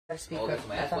Speaker. Oh, that's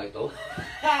my ass wipe though.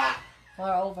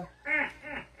 Or over.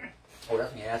 Oh,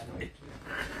 that's my ass wipe.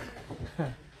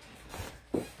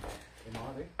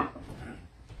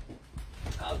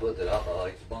 I'll put it up,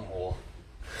 it's a bunghole.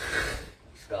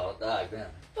 Scarlet dog then.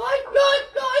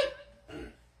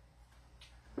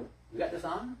 You got this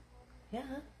on? Yeah.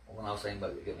 When I was saying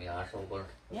about you get me arsehole burn.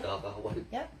 Yeah. Alcohol wipe.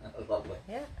 Yeah. Lovely.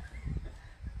 Yeah.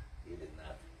 You did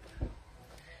not.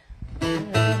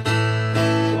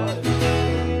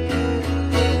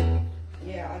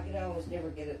 Yeah, I could almost never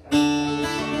get it done. I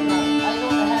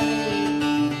don't have any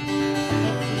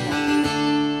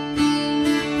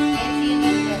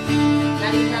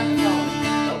not even on the phone.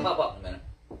 That'll pop up in a minute.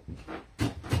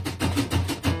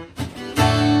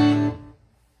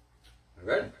 You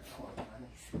ready?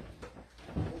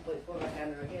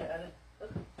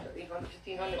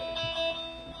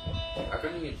 I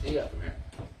couldn't even see up from here.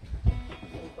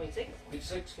 1.6.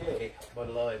 6K, but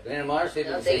alive. Dan Mars, see if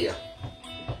we can see you.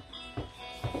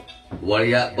 What do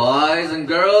you got, boys and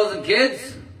girls and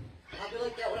kids? I'll be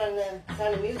like that one on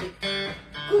Sound of Music.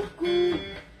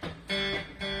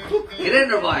 Get in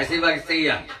there, boys, see if I can see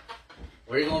you.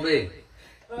 Where are you going to be?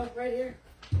 Oh, right here.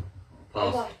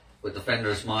 Pause with the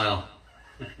Fender smile.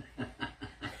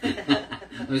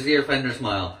 Let me see your Fender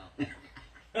smile.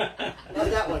 Love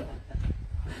that one.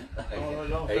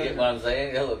 no, Are you getting what I'm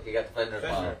saying? Yeah, look, you got the Fender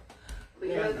smile. We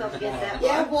really up against that.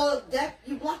 Yeah, well, that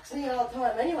you blocks me all the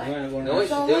time anyway. You know what you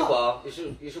should do, Paul?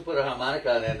 You should put a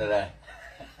harmonica on the end of that.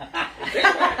 Take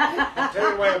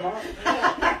it away, Mom.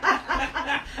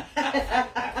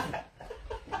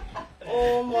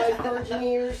 Oh, my virgin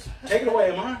ears. Take it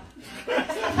away, Mom. I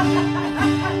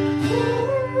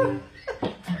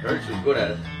heard she was good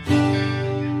at it.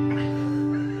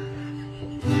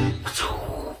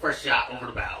 First shot over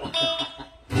the bow.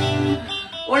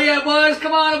 What do you got, boys?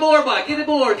 Come on aboard, boy. Get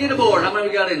aboard, get aboard. How many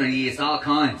we got in there? Yes, all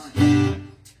kinds.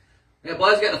 Yeah,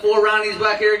 boys, got the 4 roundies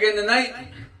back here again tonight.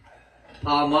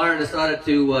 Paul Meyer decided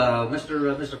to,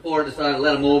 Mr. Ford decided to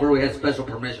let him over. We had special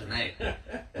permission. Hey,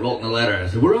 wrote in the letter. I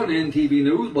said, we're on NTV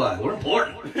News, boys. We're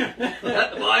important.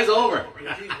 Let the boys over.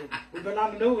 We've been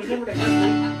on the news every day.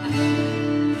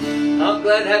 I'm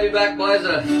glad to have you back, boys.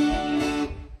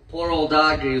 Poor old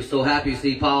dog, he was so happy to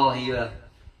see Paul.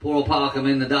 Poor old Paul come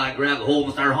in, the dog grabbed the hold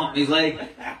and started humping his leg.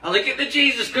 I was like, get the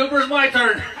Jesus, Cooper, it's my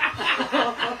turn.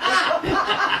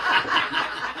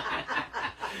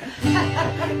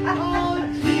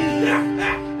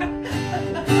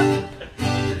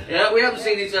 Yeah, we haven't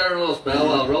seen each other in a little spell.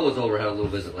 Well, Ro was over, had a little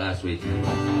visit last week. Yeah,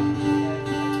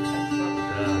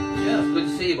 it's good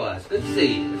to see you, boys. Good to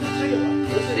see you. Good to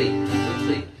see you. Good to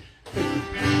see you.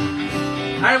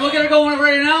 All right, we'll get her going over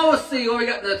here now. Let's see what we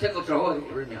got in the tickle jar. Oh,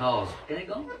 we're in the halls. Can it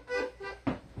go?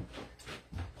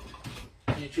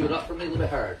 Can you chew it up for me a little bit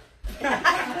hard?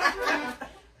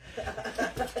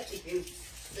 You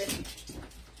sick.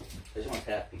 I just want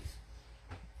a half piece.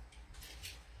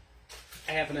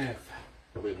 Half and half.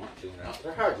 Nobody wants to now.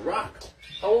 They're hard to rock.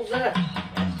 How old's that?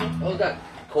 How old's that?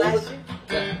 COVID?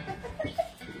 Yeah.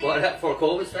 What, that before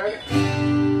COVID started?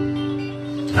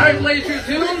 All right, play your 2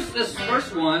 tunes. This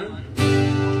first one,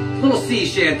 little sea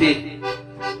shanty.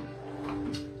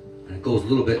 And it goes a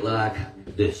little bit like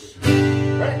this.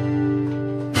 Ready?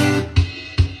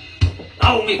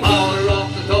 Oh, me father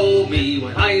often told me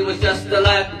when I was just a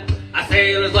lad, a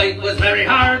sailor's life was very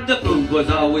hard, the food was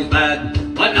always bad.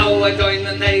 But now I joined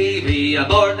the Navy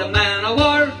aboard the man of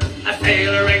war. A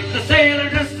sailor ain't a sailor,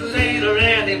 just a sailor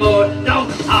anymore. Don't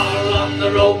haul on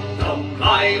the rope, don't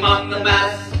climb on the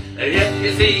mast. If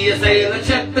you see a sailing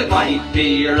ship, it might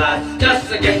be your last.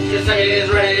 Just to get your sails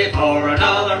ready for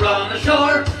another run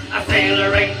ashore. A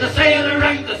sailor ain't a sailor,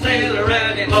 ain't a sailor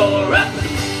anymore.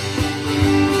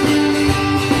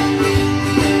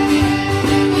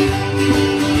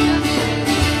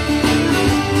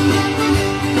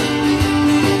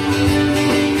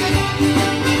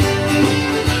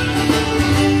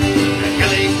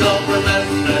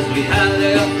 We had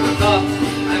it up the top.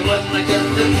 I wasn't like just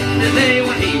the day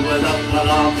when he was up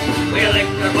aloft. We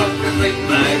licked our buckets, big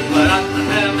bags, but on the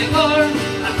family floor.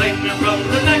 I think them from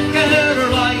the deck ahead or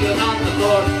lying on the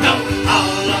floor. Don't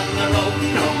haul on the rope,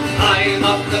 don't climb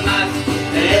up the mast.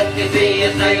 If you see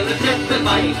a sailor ship, it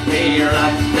might be your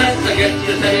last. Just to get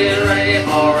your sail ready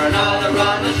for another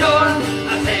run ashore.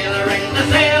 A sailor ain't a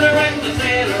sailor, ain't a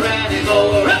sailor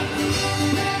anymore.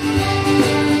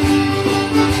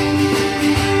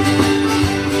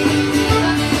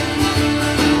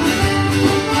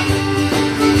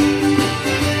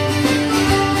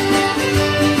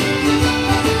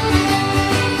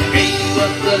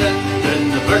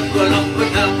 And the bird went up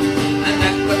and down, and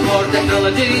then with more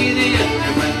technology, the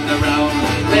engine went around.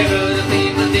 They could have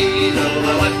seen the sea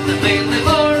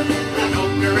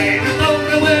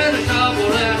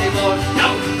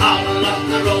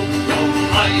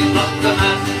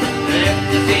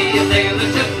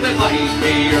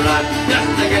lad,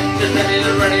 just to get your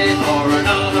sail ready for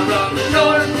another run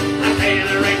ashore. A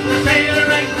sailor ain't the sailor,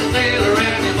 ain't the sailor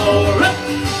anymore.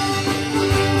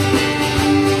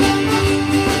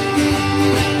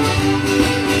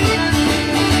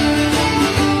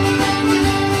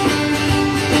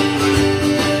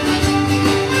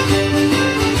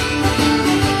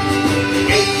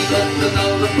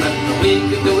 We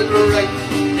can do it right.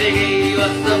 They gave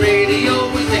us the radio,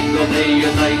 we sing all day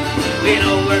and night. We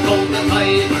know we're golden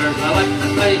timers, now what's the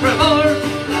time for more?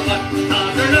 The buttons on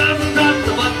their noses, not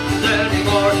the buttons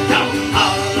anymore. Down,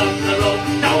 all along the road,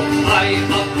 down,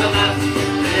 climb up the mast.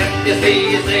 If you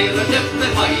see a sailor ship,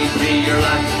 it might be your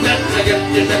last. Just to get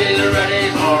your sailor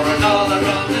ready for another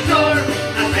run ashore.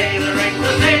 A sailor ain't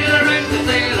the sailor, ain't the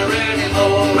sailor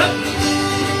anymore.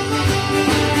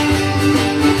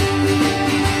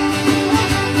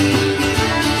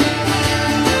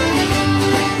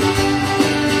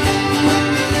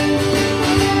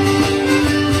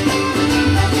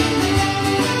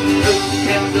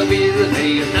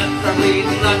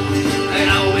 And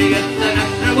now we get the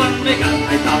extra one because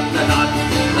they stopped the knot.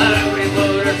 Every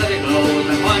motor to the clothes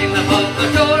and wind above the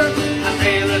shore. A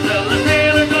sailor still a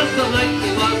sailor just like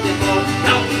he was before.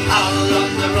 Now all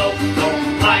along the rope, don't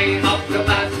climb up the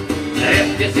mast.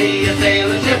 If you see a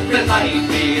sailor ship, it might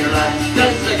be your last.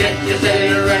 Just to get your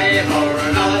sailor ready for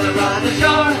another run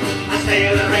ashore. A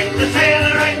sailor ain't the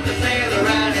sailor, ain't the sailor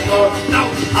anymore. Now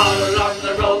all along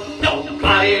the rope, don't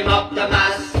climb up the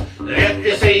mast. If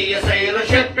you see a sailor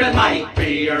ship, it might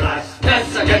be your last.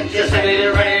 Just to get your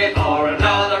sailor ready for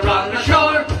another run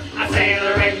ashore. A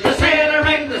sailor ain't the sailor,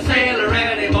 ain't the sailor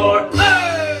anymore.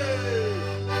 Hey!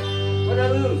 What did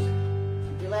I lose?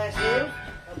 Your last name?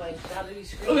 Oh my God, did he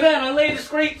screech? Look at that, I laid a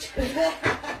screech. You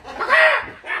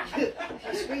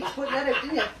screeched putting that out,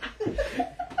 didn't you?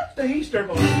 The Easter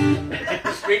Bunny.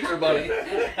 Screecher buddy.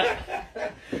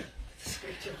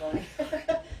 Screecher bunny.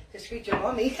 The screecher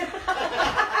mummy.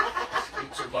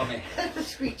 Screecher bummy. The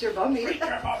screecher bummy.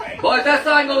 Boys, that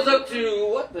song goes out to,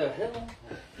 what the hell?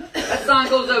 That song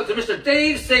goes out to Mr.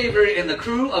 Dave Savory and the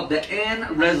crew of the Ann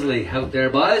Resley out there,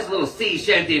 boys. A little sea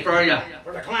shanty for you.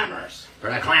 For the clammers. For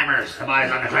the clammers, the boys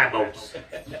on the clam boats.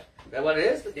 Is that what it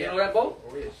is? You know that boat?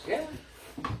 Oh, yes. Yeah.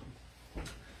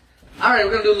 All right,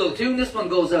 we're going to do a little tune. This one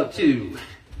goes out to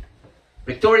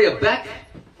Victoria Beck.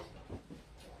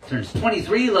 Turns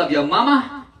 23, love your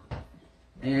mama.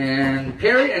 And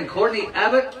Perry and Courtney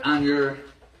Abbott on your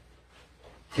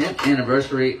 10th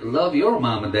anniversary, love your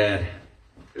mom and dad.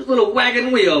 Here's a little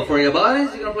wagon wheel for you,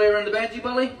 boys. You going to play around the banjo,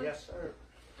 Bully? Yes, sir.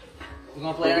 You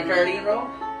going to play on a accordion roll?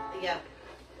 Yeah.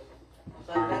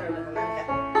 So I'm better than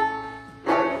America.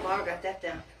 I got that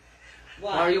down.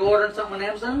 Are you ordering something on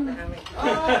Amazon?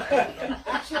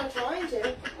 Actually, I'm trying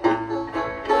to.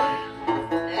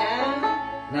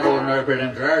 Not ordering our pair of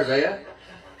them drawers, are you?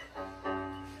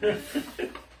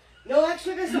 No,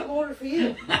 actually, there's an order for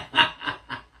you.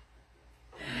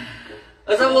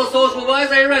 Let's have a little social,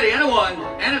 boys. Are you ready? And a 1,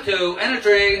 and a 2, and a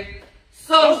 3.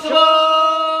 Sociable!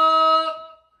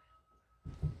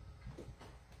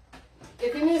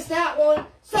 If you missed that one,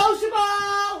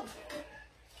 sociable!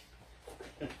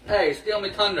 Hey, steal me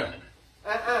thunder.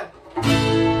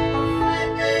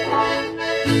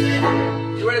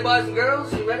 You ready, boys and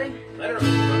girls? You ready? Let her.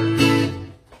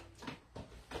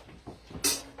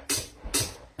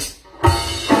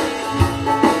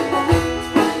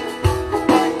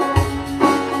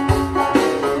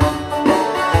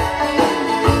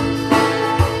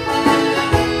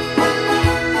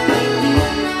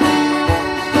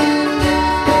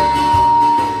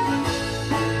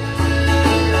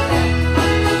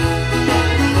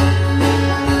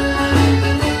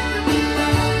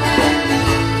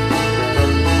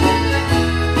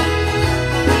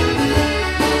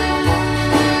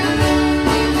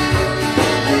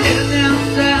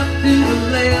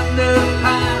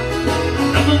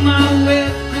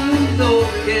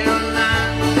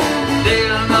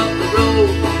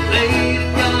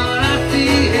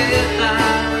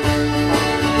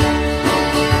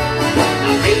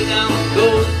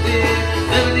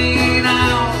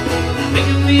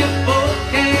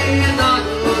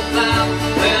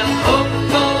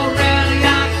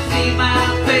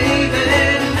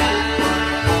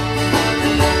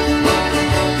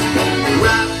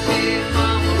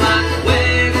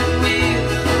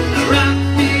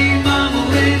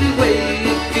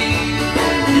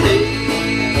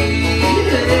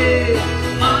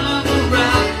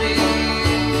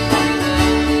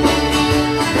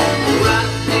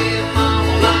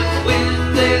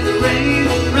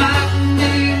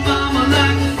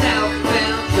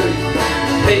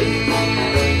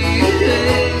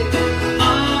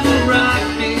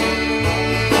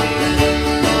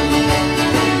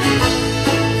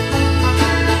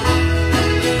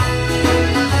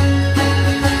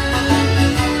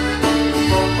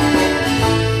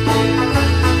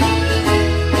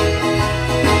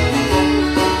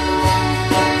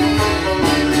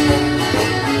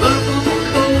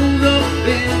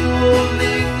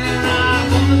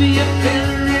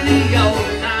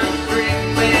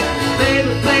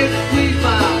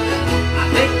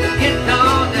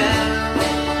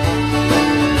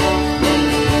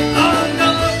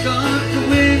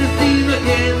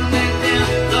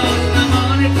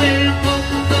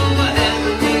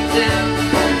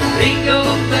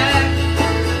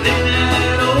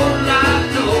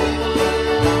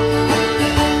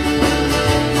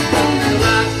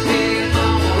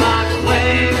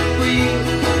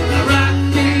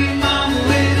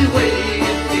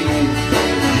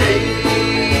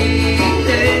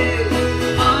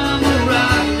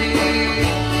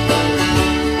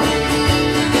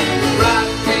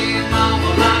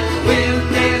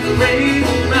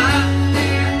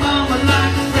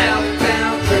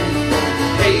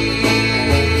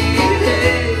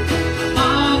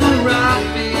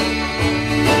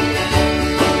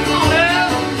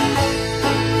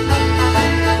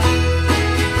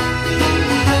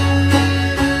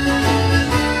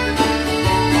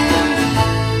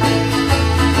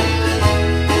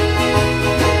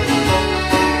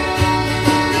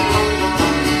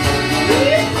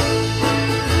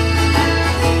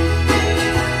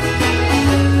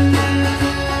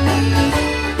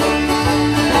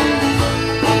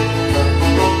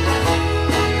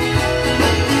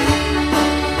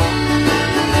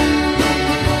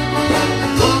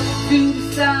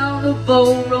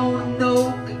 don't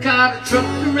know. I got a truck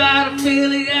to ride a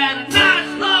Philly and a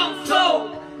nice long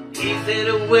stroke. He's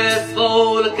headed west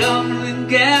for the Cumberland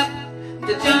Gap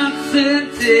to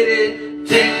Johnson City,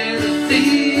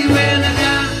 Tennessee. Well, I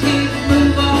gotta keep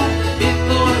moving on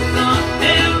before the sun.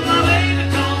 Tell my baby,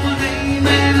 call my name,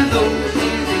 and I know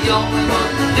she's the only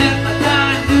one. If I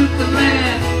die in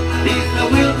Newfoundland, at least I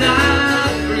will die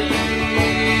free.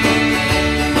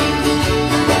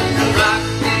 Rock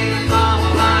me, mama,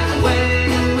 like the way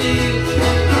you feel.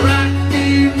 Rock me,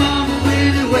 mama,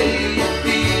 any way you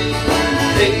feel.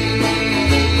 Hey,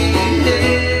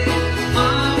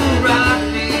 mama, rock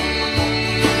me.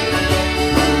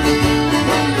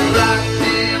 Rock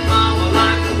me, mama,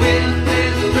 like the wind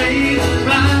in the rain.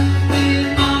 Rock me,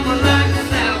 mama, like the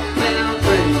southbound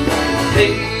train.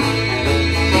 Hey,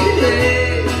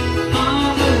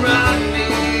 mama, rock me.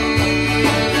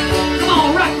 Come on,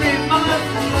 rock me, mama.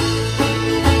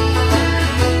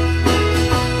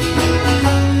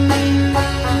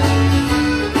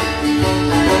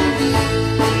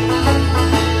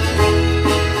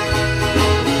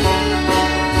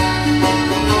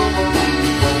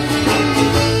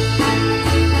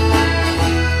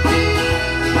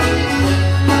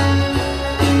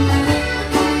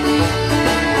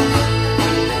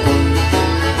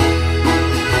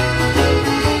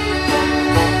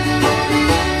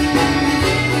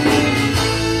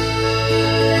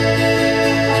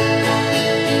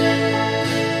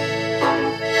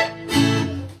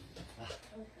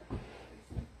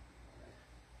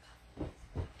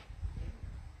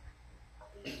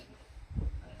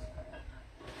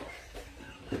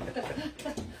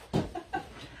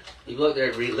 You go out there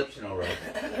and read lips, you know, right?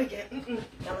 Okay.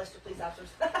 Now let's do police officers.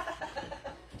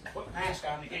 Put the mask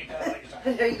on, you can't tell like it's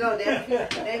on. There you go, Dan.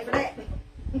 Dan for that.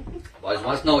 Boys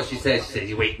wants to know what she said. She said,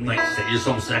 you wait the night. She said, you're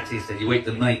so sexy. She said, you wait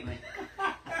the night.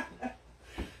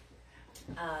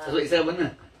 That's what you said, wasn't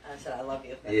it? I said I love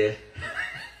you. Yeah.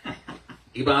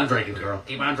 Keep on drinking, girl.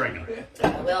 Keep on drinking.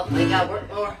 Well, I got work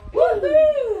more.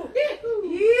 Woohoo!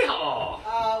 Yeehaw!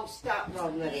 Oh, stop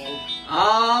rolling it in.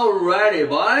 Alrighty,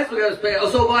 boys. We got to pay. Oh,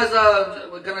 so, boys,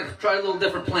 we're gonna try a little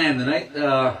different plan tonight.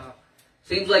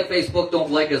 Seems like Facebook don't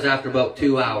like us after about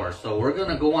 2 hours, so we're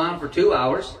gonna go on for 2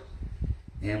 hours,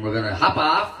 and we're gonna hop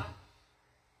off,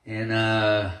 and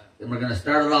then we're gonna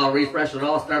start it all, refresh it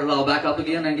all, start it all back up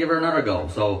again, and give her another go.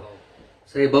 So,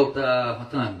 say about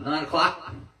what time? 9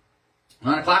 o'clock.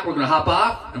 9 o'clock. We're gonna hop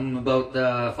off, and about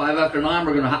 5 after 9,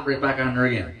 we're gonna hop right back on there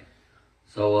again.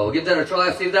 So we'll give that a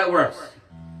try, see if that works.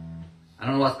 I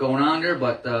don't know what's going on there,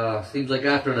 but seems like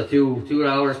after the 2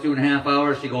 hours, 2.5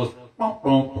 hours, she goes, boom,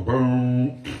 boom,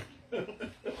 boom. So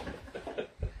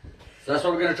that's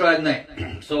what we're going to try tonight.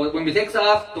 So when we take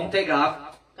off, don't take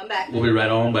off. Come back. We'll be right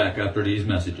on back after these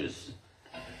messages.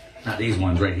 Not these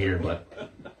ones right here, but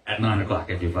at 9 o'clock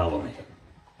if you follow me.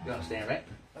 You understand, right?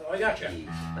 Oh, I got you.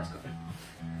 Yes, that's good.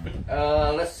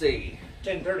 Let's see.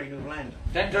 10:30 Newfoundland.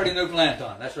 10:30 Newfoundland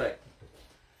time, that's right.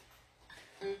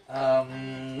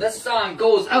 This song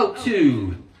goes out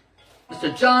to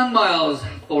Mr. John Miles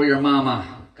for your mama.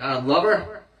 God love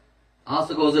her.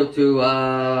 Also goes out to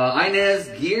Inez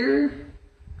Gear.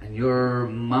 And your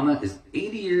mama is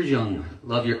 80 years young.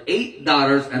 Love your 8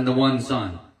 daughters and the 1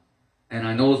 son. And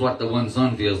I knows what the 1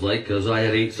 son feels like because I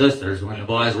had 8 sisters when the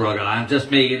boys were gone. Just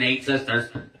me and 8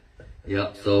 sisters.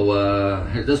 Yep, so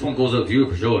this one goes out to you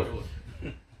for sure.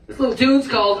 This little tune's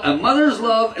called A Mother's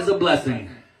Love is a Blessing.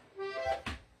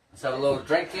 Let's have a little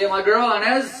drink for you, my girl,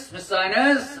 Inez, Miss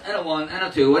Inez, and a 1, and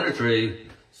a 2, and a 3.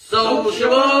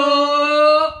 Sociable!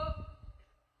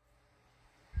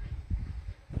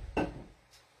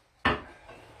 That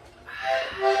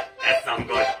sounds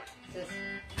good.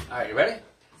 Alright, you ready?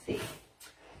 See.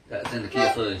 That's in the key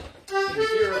of C.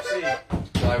 Gear up, see.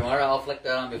 Sorry, Mara, I'll flick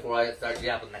that on before I start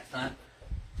yapping next time.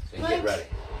 So you can get ready.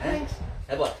 Thanks.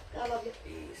 Hey, what? I love you.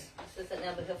 Peace. Says that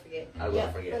now, but he'll forget. I will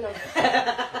forget. I know.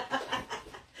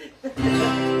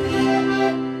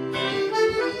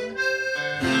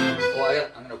 Oh,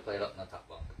 I'm going to play it up in the top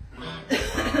bunk.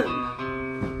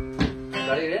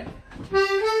 Got it in?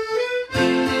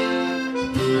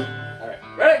 Alright,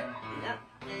 ready? Yeah.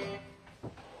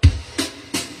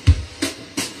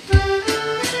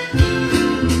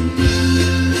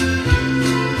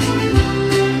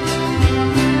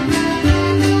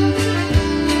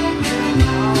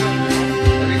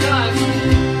 Every time.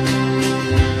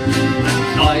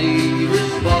 An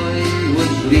Irish boy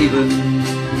was leaving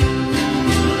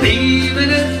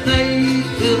his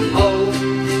native home,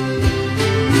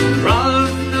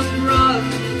 crossing the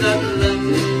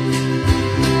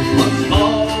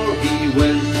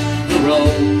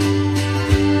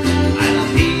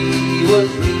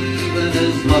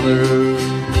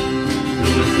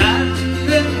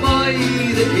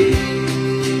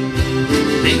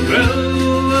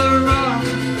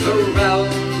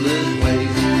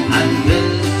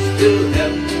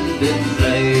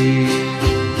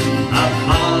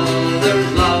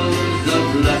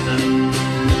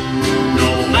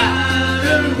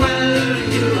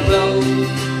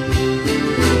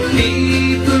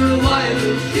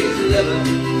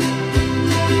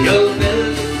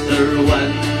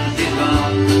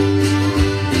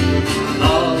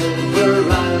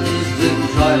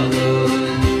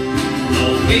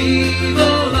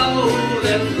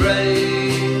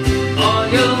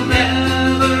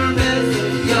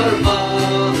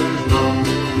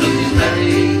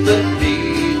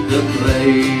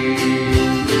play.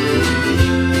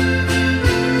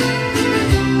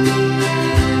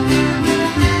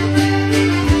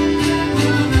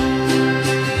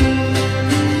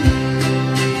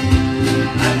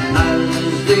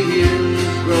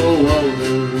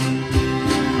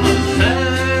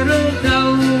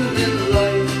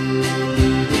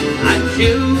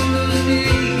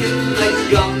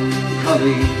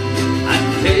 And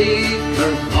take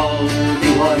her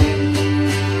faulty wife,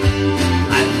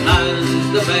 and as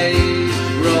the babes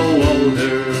grow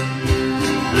older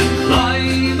and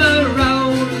climb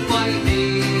around my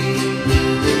knee,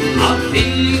 I'll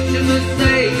teach them the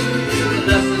same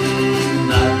lesson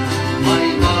that my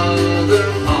mother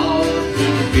taught to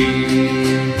be.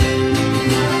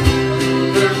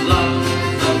 There's lots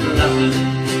of lessons,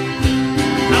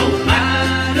 no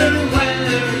matter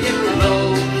where you go.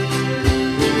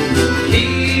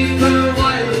 Keep her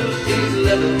while she's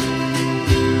living,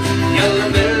 you'll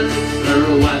miss her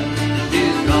when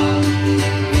she's gone.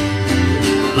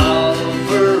 Love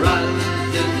her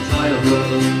as in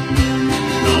childhood,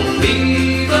 no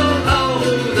people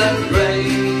old and grey.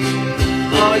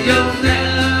 Oh, you'll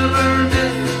never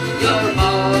miss your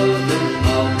mother's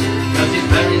love, 'cause she's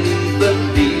buried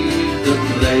beneath the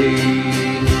clay.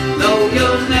 No,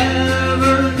 you'll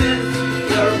never miss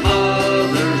your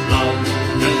mother's love,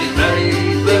 'cause she's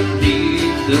buried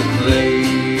beneath the clay.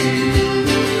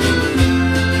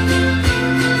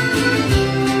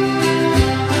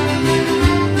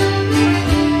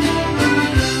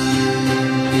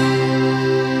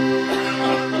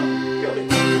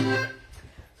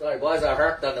 Sorry boys, I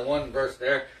hurt on the one verse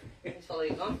there. That's all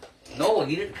you gone? No,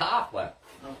 he didn't cough, well.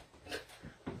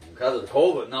 Because of the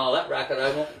COVID and all that racket,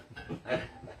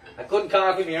 I couldn't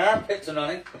cough in my armpits or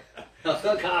nothing. I was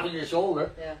still coughing your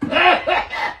shoulder. Yeah.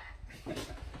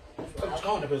 It's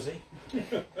kind of busy.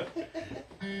 You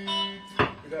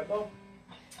got both?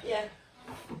 Yeah.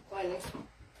 Finally.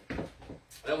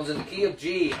 That was in the key of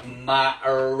G.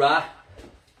 Mara.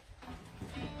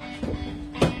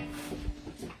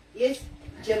 Yes,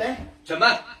 Jimmy.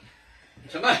 Chama.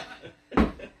 Chama.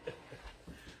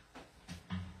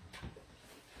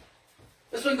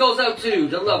 This one goes out to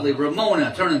the lovely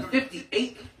Ramona, turning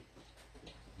 58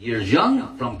 years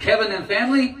young, from Kevin and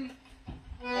family.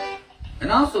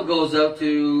 And also goes out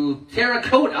to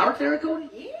Terracotta. Our Terracotta?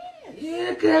 Yes.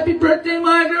 Yeah, happy birthday,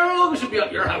 my girl. We should be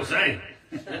up your house, eh?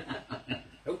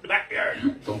 Out the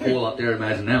backyard. Don't cool up there,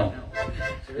 imagine now.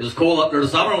 It was cold up there the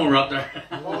summer when we were up there.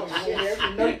 Oh,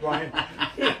 every night, Brian.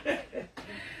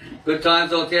 Good times,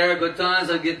 though, Tara. Good times.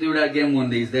 I'll get through that again one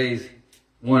of these days.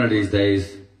 One of these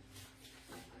days.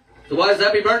 So, boys,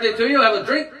 happy birthday to you. Have a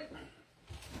drink.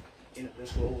 In at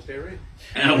this whole area.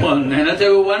 And a one, and a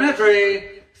two, and a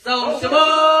three. Sociable!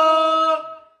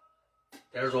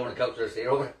 There's over the couch there, see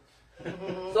over.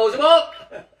 Sociable!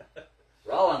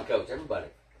 We're all on the couch, everybody.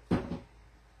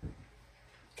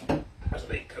 That's a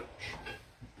big coach.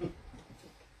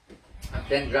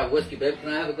 Then grab whiskey, babe. Can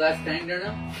I have a glass of tang there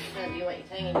now? Do you want your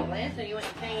tang in your glass or you want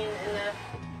your tang in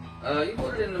the... You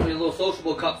put it in the little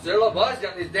sociable cups there, look, boys.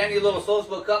 Got these dandy little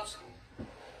sociable cups.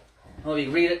 Oh, you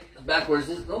can read it backwards.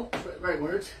 No, right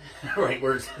words. Right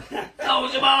words.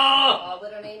 Sociable! All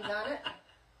with our names on it?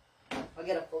 I'll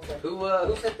get a full one.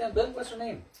 Who said that, Bill? What's her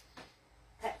name?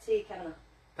 Patsy Kavanagh.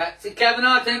 Patsy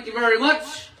Kavanagh, thank you very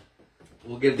much.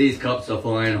 We'll give these cups a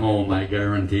fine home, I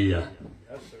guarantee you.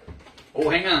 Yes, sir. Oh,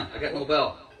 hang on. I got no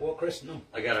bell. Well, Chris, no.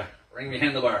 I gotta ring the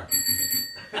handlebar.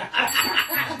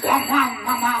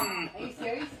 Are you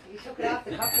serious? You took it off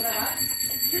the cup of the hat?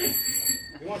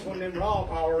 He wants one of them raw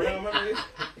power, remember this?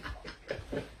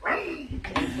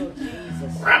 Oh,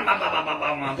 Jesus.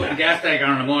 I'm putting a gas tank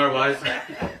on the motor, boys.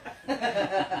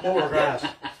 More grass.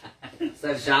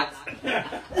 Said shots.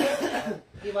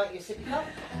 You want your sippy cup?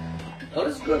 Oh,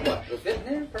 this is a good one. It'll fit in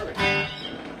there? Perfect.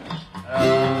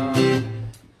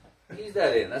 Key's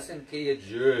that in? That's in key of G.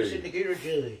 Sitting together,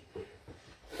 Julie.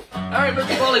 Alright,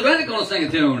 Mr. Paulie Bennett gonna sing a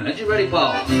tune. Are you ready,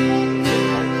 Paul?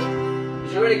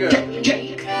 Is you ready, girl?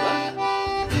 Jake.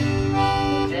 What?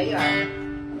 J.R. I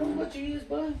don't know what you use,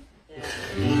 bud. Yeah.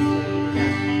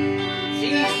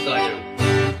 Cheese, I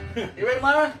do. You ready,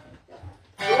 Myra?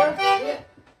 Sure? Yeah.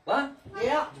 What?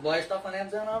 Yeah. Did you buy your stuff on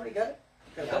Amazon already? Got it?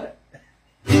 Got it?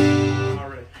 All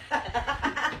right.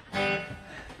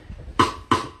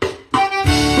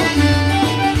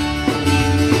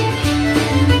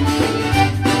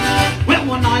 Well,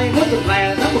 when I was a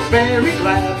lad, I was very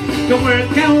glad to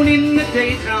work out in the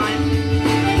daytime.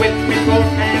 With me fork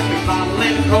and me bottle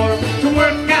and core, to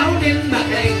work out in the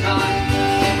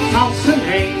daytime. Toss and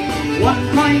hay,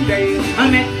 one fine day, I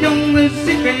met young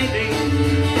Lucy Bailey.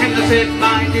 And And I said,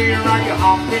 my dear, are you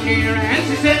hopping here? And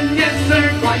she said, yes, sir,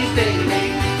 twice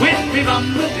daily. With me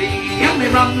rum-a-dee, and me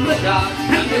rum-a-da,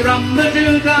 and me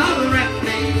rum-a-doo-da, and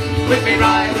me. With me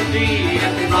ride-a-dee,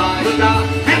 and me ride-a-da,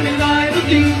 and me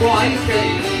ride-a-dee twice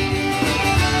daily.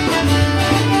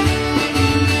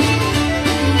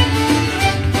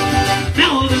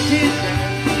 Now the kids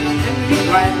and the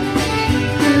glad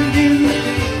in the day.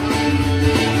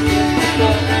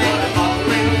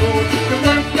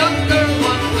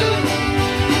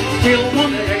 Till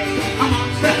one day,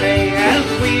 amongst the hay, as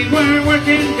we were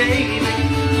working daily,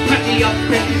 plenty up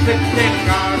and slipped and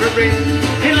got a ring,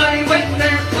 and I went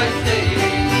there twice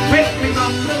daily. With me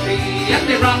rum-a-dee, and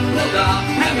me rum-a-da,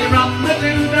 and me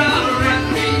rum-a-doo-da, and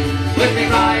me. With me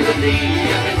ride-a-dee,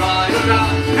 and me ride-a-da,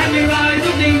 and me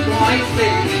ride-a-dee twice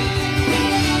daily.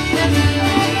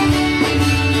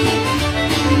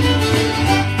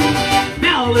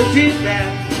 Now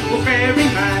Lieutenant, oh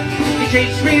ferryman, he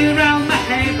chased me around the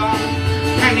hay barn,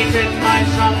 and he said, my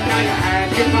son, now you had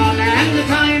your fun, and the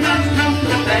time has come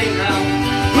to play now.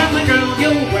 When the girl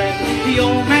you'll wed, the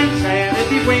old man said, if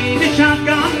you wave a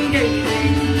shotgun gaily,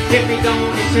 if you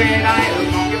don't, he said, I'll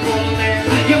knock you full there,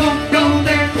 and you won't go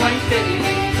there twice daily.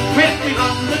 With me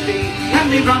rum-a-dee, and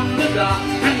me rum-a-da,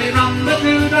 and me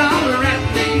rum-a-doo-da, and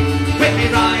me. With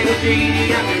me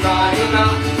ride-a-dee, and me ride-a-da,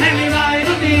 and me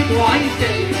ride-a-dee twice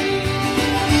daily.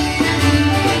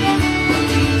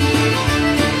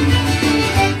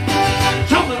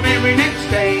 Every next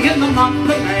day in the month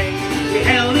of May, we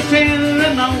held a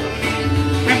ceremony,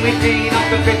 and we paid off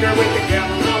the vicar with a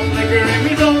gallon of liquor, and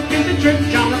we rode to the church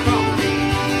on a pony.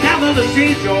 Now the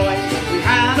Lucy Joy, we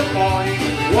had a boy,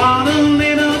 what a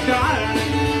little darling.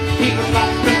 He was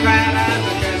plump and fat as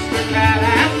a Chester cat,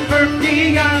 and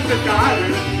perky as a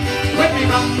darling. With me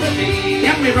rum-a-dee,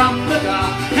 and me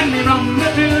rum-a-da, and me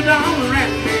rum-a-doo-da,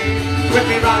 and me. With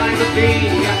me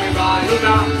ride-a-dee, and me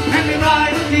ride-a-da, and me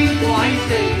ride-a-dee twice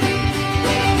daily.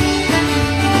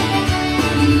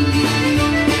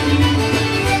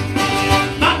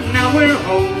 But now we're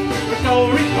home, the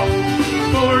story's told,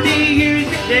 40 years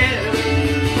together.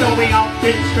 So we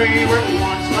often stray where we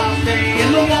once lost day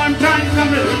in the warm time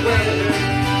summer weather.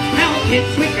 Now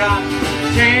kids we got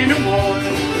 10 or more,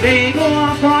 they go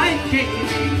on quite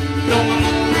cheaply. So I'm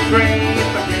on the grave,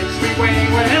 but this way,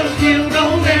 well, still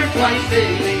go there twice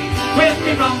daily. With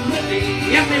me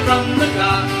rum-a-dee, and me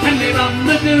rum-a-da, and me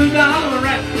rum-a-doo-da,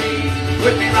 and me.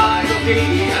 With me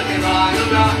ride-a-dee, and me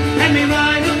ride-a-da, and me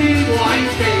ride-a-dee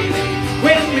twice daily.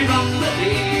 With me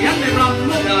rum-a-dee, and me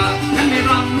rum-a-da, and me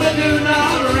rum-a-doo-da,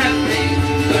 and me.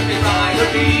 With me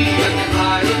ride-a-dee, and me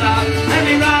ride-a-da, and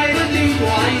me ride-a-dee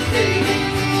twice daily.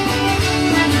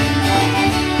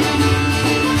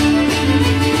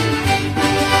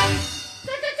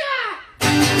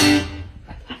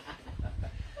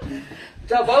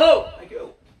 What's up, Bolo? Thank you.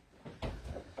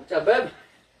 What's up, Beb?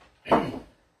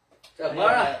 What's up,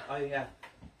 Mara? I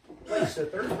placed the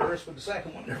third verse with the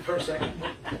second one there for a second.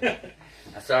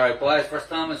 That's all right, boys. First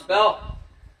time in spell.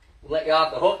 We'll let you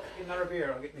off the hook. Get another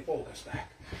beer, I'll get my focus back.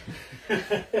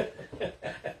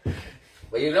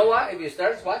 Well, you know what? If you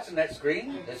start watching that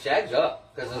screen, it shags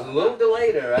up. Because there's a little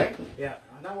delay there, right? Yeah,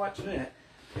 I'm not watching it.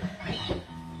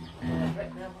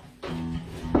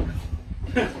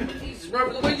 Jesus,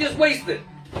 remember, we just wasted.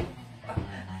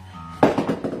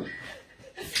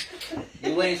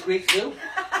 You laying squeaks too?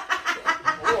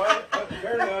 Oh,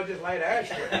 apparently I just laid ash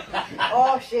there.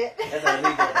 Oh shit. That's our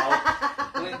legal fault.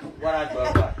 What I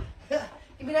broke up.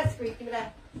 Give me that screech, give me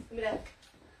that. Give me that.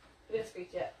 Give me that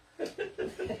screech,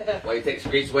 yeah. Why you take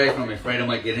squeaks away from me? Afraid I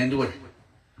might get into it.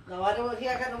 No, I don't.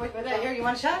 Here, I got no wait for that. Here, you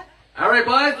want a shot? All right,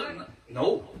 boys.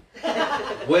 No.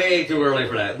 Way too early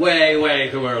for that. Way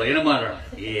too early. In a matter.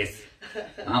 Yes.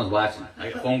 I was watching. I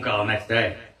got a phone call next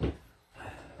day.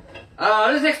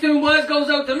 This next tune, boys, goes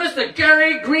out to Mr.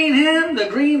 Gary Greenham, the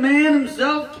Green Man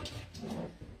himself.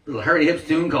 Little Harry Hips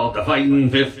tune called The Fightin'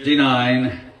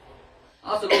 59.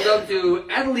 Also goes out to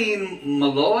Adeline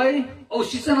Malloy. Oh,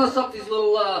 she sent us up these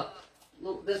little,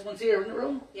 this one's here, isn't it,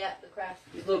 Ro? Yeah, the crafts.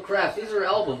 These little crafts. These are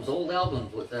albums, old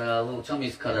albums with little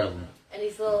chummies cut out of them. And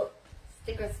these little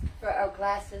stickers for our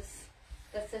glasses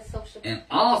that says social. And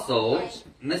also,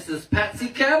 Mrs. Patsy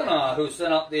Kavanaugh, who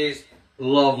sent up these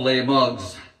lovely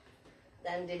mugs.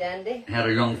 Dandy dandy. Had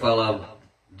her young fella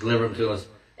deliver them to us.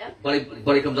 Yep.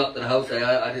 Buddy comes up to the house.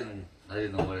 I didn't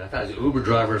know what. I thought he was an Uber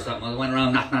driver or something. I went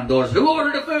around knocking on doors. Who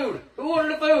ordered the food? Who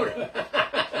ordered the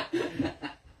food?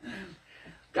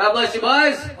 God bless you,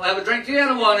 boys. We'll have a drink to you,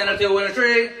 and a 1 and a 2 and a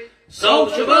 3.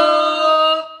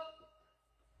 Sociable.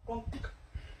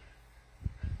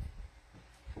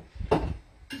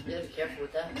 You have to be careful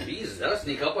with that. Jesus, that'll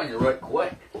sneak up on you right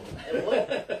quick. It will.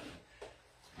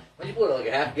 When you put like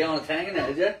a half gallon of tang in there,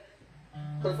 did you?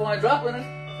 Put a fine drop in it.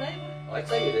 Oh, I'd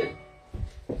say you did.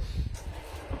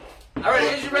 Alright,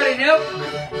 is you ready now?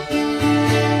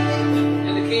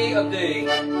 In the key of D.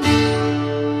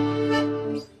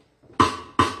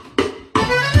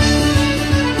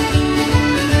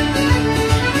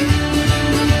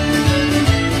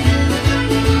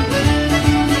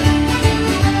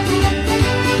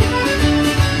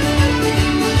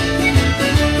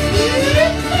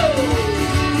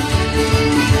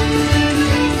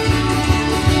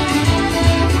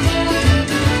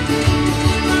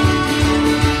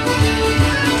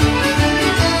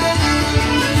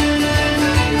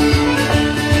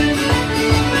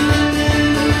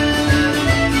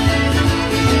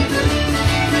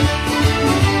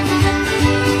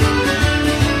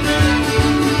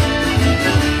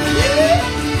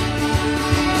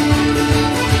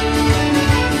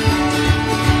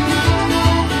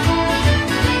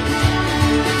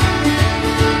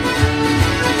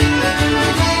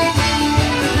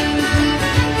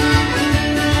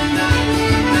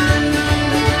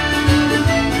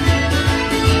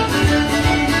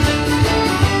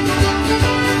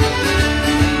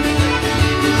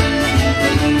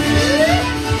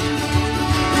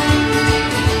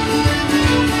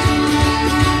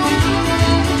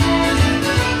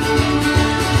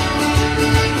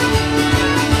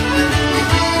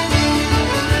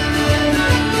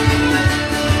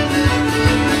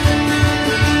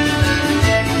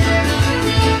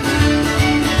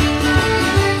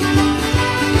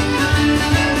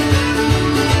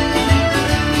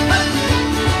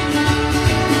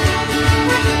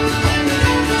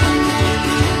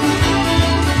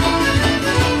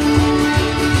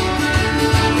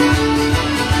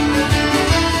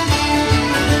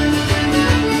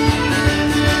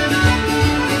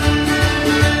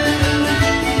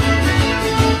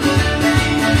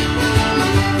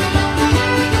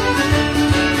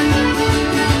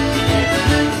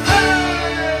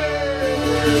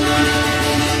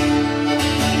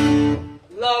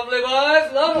 Lovely,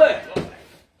 boys, lovely.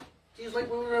 Seems like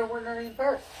we were in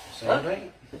part. Same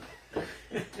thing.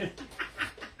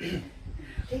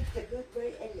 Take the good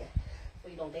way in you.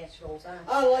 Well, you don't dance your whole time.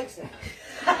 I like it.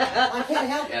 I can't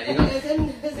help Yeah,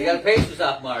 it. you gotta pace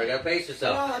yourself, Mario. You gotta pace No,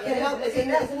 yourself. I can't help it.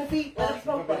 It's in the feet. Let it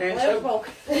smoke. Hands Let it up. smoke.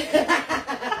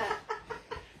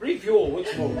 Refuel,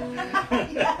 what's more?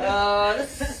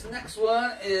 This next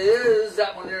one is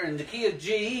that one there in the key of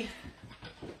G.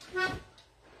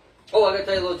 Oh, I gotta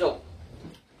tell you a little joke.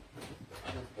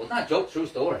 Well, not a joke, true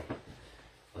story.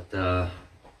 But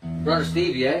brother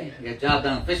Stevie, he got a job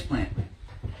down at the fish plant.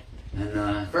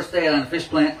 And first day out on the fish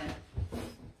plant,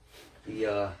 he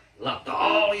lopped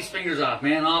all these fingers off,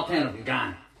 man. All 10 of them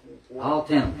gone. All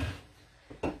 10 of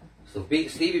them. So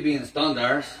Stevie, being the stunned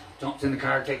arse, jumps in the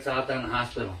car, takes off down to the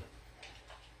hospital.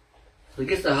 So he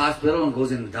gets to the hospital and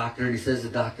goes in to the doctor, and he says to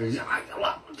the doctor, he's like,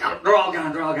 they're all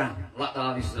gone, they're all gone. Lopped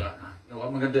off. He said, what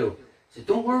am I going to do? He said,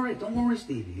 don't worry,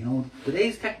 Stevie. You know,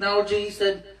 today's technology, he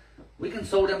said, we can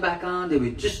sew them back on. They'll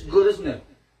be just good as new.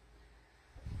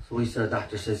 So he said, the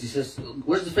doctor says,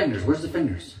 where's the fingers? Where's the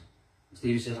fingers?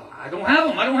 Stevie says, oh, I don't have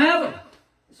them.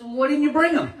 He said, well, why didn't you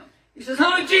bring them? He says,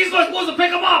 how many G's am I supposed to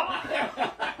pick them up?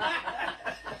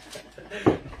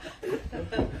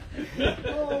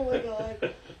 Oh my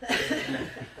God.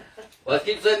 Well, I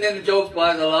keep sending in the jokes,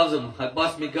 boys. I love them. I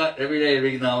bust me gut every day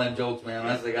reading all them jokes, man.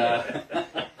 That's the guy.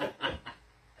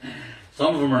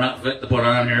 Some of them are not fit to put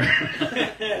on here.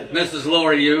 Mrs.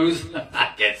 Lower Hughes.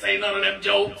 I can't say none of them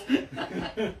jokes.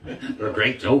 They're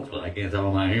great jokes, but I can't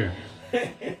tell them out here.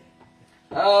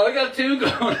 We got two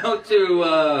going out to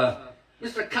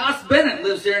Mr. Cos Bennett,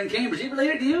 lives here in Cambridge. He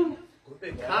related to you?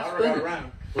 Cos Bennett.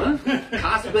 What?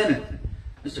 Cos Bennett.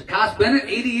 Mr. Cos Bennett,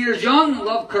 80 years young,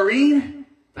 loved Corrine,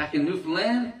 back in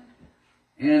Newfoundland.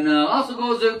 And also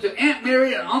goes out to Aunt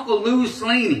Mary and Uncle Lou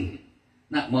Slaney.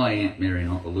 Not my Aunt Mary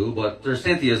and Uncle Lou, but they're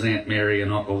Cynthia's Aunt Mary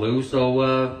and Uncle Lou,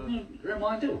 so they're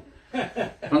mine too.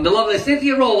 From the lovely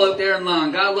Cynthia Roll out there in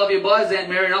Long. God love you, boys, Aunt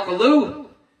Mary and Uncle Lou.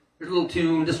 Here's a little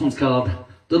tune. This one's called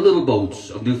The Little Boats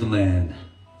of Newfoundland.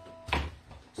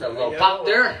 So a little pop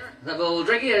there. Have a little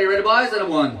drinky. Are you ready, boys? And a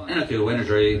 1, and a 2, and a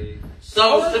 3.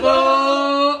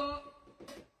 Sociable!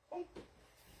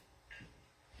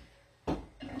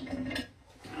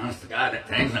 Honest to God, that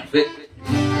tang's not fit.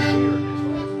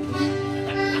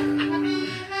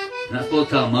 Not supposed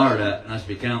to tell Mara that. I should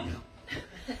be counting.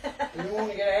 You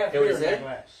only get a half Hear what he beer in that said?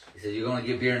 glass. He said, you're going to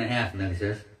get beer and a half, and then he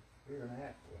says. Beer and a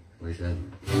half. What he said.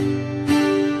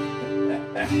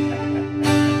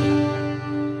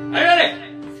 Are you ready?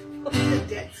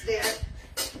 Dead stare.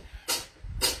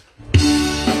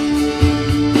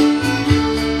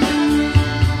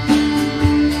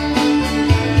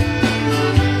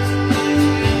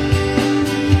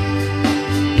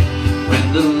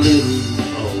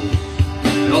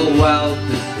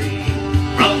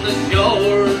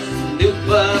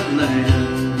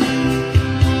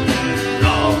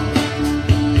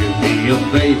 a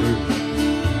favor,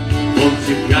 won't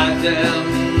you guide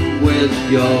them with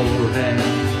your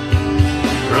hand?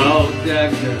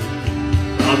 Protect them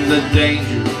from the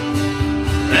danger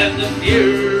and the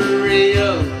fury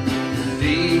of the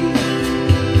sea.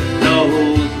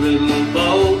 Those little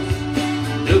boats,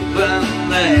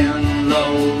 Newfoundland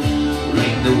lows,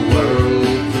 mean the world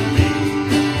to me.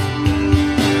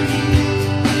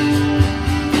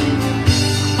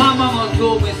 My mama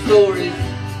told me stories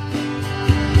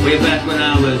way back when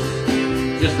I was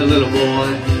just a little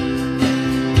boy,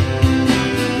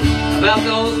 about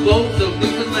those boats of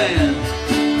Newfoundland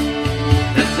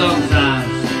that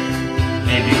sometimes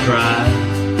made me cry.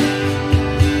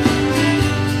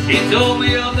 She told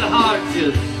me of the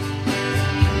hardships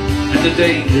and the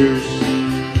dangers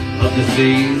of the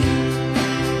seas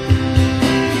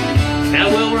that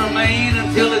will remain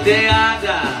until the day I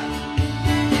die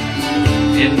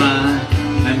in my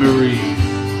memories.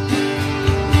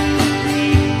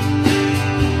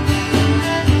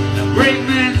 Great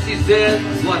men, she said,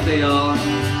 is what they are.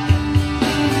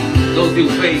 Those who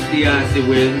face the icy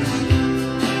winds,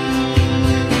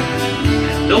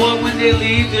 knowing when they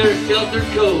leave their sheltered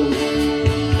cove,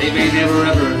 they may never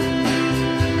ever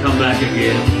come back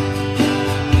again.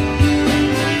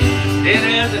 Then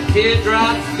as the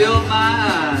teardrops filled my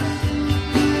eyes,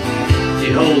 she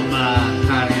held my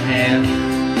tiny hand.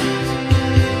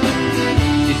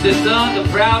 She said, son, the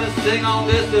proudest thing on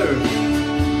this earth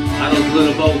are those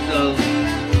little boats of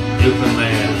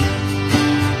Newfoundland.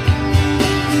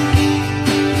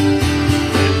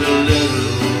 With the little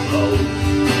boats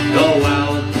go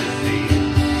out to sea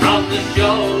from the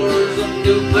shores of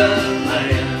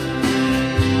Newfoundland.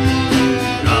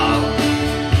 God,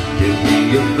 do me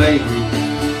a favor,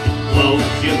 won't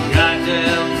you guide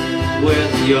them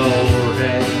with your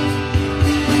hand?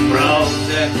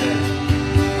 Protect them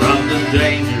from the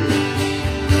dangers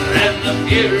and the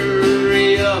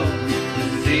fury of the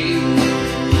sea.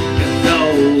 'Cause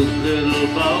those little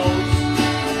boats,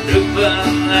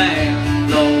 Newfoundland,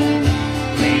 don't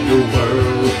mean the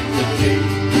world to me.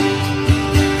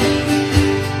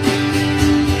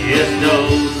 Yes,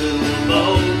 those little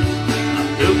boats,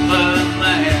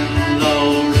 Newfoundland,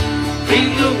 don't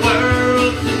mean the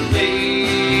world to me.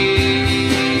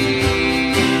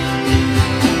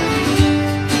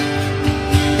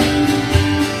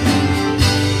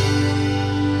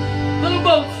 Little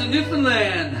boats in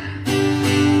Newfoundland.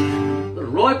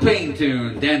 Little Roy Payne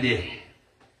tune, Dandy.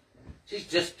 She's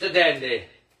just a dandy.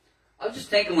 I was just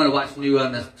thinking when I watched you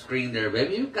on the screen there,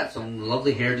 baby, you've got some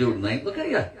lovely hairdo tonight. Look at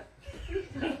you.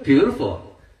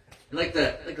 Beautiful. You're like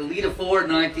a Lita Ford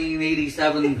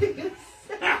 1987.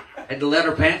 Had the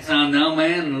leather pants on now,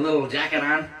 man, and a little jacket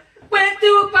on. Went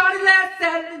to a party last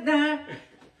Saturday night.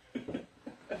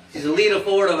 She's a Lita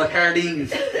Ford of a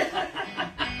Cardines.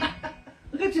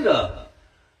 Look at you though.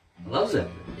 Loves it.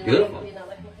 Beautiful. You not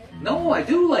like my hair? No, I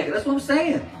do like it. That's what I'm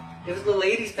saying. There's the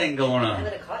ladies thing going I on.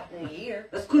 haven't cut in a year.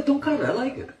 That's good. Don't cut it. I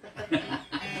like it.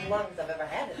 As long as I've ever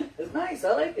had it. It's nice.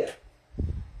 I like it.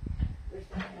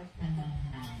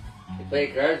 You play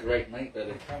cards right, Mike,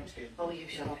 baby. Oh, you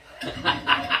shut up.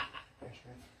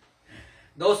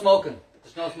 No smoking.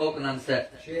 There's no smoking on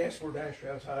set. She asked for dash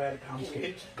rails, I had a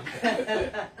confiscate.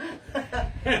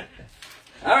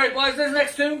 All right, boys. This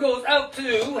next tune goes out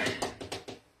to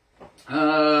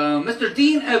Mr.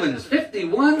 Dean Evans,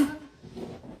 51.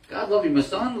 God love you, my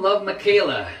son. Love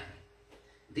Michaela.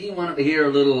 Dean wanted to hear a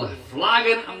little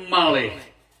Flogging Molly.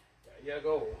 There you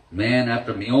go. Man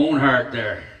after my own heart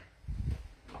there.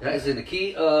 That's in the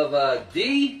key of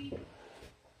D.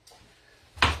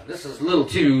 This is a little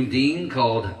tune, Dean,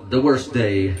 called The Worst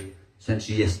Day Since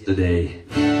Yesterday.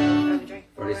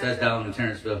 Or he says down in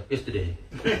Terrenceville, yesterday.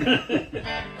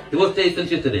 The worst day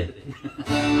since yesterday.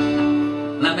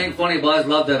 Not being funny, boys,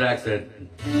 love that accent.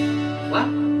 What?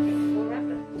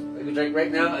 We can drink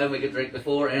right now, and we can drink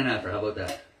before and after. How about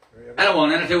that? And a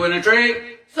 1 and a 2 and a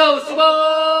 3.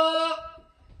 Sociable!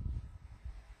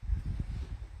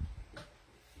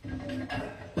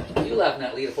 You laughing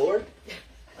at Lita Ford?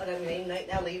 I don't name right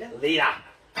now, Lita. Lita.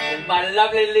 My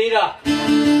lovely Lita.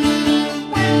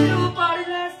 Went to a party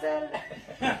last Saturday.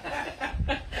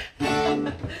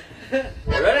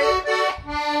 You ready?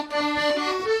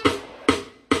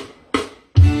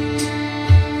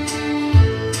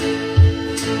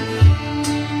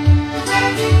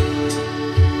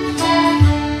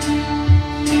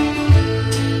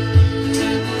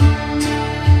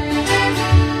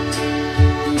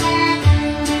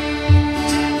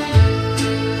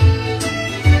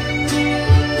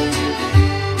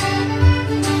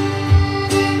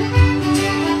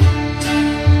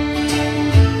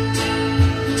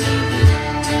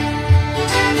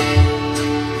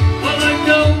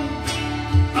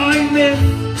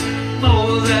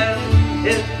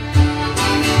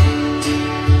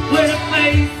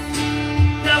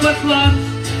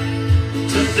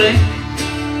 sing.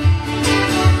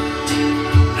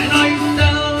 And I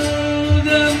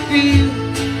seldom feel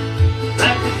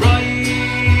that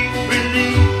bright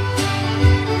relief.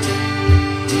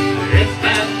 It's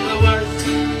been the worst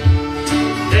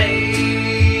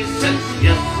day since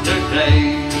yesterday.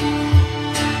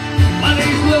 But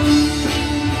these loose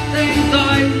things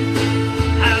I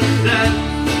have said,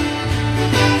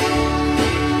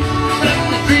 that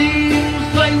the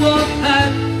dreams I once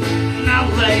had now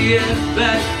lay in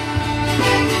bed.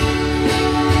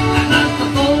 And as the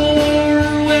four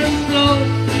winds blow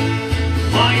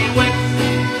my wits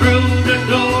through the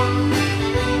door,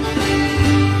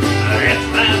 it's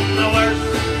been the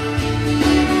worst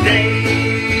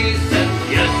day since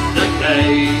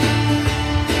yesterday.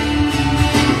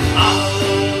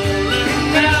 Falling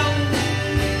down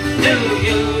to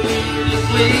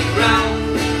uselessly ground,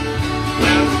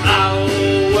 where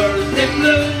flowers they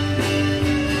bloom,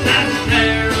 and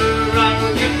there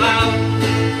are you found.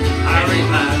 Hurry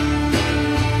back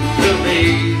to me,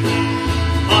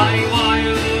 my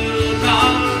wild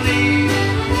collie.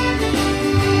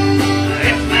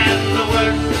 It's been the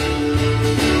worst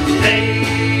day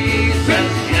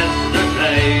since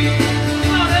yesterday.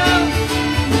 Come on now.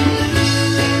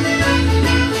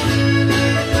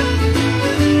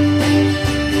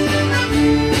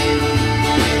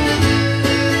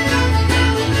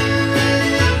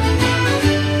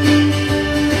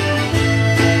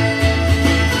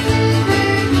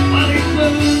 Well, these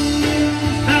moons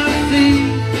have seen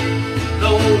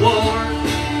no war.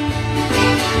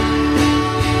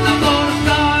 Now for the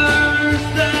stars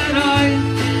that I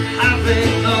have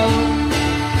ignored,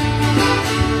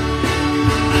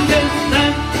 and this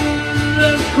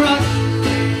endless crush,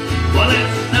 well,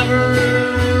 it's never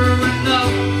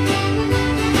enough.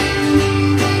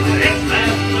 It's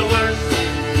been the worst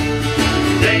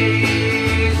day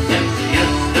since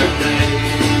yesterday.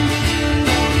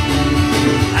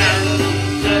 And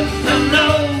since I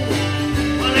know,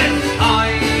 well, it's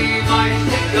time I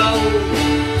should go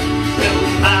to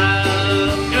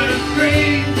pastures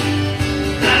green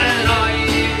that I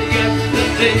get to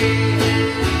see.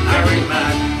 Hurry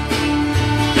back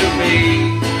to me,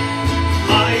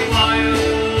 my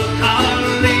wild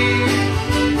collie.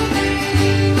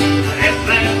 It's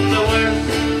been the worst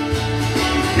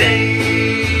day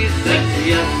since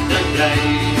yesterday.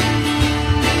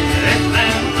 It's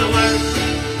been the worst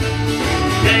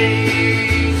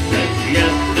day since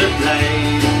yesterday.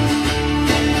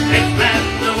 It's been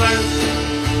the worst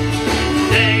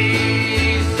day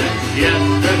since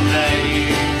yesterday.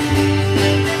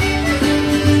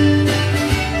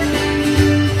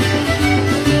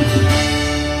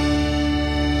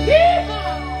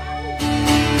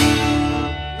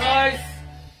 Nice.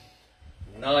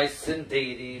 Nice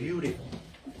indeedy. Beautiful.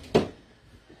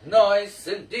 Nice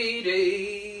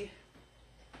indeedy.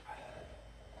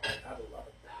 I love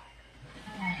it.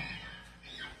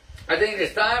 I think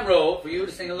it's time, Ro, for you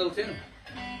to sing a little tune.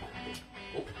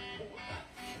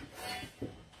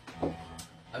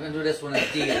 I'm gonna do this one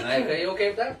as D. Are you okay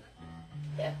with that?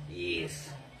 Yeah. Yes.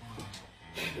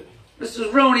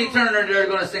 Mrs. Roni Turner, they're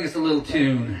gonna sing us a little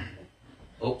tune.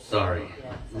 Oh, sorry.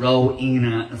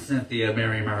 Rowena and Cynthia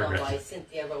Mary Margaret. No,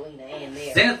 Cynthia, Rowena, Ann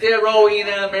Mary. Cynthia,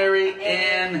 Rowena, Mary,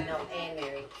 Ann. No, Ann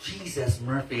Mary. Jesus,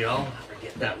 Murphy, I'll never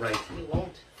get that right. You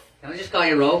won't. Can I just call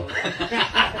you Ro?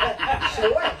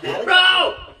 Sure.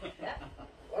 Ro! Yeah.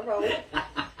 Or Rowena.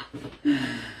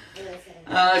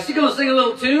 She's gonna sing a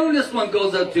little tune. This one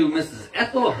goes out to Mrs.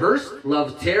 Ethel Hurst.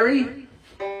 Loves Terry.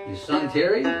 Your son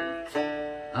Terry.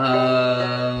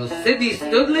 Sydney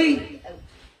Studley.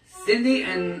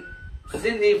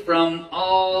 Cindy from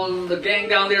all the gang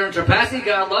down there in Trapassi.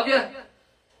 God love you.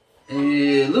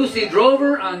 Lucy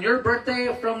Drover on your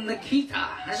birthday from Nikita.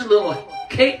 That's a little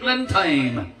Caitlin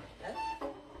time.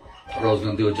 Ro's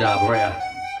gonna do a job for you.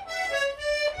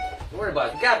 Don't worry about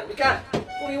it. We got it. We got it.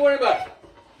 What are you worried about?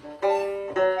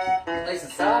 Nice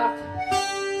and soft.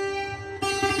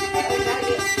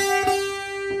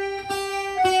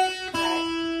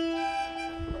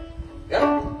 Yep.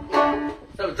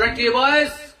 So a drink to you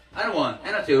boys. And a one,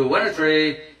 and a two, and a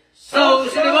three.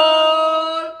 Socially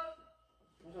ball.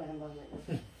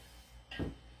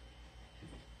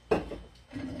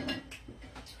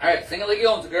 All right, sing it like you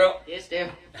own it, girl. Yes,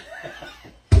 dear.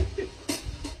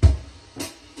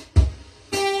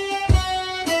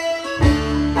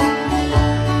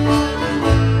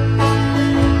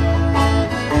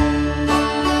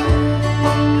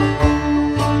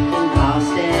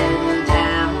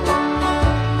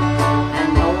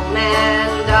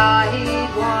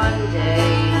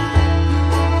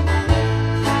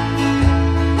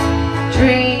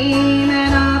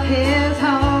 Dreaming of his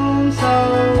home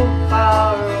so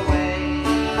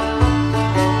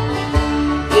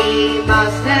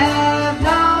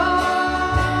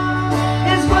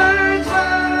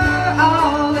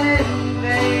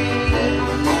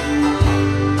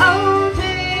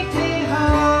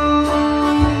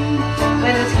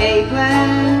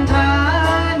Glen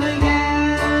time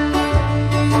again.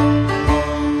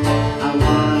 I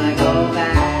wanna go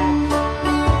back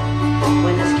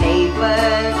when it's Cape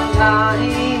Glen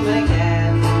time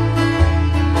again.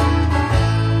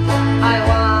 I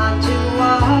want to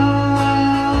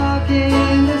walk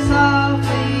in the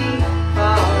softly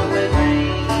falling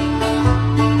rain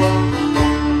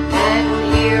and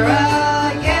hear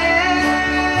again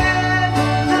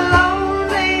the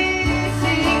lonely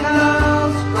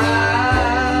seagulls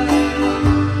cry.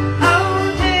 Oh,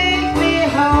 take me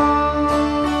home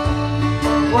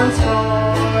once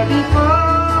more before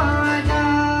I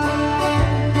die.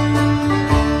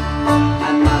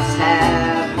 I must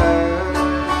have heard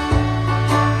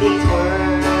these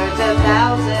words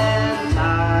 1,000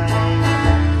 times,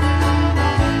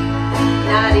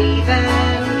 not even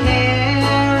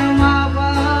caring what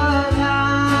was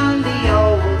on the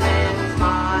old man's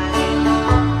mind,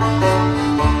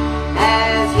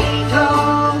 as he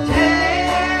told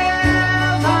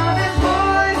tales of his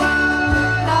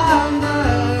boyhood on the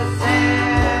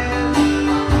sand.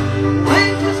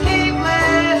 Went to Cape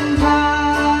Glen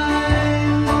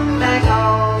time, back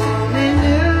home in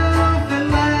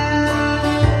Newfoundland,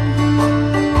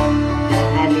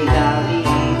 and he vowed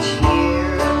each year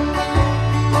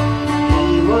he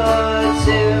would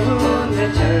soon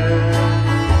return.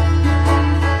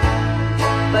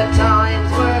 But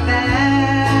times were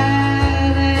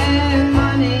bad and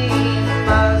money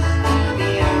must be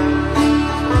earned.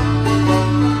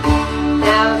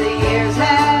 Now the years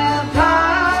have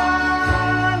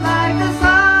gone like the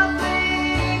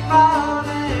softly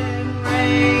falling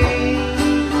rain.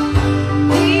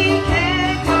 We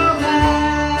can't go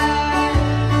back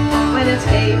when it's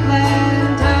Cape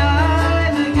Glen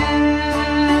time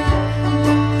again.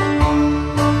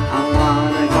 I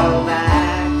wanna go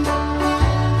back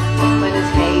when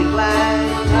it's Cape Glen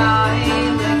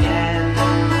time again.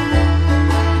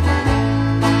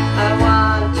 I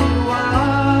want to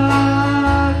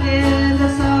walk in the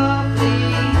softly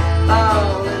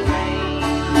falling rain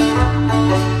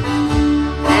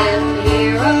and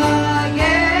hear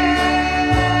again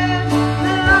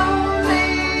the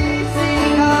lonely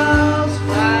seagulls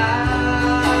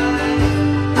cry.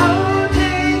 Oh,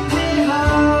 take me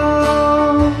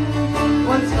home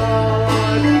once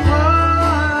more before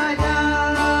I die.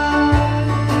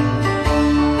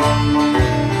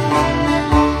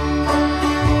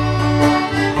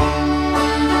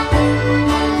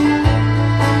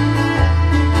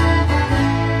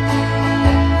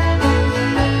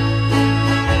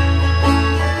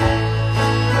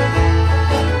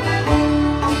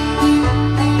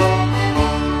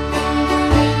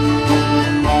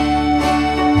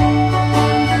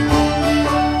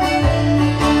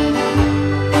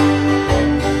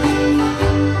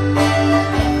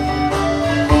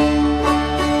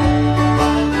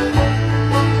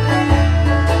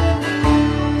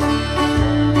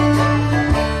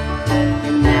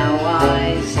 Now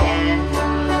I stand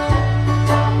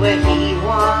where he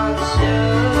once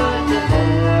stood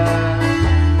before,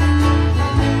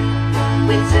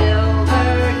 with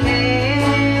silver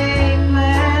Cape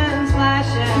Glen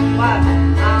flashing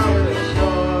white on the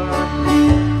shore.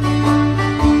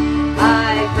 I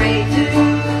pray to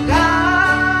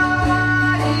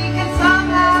God he can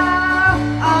somehow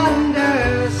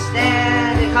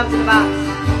understand. It comes in the box.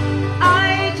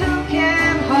 I took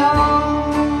him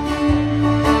home,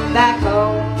 back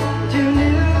home to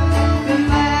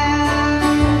Newfoundland.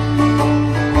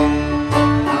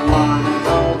 I wanna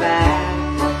go back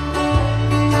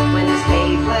when it's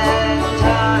Cape Glen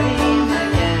time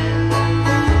again.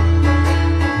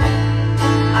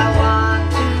 I want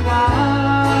to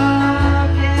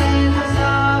walk in the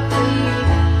softly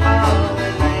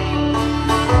falling rain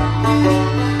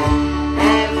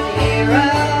and hear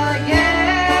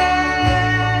again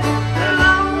the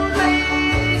lonely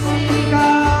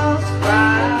seagulls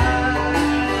cry.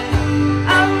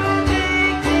 Oh,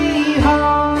 take me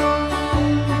home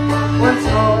once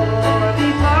more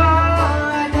before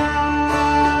I die.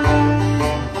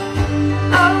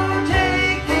 Oh,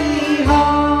 take me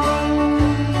home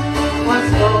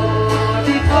once more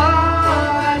before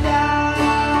I die.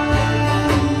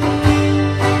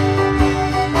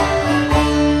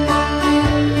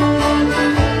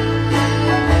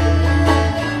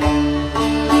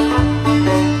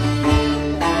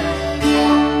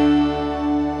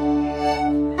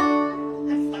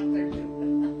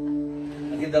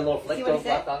 Give that little flick See to what him. he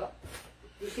said?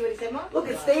 You see what he said, Mom? Look,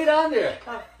 it stayed on there.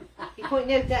 Oh, he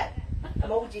pointing out that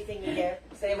emoji thing in there.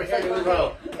 Same It's here like as one well.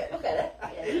 thing. Look at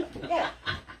it. Yeah.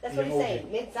 That's what he's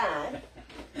saying. Mid-side.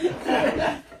 You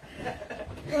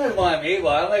don't mind me,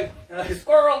 but I'm like,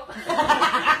 squirrel.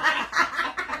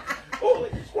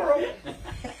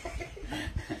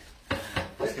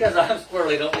 because I'm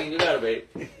squirrely don't mean you gotta be.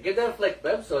 Give that a flick,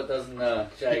 Beb, so it doesn't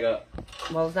shag up.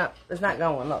 Well, it's not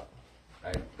going. Look.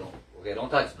 Right, don't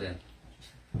touch it then.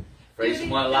 Afraid you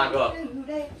want to lock up.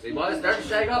 See, boy, it's starting to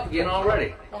shag up again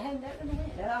already.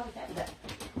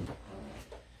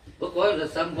 Look, what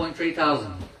was it? 7.3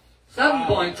 thousand.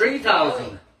 7.3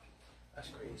 thousand. That's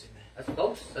crazy, man. That's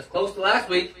close. That's close to last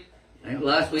week. I think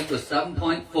last week was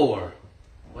 7.4.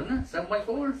 Wasn't it?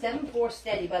 7.4? 7.4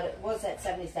 steady, but it was at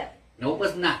 77. No, it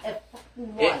was not. It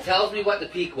fucking It was. tells me what the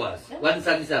peak was. It wasn't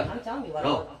 77. I'm telling you what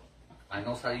No. it was. I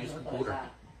know how to use the computer.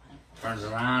 Turns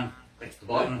it around, clicks the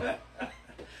button.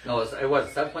 No, it was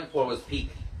 7.4 was peak.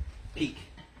 Peak.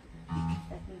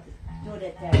 Do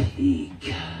it at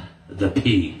Peak. The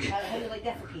peak. how do you like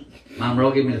that for peak? Mom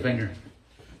Ro, give me the finger.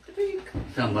 The peak.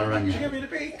 Tell him about She you. gave me the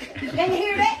peak. Can you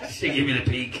hear that? She give me the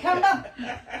peak. Come up.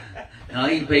 And I'll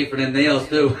even pay for them nails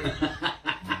too.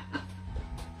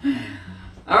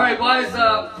 All right, boys.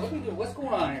 What we do? What's going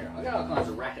on here? I got all kinds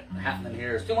of racket happening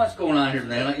here. There's too much going on here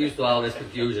today. I'm not used to all this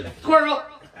confusion. Squirrel.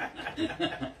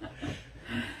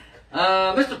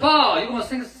 Mr. Paul, you want to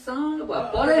sing us a song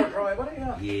about buddy? Right, buddy,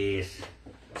 yeah. Yes.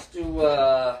 Let's do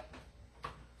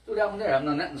that one there. I haven't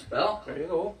done that in a spell. There you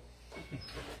go.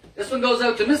 This one goes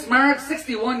out to Miss Mark,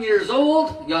 61 years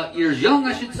old, years young,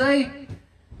 I should say.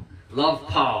 Love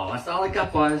Paul. That's all I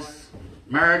got, boys.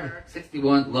 Mark,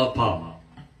 61, love Paul.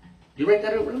 You write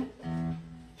that out, Will?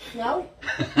 No?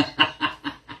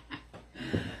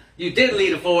 You did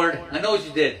lead a Ford. I know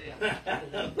you did.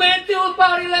 Went to a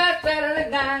party last Saturday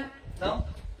night. No?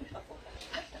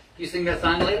 You sing that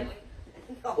song later?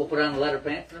 We'll put on the leather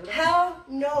pants and everything. How?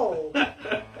 No.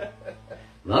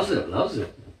 Loves it, loves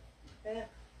it. Yeah.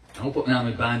 Don't put me on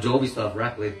my Bon Jovi stuff,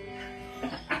 Rackley.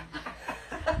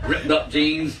 Ripped up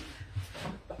jeans.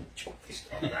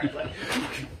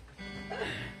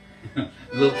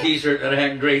 Little t-shirt that I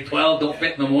had in grade 12. Don't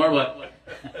fit no more, but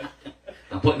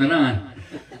I'm putting it on.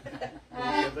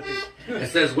 It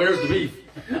says, where's the beef?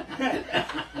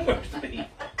 Where's the beef?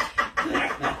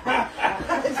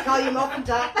 Let's call you Muffin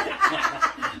Top.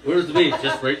 Where's the beef?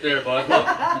 Just right there, boys. Look.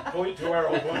 Point to our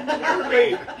old one. Where's the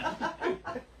beef?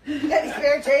 Got any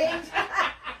spare change?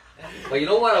 Well, you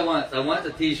know what I want? I want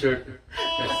the t-shirt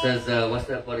that says, what's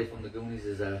that buddy from the Goonies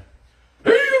is, hey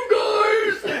you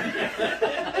guys!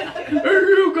 Hey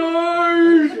you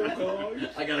guys!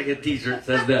 I gotta get a t-shirt that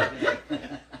says that.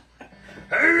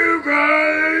 Hey you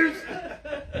guys!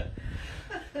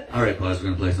 Alright, boys, we're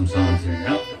gonna play some songs here.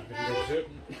 Nope.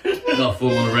 Not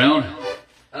fooling around.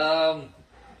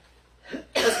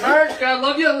 Miss Marge, God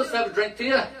love you. Let's have a drink to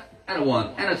you. And a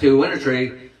 1, and a 2, and a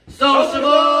 3.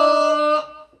 Sociable!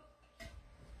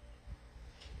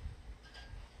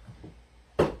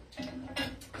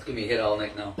 It's gonna be a hit all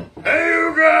night now. Hey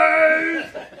you guys!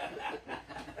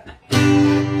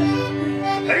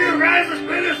 Hey you guys, let's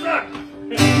play this song!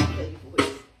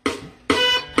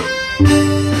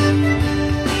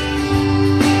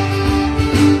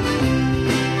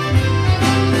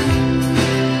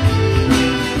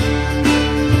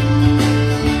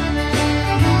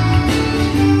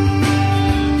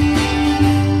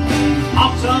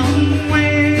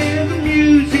 Somewhere the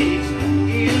music's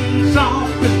in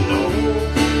soft and low,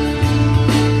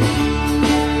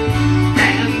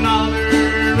 and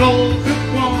mother rolls the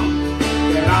one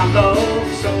that I love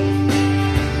so.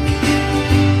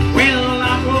 Well, I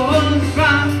was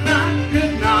blind, I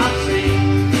could not see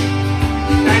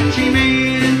that she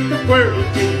meant the world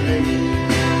to me,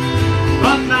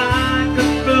 but like a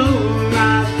fool I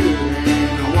stood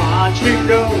and I watched her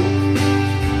go.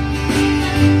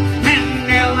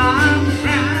 I'm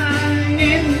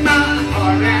crying my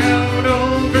heart out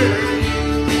over you.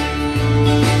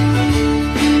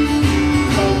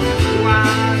 Oh, I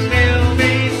still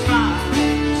be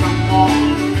smiling someone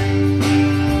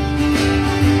new.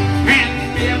 And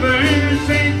ever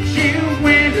since you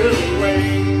went away,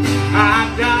 I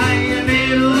die a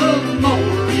little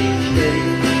more each day,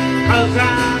 'cause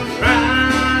I'm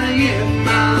crying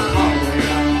my heart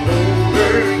out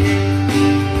over you.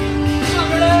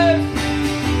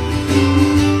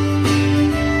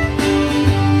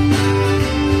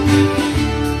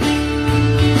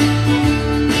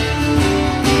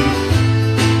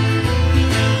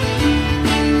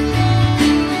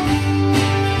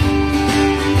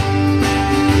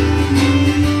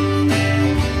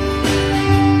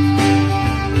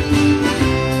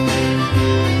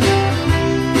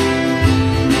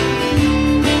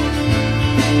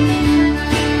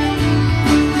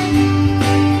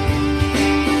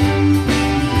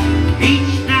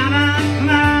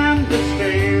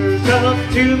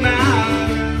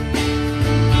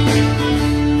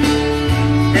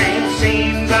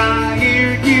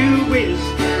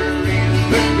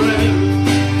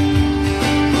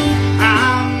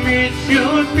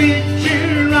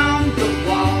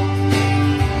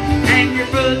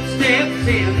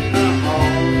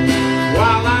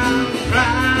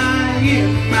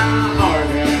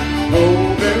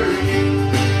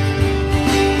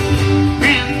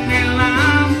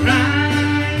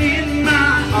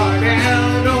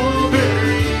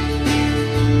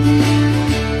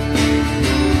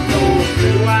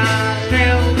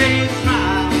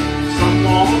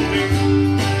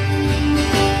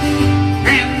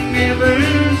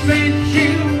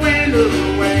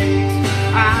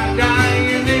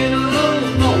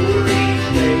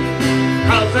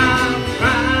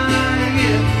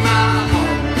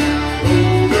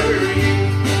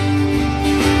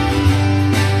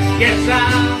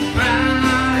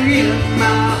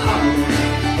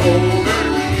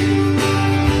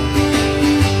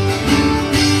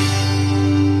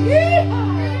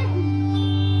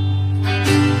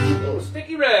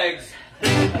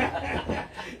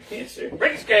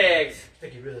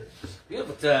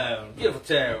 town. Beautiful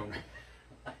town.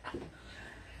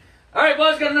 All right,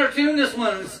 boys, got another tune. This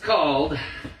one's called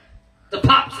The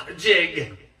Pops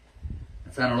Jig.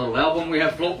 It's on a little album we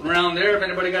have floating around there. If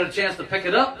anybody got a chance to pick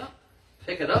it up,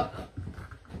 pick it up.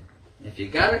 If you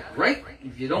got it, great.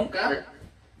 If you don't got it,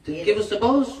 then give us a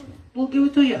buzz. We'll give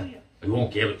it to you. We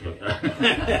won't give it to you.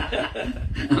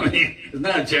 I mean, it's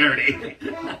not a charity.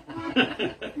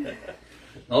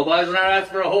 No, boys, we're not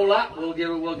asking for a whole lot. We'll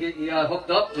get you hooked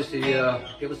up. Just to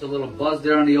give us a little buzz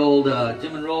there on the old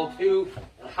Jim and Roll 2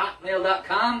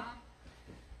 hotmail.com,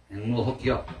 and we'll hook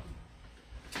you up.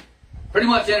 Pretty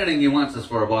much anything you want us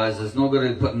for, boys. There's no good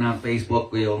at putting on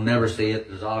Facebook. We'll never see it.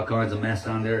 There's all kinds of mess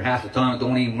on there. Half the time it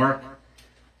don't even work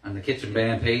on the Kitchen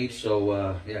Band page.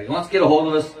 So, yeah, you want to get a hold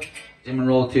of us,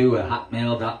 jimandroll2 at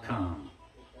hotmail.com.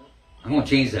 I'm going to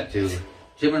change that to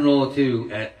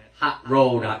jimandroll2 at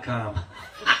hotrow.com.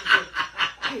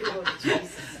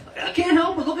 I can't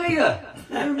help it. Look at you.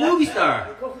 You're a movie star.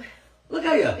 Look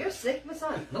at you. You're sick, my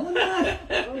son. No, I'm not.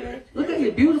 Look at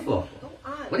you. Beautiful.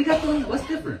 What do you got going? What's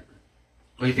different?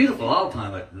 Well, you're beautiful all the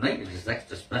time, but at night you're just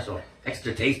extra special,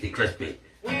 extra tasty, crispy.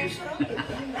 I'm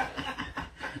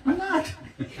not.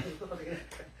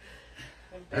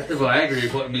 That's the Viagra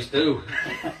you're putting me stew.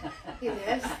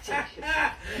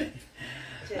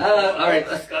 All right,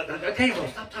 let's go. Okay, well,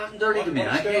 stop talking dirty to me.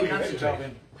 I can't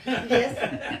concentrate. Yes.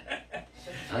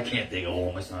 I can't dig a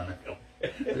hole, my son.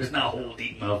 There's not a hole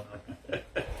deep enough.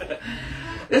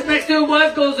 This next tune,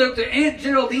 boys, goes out to Aunt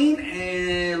Geraldine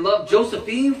and love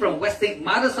Josephine from West St.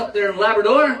 Modest up there in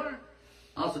Labrador.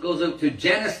 Also goes out to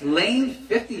Janice Lane,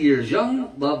 50 years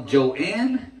young. Love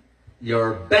Joanne,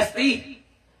 your bestie.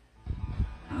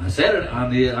 I said it on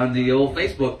the old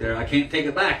Facebook there. I can't take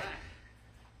it back.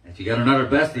 If you got another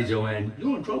bestie, Joanne,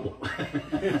 you're in trouble.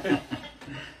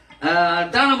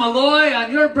 Donna Malloy,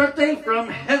 on your birthday from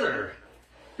Heather.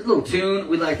 This little tune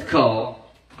we like to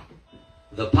call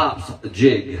The Pops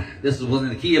Jig. This is one in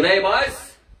the key of A,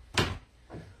 boys.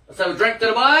 Let's have a drink to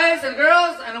the boys and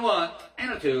girls, and a 1,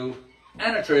 and a 2,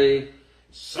 and a 3.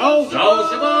 Sociable!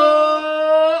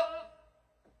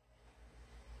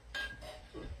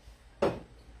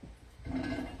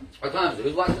 What time is it?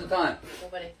 Who's watching the time?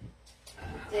 Nobody.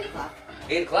 It's 8 o'clock.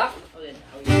 8 o'clock? Oh, yeah.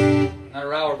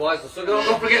 Another hour, boys. So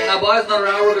don't forget now, boys. Another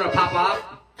hour, we're going to pop off.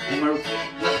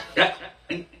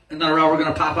 Another hour, we're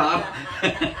going to pop off.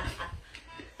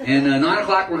 And 9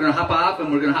 o'clock, we're going to hop off,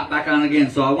 and we're going to hop back on again.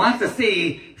 So I want to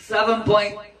see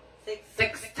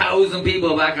 7.6 thousand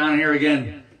people back on here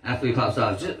again after he pops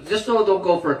off. Just so don't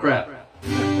go for a crap.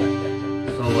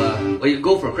 So, well, you can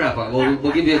go for a crap.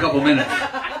 We'll give you a couple minutes.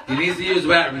 If you need to use the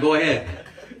bathroom, go ahead.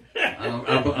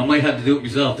 I might have to do it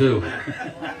myself, too.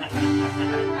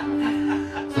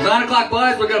 So 9 o'clock,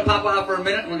 boys, we're going to pop off for a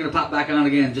minute, and we're going to pop back on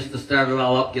again just to start it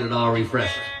all up, get it all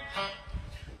refreshed.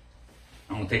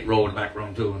 I'm going to take Roll in the back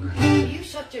room, too. You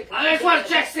shut your... I just want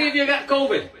to check, see if you got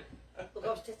COVID. Look, I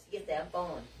was just to get that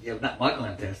phone. Yeah, not my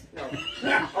gland test. No.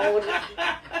 Oh,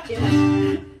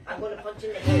 Jim, I'm going to punch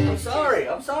in the head. I'm sorry.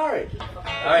 All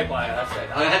right, boy, that's it.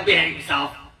 I have to behave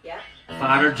yourself. Yeah?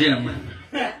 Father Jim.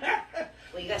 Yeah.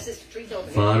 Well, you got Sister Teresa over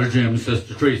here. Father Jim,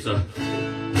 Sister Teresa.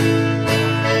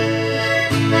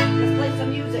 Let's play some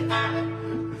music.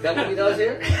 Is that what he does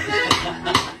here?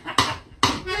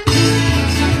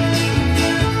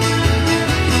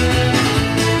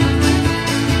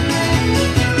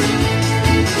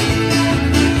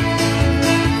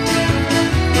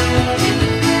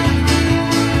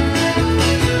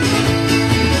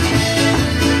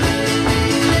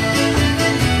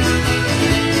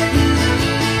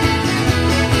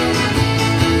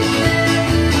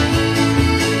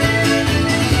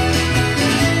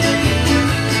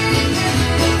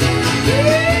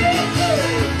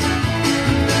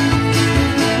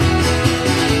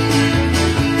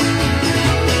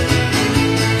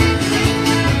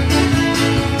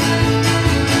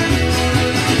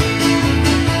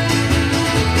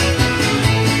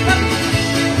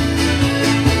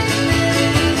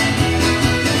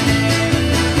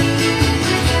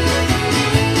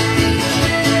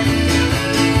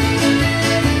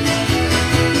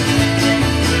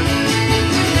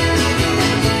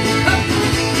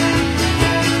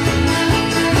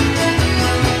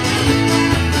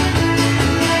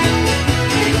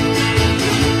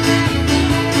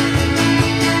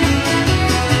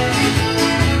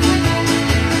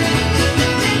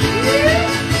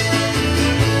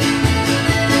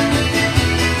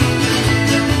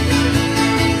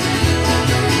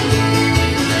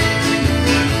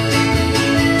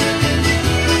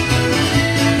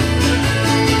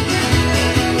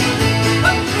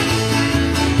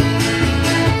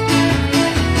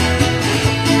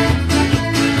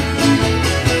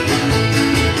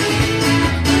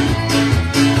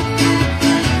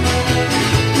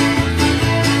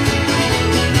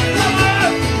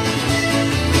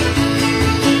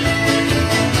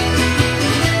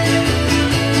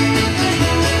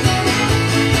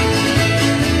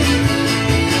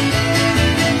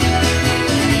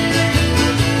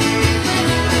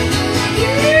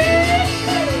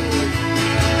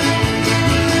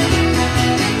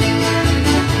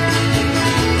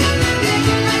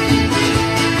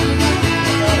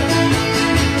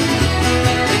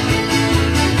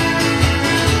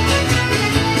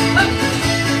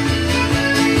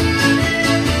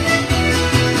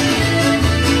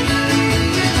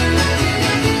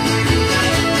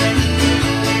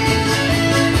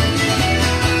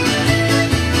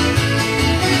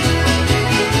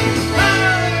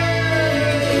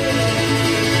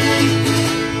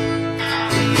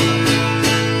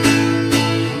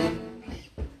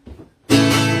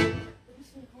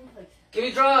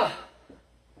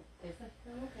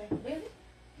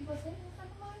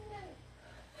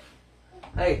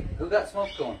 Hey, who got smoke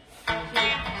going?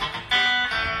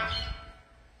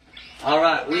 All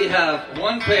right, we have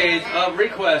one page of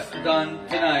requests done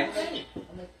tonight.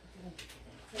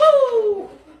 Woo!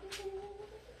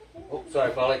 Oh,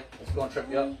 sorry, Polly. Let's go and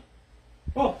trip you up.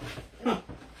 Oh.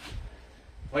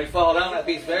 When you fall down, that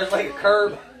beats bears like a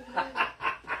curb.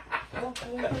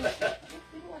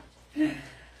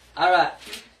 All right.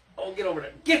 Oh, get over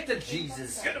there. Get to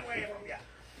Jesus. Get away from you.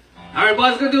 All right,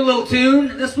 boys, gonna do a little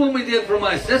tune. This one we did for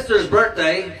my sister's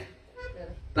birthday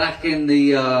back in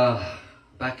the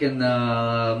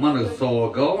month or so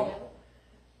ago,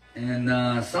 and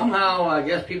somehow I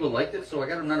guess people liked it, so I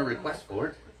got another request for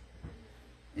it.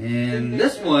 And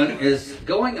this one is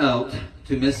going out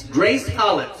to Miss Grace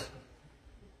Hollett.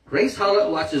 Grace Hollett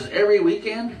watches every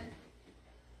weekend.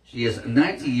 She is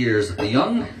 90 years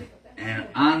young and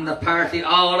on the party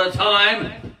all the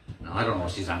time. No, I don't know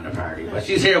if she's on the party, but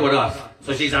she's here with us,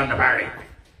 so she's on the party.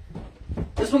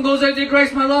 This one goes out to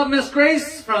Grace, my love, Miss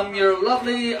Grace, from your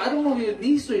lovely, I don't know, your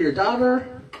niece or your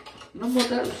daughter. You know what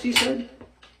that she said?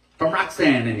 From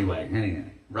Roxanne, anyway.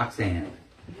 Roxanne.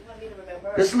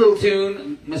 This little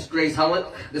tune, Miss Grace Hollett,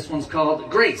 this one's called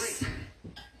Grace.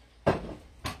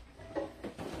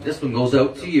 This one goes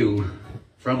out to you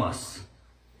from us.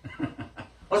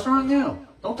 What's wrong now?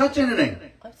 Don't touch anything.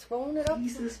 I'm throwing it up.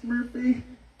 Jesus, Murphy.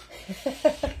 It's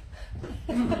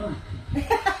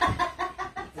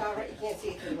alright, you can't see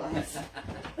it through glass.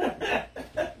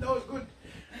 That was good.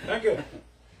 Thank you.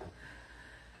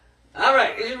 All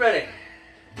right, is you ready?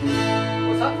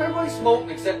 What's up? Everybody's smoking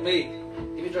except me.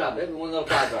 Give me a drop, baby. One little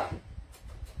car drop.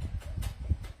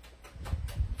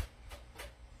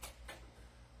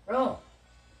 Bro.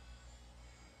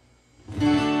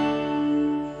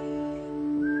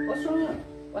 What's wrong?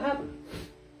 What happened?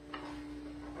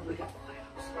 We got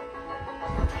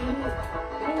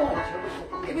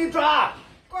Give me a drop.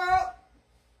 Squirrel!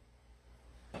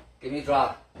 Give me a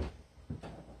drop.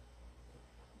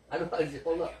 I don't know. Just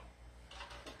hold up.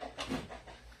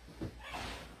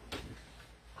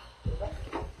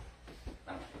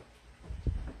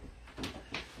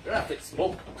 You're not fit to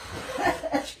smoke.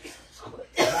 I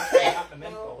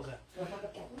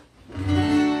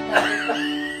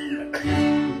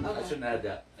shouldn't have had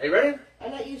that. Are you ready?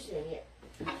 I'm not used to it yet.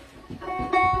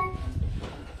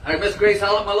 All right, Miss Grace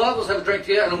Hollett, my love, let's have a drink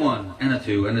to you, and a 1, and a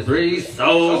 2, and a 3.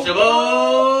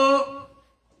 Sociable!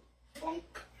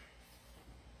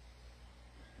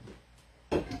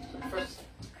 First.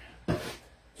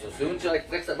 So soon as you like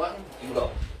fix that button, you go.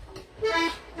 You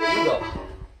go.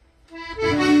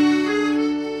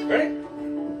 Ready?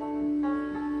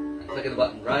 And clicking the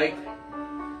button right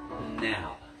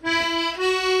now.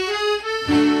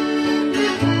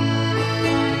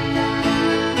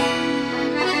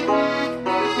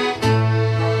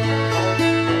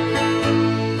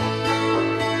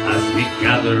 As we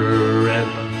gather in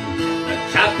the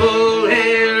chapel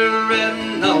here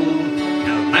in old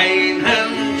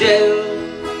Kilmainham jail,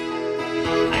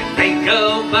 I think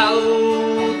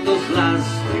about those last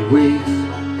few weeks.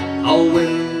 Oh,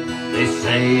 when they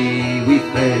say we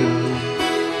failed.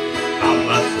 From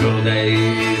the school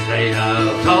days they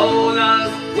have told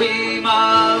us we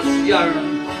must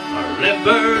yearn for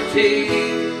liberty.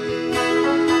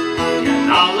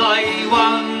 And all I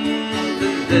want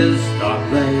in this dark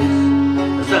place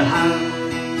is to have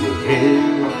you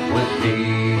here with me.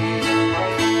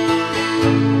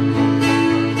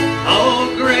 Oh,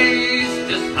 Grace,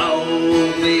 just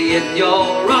hold me in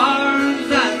your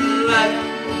arms and let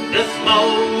this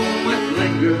moment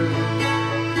linger.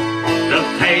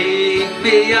 Just take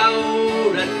me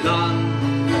out at dawn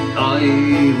and I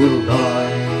will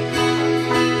die.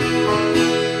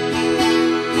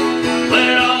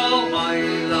 With all my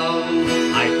love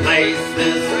I place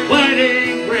this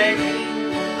wedding ring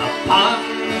upon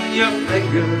your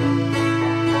finger.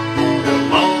 There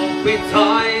won't be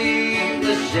time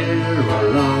to share our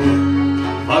love,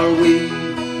 for we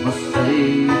must say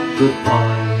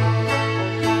goodbye.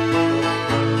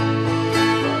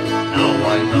 Now I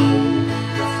know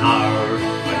it's hard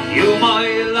for you, my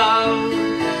love,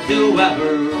 to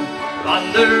ever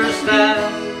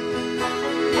understand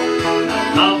the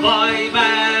love I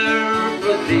bear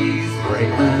for these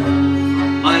great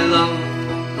men. I love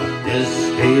this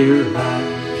dear land.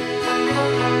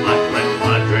 But when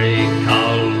Padre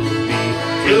calls me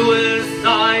to his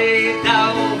side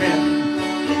down in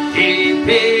the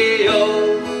GPO,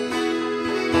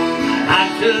 I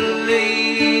had to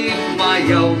leave my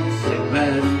own sick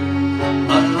bed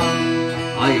alone.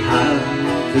 I had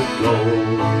to go.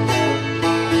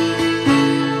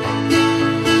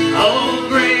 Oh,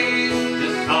 Grace,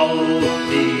 just hold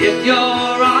me in your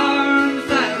arms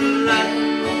and let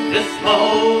this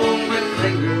moment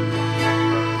lingers.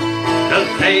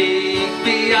 They'll take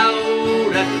me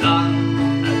out at dawn,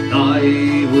 and I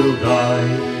will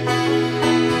die.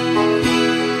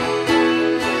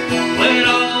 With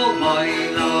all my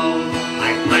love,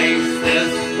 I place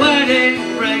this wedding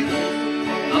ring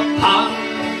upon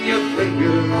your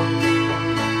finger.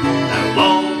 There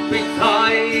won't be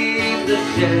time to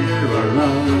share our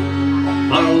love,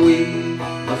 for we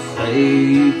must say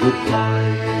goodbye.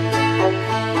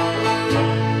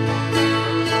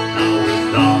 Now it's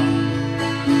dawn,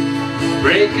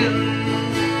 breaking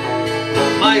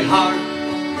my heart,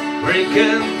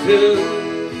 breaking too.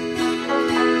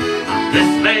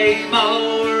 This May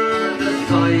morn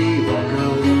as I walk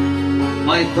out,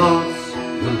 my thoughts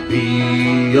will be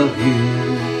of you,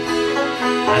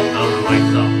 and I'll write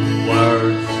some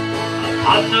words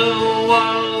upon the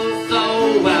wall so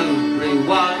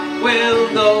everyone will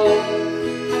know.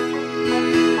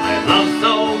 I love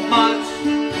so much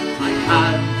I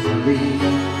had to leave,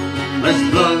 as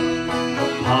blood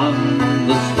upon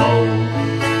the stone.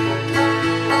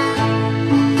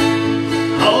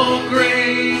 Oh,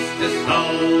 grace, just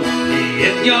hold me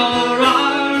in your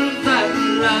arms and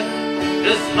let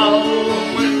this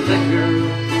moment linger.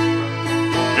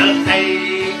 They'll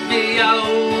take me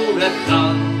out at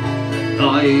dawn, and I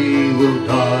will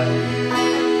die.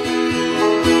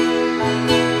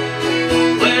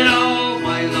 With all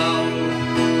my love,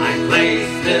 I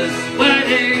place this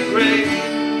wedding ring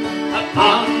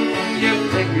upon your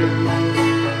finger.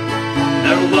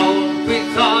 There won't be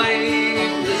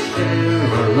time to share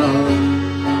our love,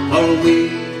 or we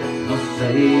must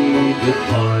say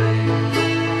goodbye.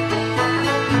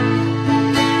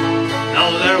 No,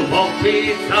 there won't be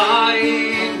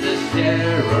time to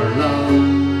share our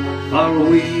love, or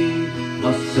we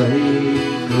must say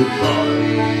goodbye.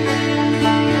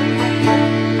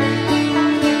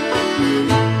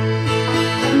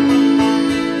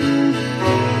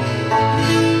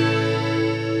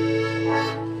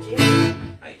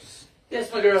 Nice.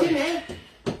 Yes, my girl. Jimmy,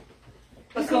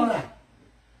 What's going on?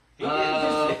 I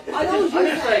know I'm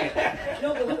you just saying. No,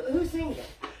 but who sings it?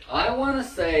 I want to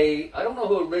say, I don't know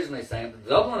who originally sang it. The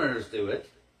Dubliners do it.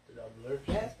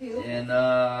 That's beautiful. And,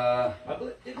 I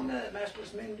believe, didn't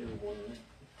Masterless Men do one?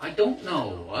 I don't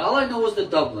know. All I know is the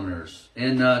Dubliners.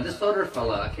 And this other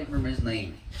fella, I can't remember his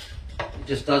name. He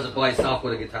just does it by himself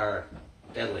with a guitar.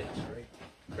 Deadly.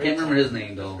 I can't remember his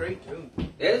name, though. Great tune.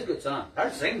 It is a good song.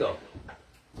 Hard to sing, though.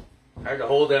 Hard to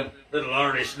hold them little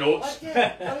Irish notes. What's it?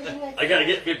 What was your next I gotta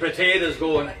get my potatoes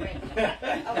going. I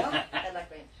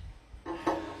like range.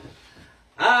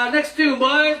 Next tune,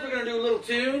 boys. We're gonna do a little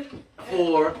tune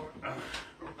for,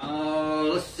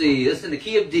 let's see, this is in the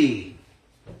key of D.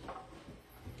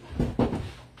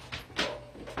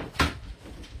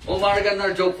 Omar, I got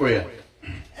another joke for you.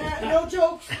 No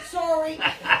jokes. Sorry.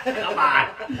 Come on.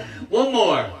 One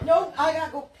more. No, I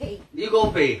gotta go pee. You go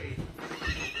pee.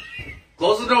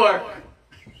 Close the door.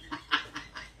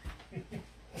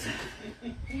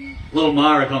 Little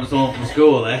Mara comes home from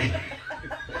school, eh?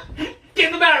 Get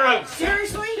in the bathroom.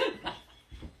 Seriously?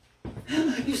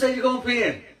 You said you're going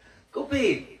peeing. Go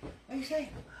pee. What do you say?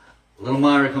 Little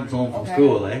Mara comes home from Okay.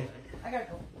 school, eh? I gotta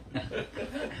go.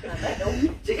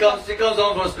 She comes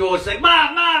home from school and she's like,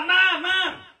 Mom, Mom, Mom,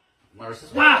 Mom. Mara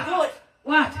says, what? Do it.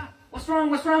 What? What's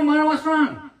wrong, Mara? What's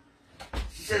wrong?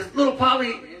 She says, little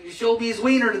Polly showed me his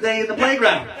wiener today in the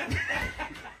playground.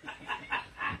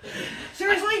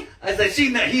 Seriously? I said, he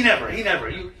never.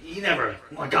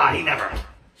 Oh my God, he never.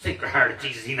 Sacred heart of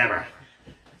Jesus, he never.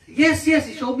 Yes,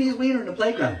 he showed me his wiener in the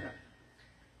playground.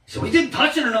 So he didn't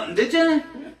touch it or nothing, did you?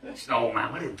 She said, no,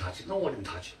 Mom, I didn't touch it. No, I didn't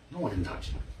touch it.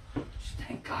 She said,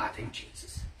 thank God, thank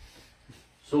Jesus.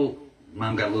 So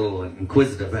Mom got a little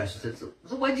inquisitive. She said, so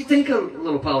what'd you think of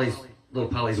little Polly's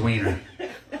wiener?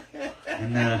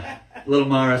 And little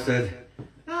Mara said,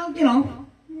 well,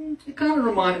 it kind of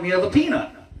reminded me of a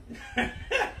peanut.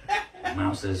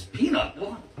 Mom says, peanut?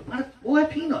 Why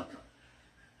peanut?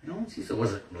 She said,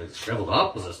 was it shriveled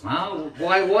up? Was it small?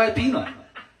 Why a peanut?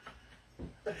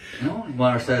 And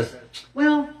Mara says,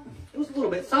 well, it was a little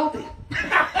bit salty.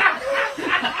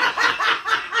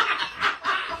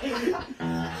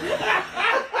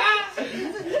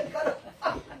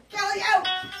 Kelly out!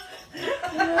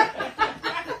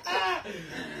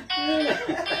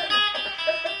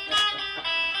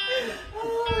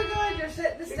 Oh my God, you're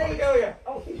setting the stage.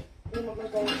 Oh,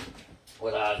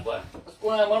 What's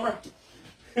going on, Mummer?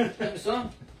 Hey, son?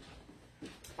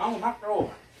 I'm knocked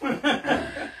over. It's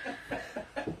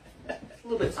a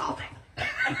little bit salty.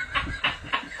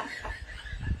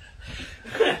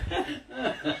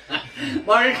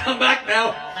 Mario, come back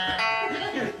now.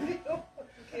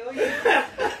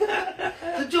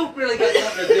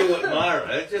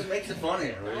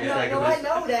 funny. I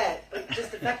know that. But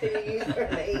just the fact that you use her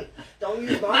name. Don't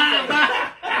use my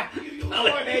name. You use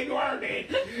my name, you are name.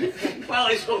 Well,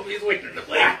 I hope he's waiting to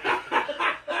play.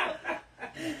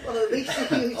 Well, at least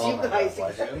you use you guys.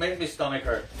 It makes me stomach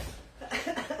hurt.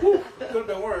 Could have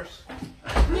been worse.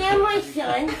 Now, my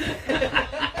son.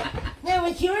 Now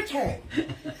it's your turn.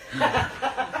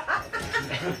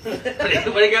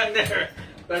 What do you got in there?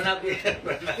 Better not be.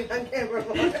 On camera,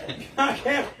 Lord.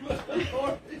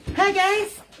 Hi,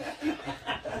 guys.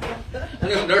 I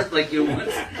knew a nurse like you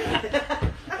once.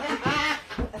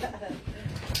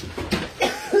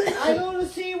 I want to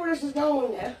see where this is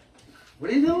going now.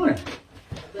 What are you doing?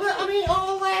 Well, I mean,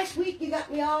 all last week you got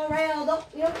me all riled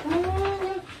up. You know, come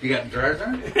on. You got drawers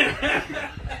on?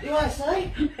 You want to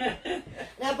say?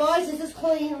 Now, boys, this is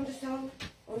clean. I'm just telling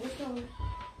you.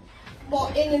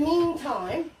 But in the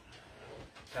meantime,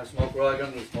 Can I smoke? Well, I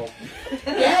don't need smoke.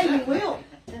 yeah, you will.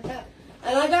 And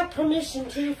I got permission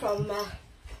too from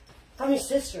your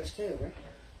sisters too, right?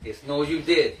 Yes, no, you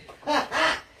did.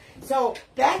 So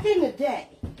back in the day,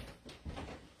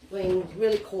 when it was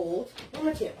really cold, I'm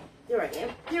gonna tell you,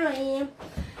 here I am,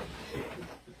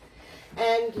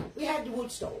 and we had the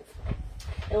wood stove,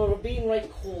 and we were being right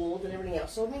cold and everything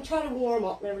else. So I mean, try to warm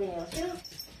up and everything else, you know.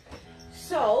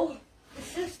 So the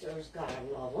sisters, God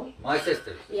love them. My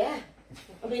sisters. Yeah.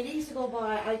 I mean, they used to go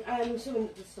by, I'm assuming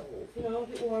the stove, you know,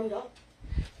 get warmed up.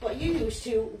 But you used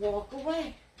to walk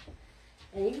away.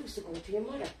 And you used to go to your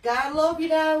mother. God love you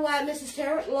now, Mrs.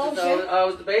 Tarrant loves you. I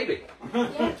was the baby.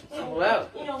 Yeah, so, Wow.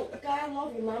 you know, God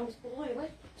love you, Mom's boy,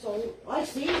 right? So I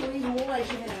see the reason why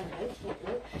she had a house,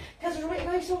 because it's right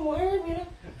nice and warm, you know.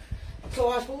 So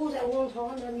I suppose at one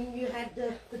time, I mean, you had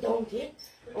the dome kit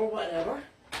or whatever.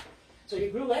 So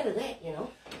you grew out of that, you know.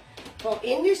 Well,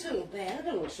 in this little bag, I got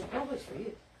a little surprise for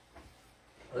you.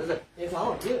 What is it? It's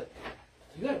all good.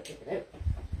 You gotta check it out.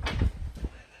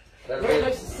 Better Very be,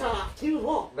 nice and soft, too.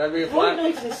 Look. better be a Very flat.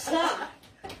 nice and soft.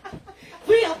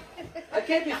 Real. I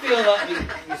can't be feeling up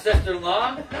your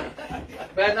sister-in-law.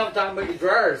 Bad enough talking about your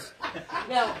drawers.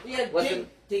 Now, you gotta What's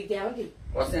dig down deep.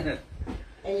 What's in it?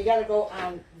 And you gotta go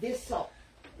on this side.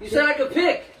 You said I could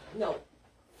pick. No.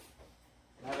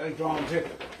 Now they drawing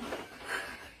ticket.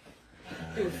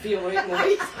 It would feel right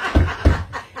nice.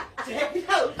 Check it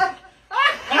out.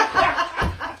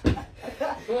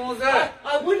 What was that?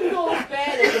 I wouldn't go as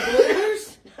bad as the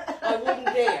Blizzards. I wouldn't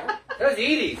dare. That's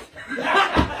Edie's.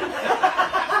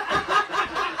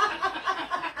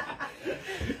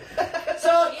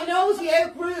 So, you know, she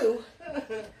outgrew,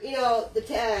 you know, the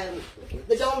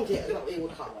dome tail is what we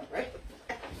would call it, right?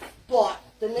 But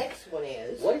the next one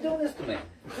is, Why are you doing this to me?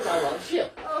 because I love you.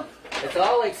 It's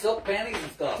all like silk panties and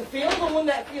To stuff. feel the one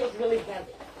that feels really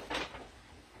heavy.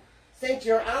 Since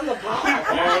you're on the ball.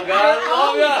 Oh, God, I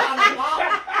love You're ya. always on the ball.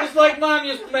 Just like Mom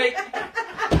used to make.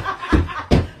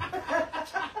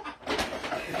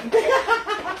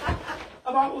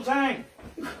 About Lasang.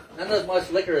 Not as much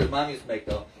liquor as Mom used to make,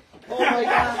 though. Oh my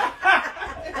God.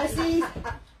 I see.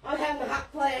 I'm having a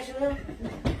hot flash, you know.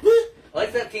 I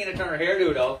like that Tina Turner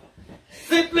hairdo, though.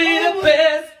 Simply the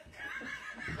best.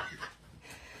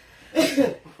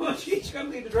 Well, she's gonna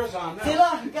leave the dress on See,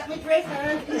 now. look, you got me dressed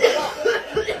on.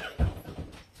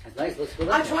 It's nice. Let's go.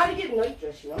 I try to get a night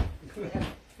dress, you know.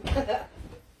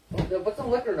 Put some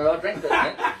liquor in it. I'll drink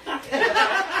that.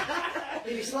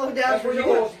 If you slow down That's for where you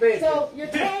yours. go to bed. So your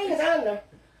tang is on there.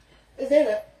 Is in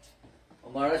it.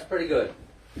 Omar, that's pretty good.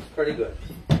 It's pretty good.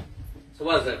 So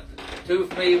what is it? 2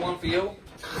 for me, 1 for you?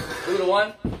 2 to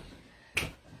 1?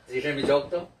 Did you hear me joke,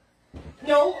 though?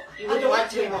 No, You I wouldn't don't want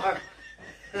want to to. more.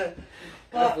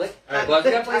 Alright, well, I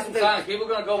gotta play some songs. People are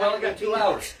gonna go, we only got 2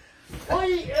 hours. Well, I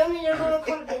mean, you're going to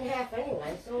cut it in half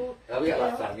anyway, so. Oh, we got you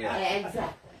lots know. of time, yeah.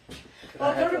 Exactly.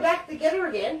 Well, put her back together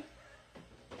again.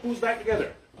 Who's back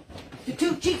together? The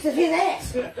 2 cheeks of his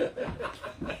ass.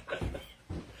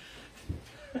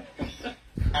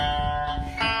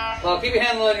 Well, keep your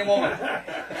hand on your woman.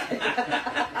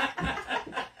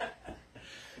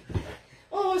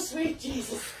 Oh, sweet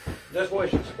Jesus. That's why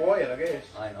she's quiet, I guess.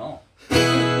 I know. I'm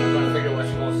trying to figure out what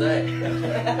she's gonna say.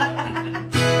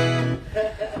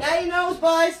 Now you knows,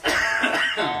 boys.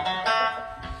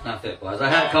 Not fit, boys. I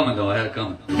had it coming, though. I had it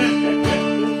coming.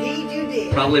 Indeed you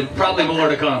did. Probably more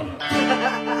to come.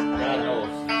 God knows.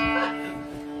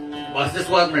 Boss, this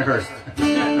wasn't rehearsed.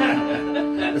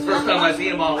 It's the first time I see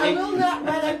him all I week. will not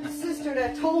write out the sister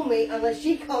that told me unless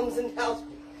she comes and tells me.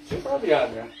 She's probably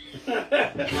out there.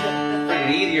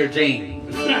 Edie or Jane?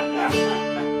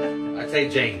 I'd say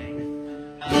Jane.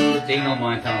 Jane don't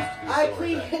mind telling us a few I stories.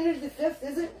 plead Henry the Fifth,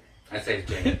 is it? I'd say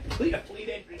Jane. Plead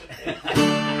entry.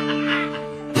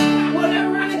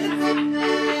 Whatever it is.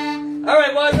 All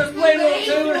right, boys, let's play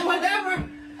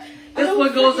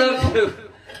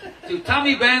To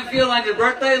Tommy Banfield on your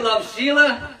birthday, love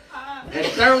Sheila. And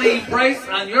Darlene Price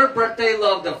on your birthday,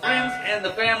 love the friends and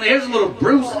the family. Here's a little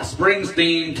Bruce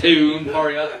Springsteen tune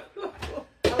for you. I'm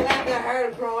like a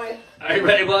hard crying. Are you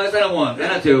ready, boys? And a one,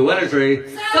 and a two, and a three.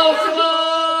 Social!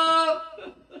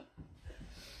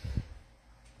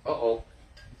 Uh-oh.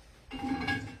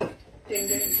 Ding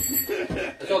ding.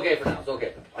 It's okay for now. It's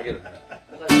okay. I'll get it.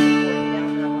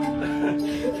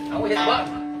 Now we hit the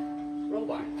button. Roll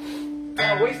by.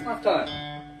 Don't waste enough time.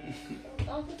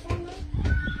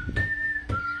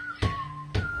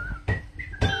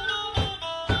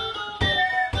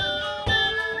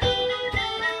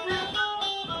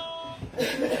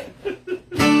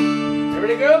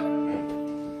 Ready to go?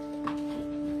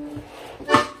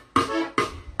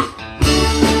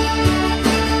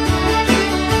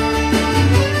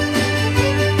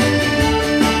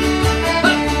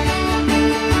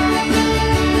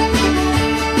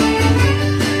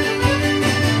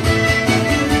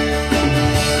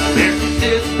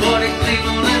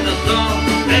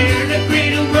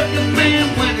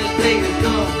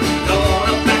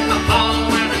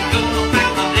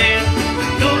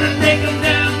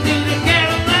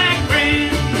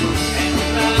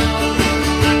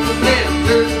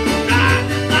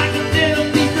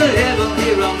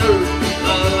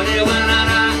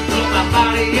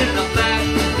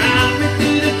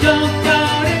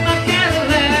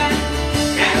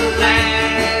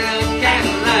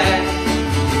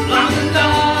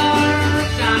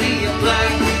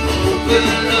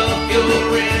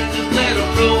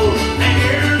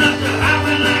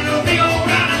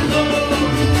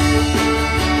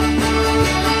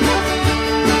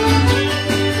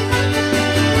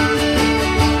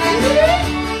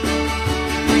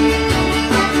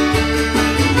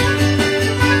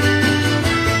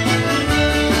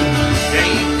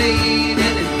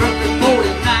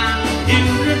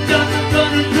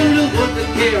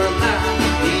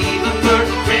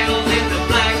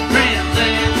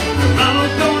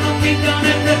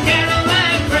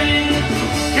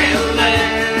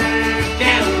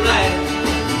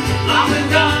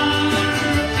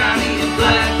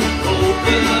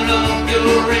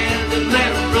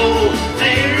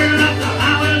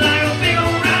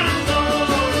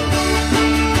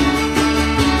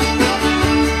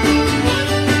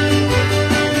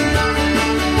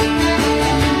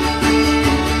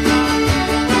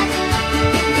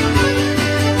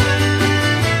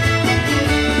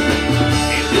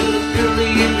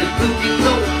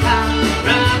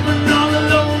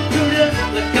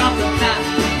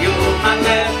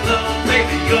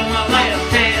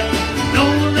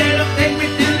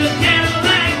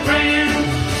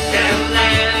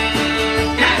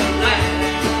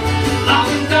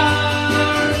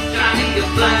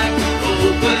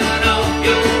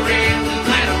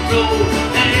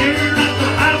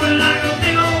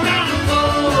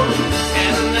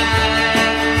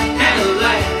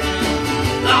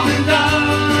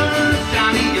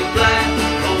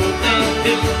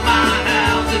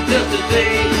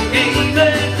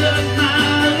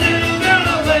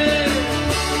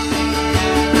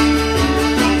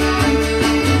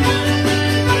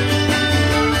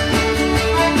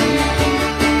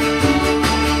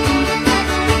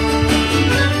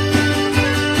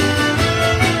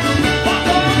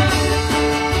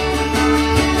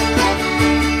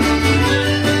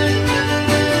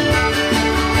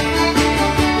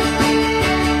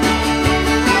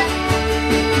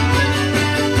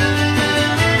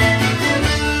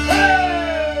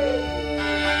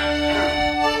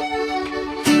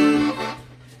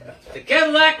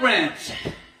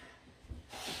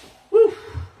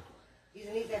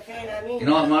 You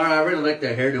know what, Mara? I really like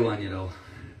that hairdo on you, though.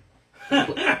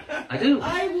 I do.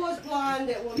 I was blonde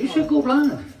at one You time. should go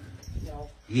blonde. No.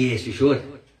 Yes, you should.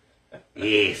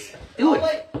 Yes. Do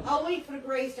it. I'll wait for the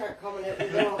grey to start coming out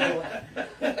and then I'll do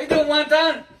it. I don't want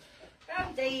that.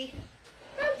 Empty.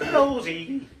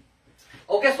 Rosie.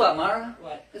 Oh, guess what, Mara?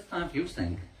 What? It's time for you to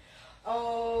sing.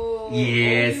 Oh.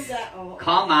 Yes. Oh.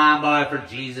 Come on, boy, for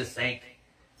Jesus' sake.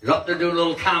 You're up there doing a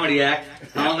little comedy act,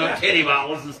 on their titty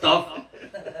bottles and stuff.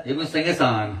 You can sing a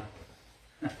song.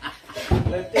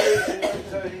 Let Dave sing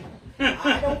it, Tony.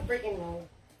 I don't freaking know.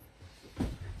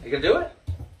 You can do it?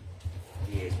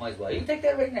 Yes, might as well. You can take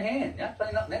that right in your hand. You're not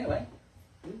playing nothing anyway.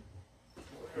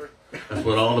 That's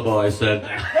what all the boys said.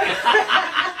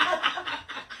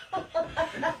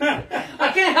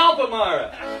 I can't help it,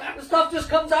 Mara. The stuff just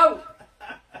comes out.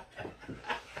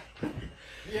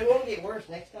 It won't get worse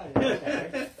next time.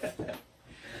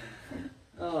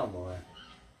 Oh, boy.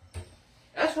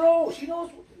 That's Rose. She knows.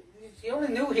 She only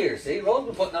new here, see? Rose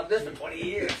been putting up this for 20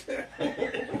 years.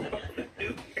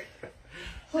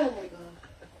 Oh my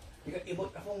God. You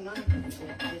put the phone on? Got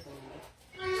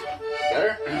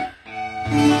her? I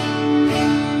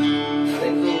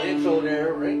think a little intro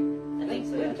there, right? I think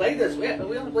so. We haven't played this. We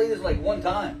only played this like one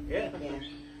time. Yeah.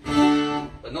 Yeah.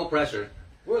 But no pressure.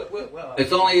 Well,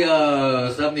 It's only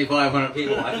 7,500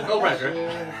 people. No pressure.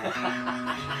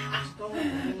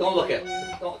 Don't look at.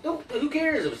 Don't. Who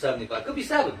cares if it's 75? Could be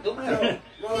 7. Don't matter.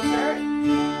 Roll start.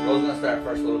 Rose's gonna start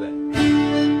first a little bit.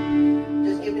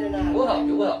 Just give it an eye. We'll help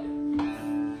you. We'll help you.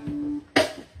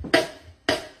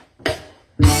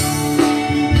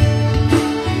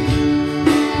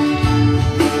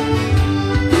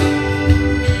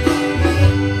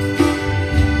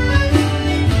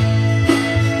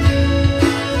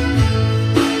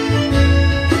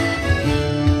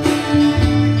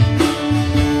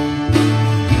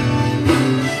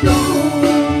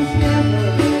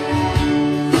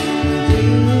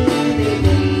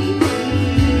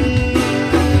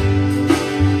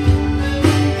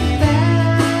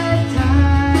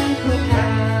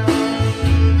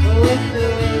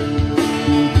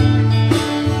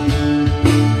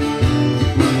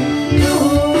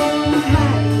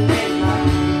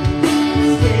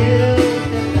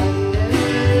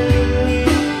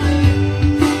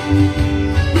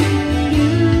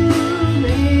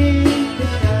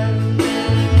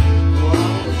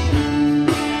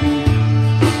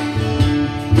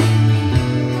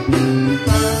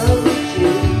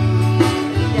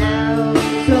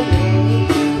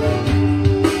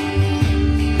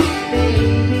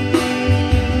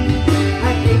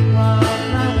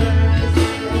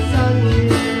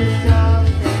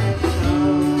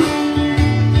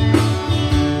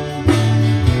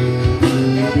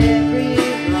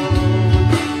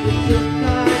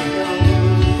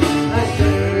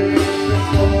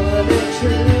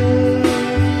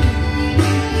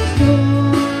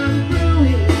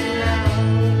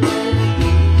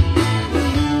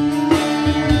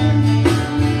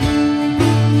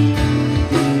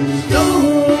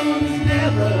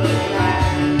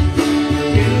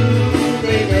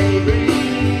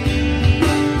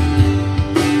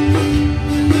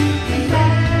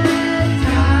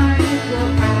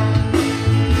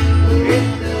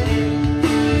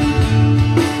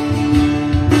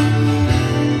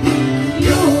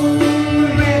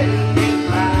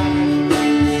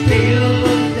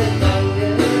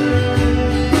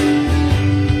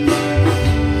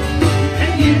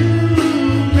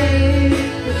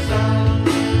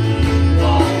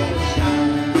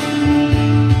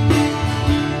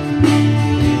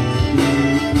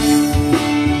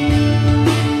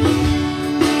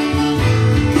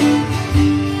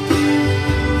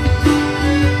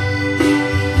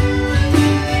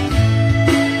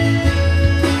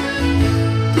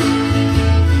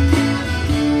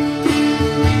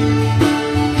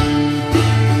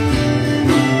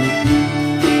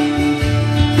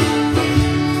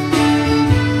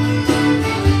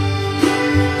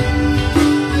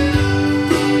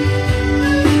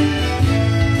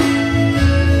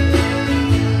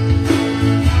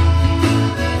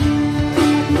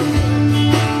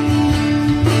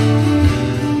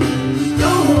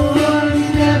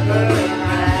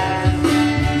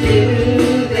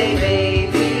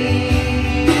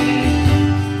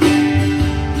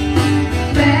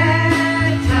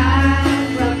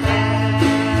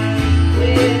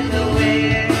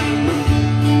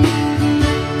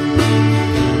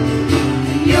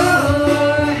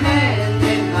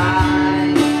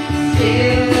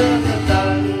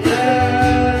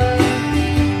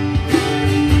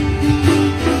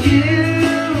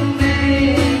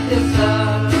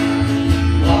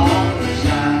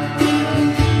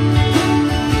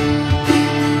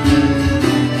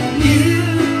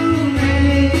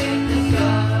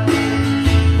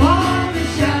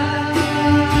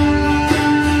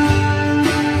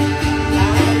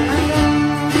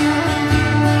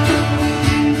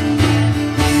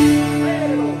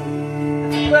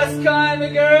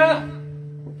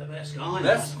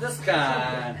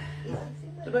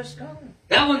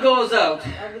 That one goes out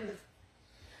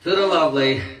to the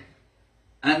lovely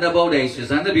and the bodacious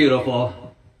and the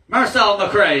beautiful Marcel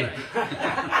McRae.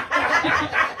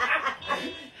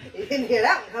 You didn't hear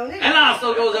that one coming in. And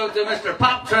also goes out to Mr.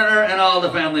 Pop Turner and all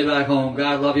the family back home.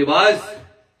 God love you, boys.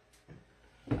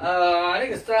 I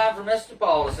think it's time for Mr.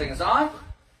 Paul to sing a song.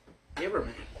 Give her,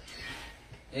 man.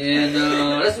 And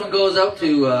this one goes out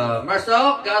to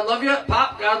Marcel, God love you.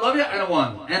 Pop, God love you. And a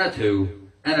 1, and a 2,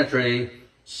 and a 3.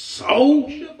 So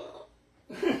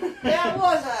That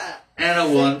was a... and a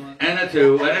 1, and a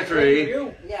 2, and a 3.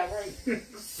 Yeah, right.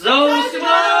 So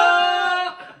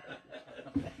small.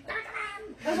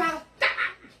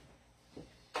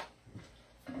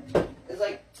 It's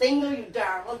like...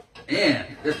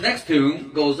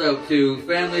 goes out to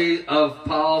families of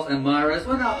Paul's and Myra's.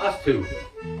 Well, not us two.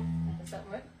 Is that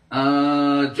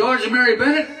right? George and Mary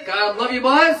Bennett, God love you,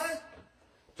 boys.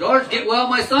 George, get well,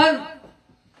 my son.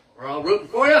 We're all rooting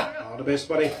for you. All the best,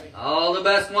 buddy. All the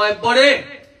best, my buddy.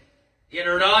 Get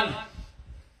her done.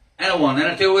 And a 1, and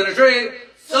a 2, and a 3.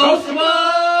 Sociable!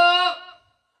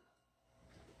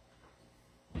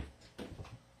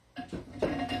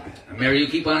 Mary, you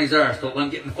keep on his arse. Don't let him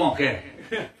get in the funk, eh?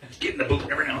 Just get in the boot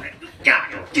every now and then.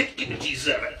 God, get the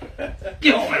Jesus out of it.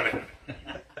 Get home out of it.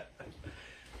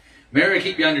 Mary,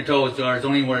 keep you on your toes, George.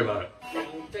 Don't even worry about it.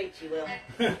 Straight you will.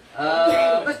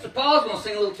 Mr. Paul's going to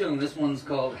sing a little tune. This one's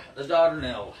called The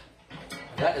Dardanelle.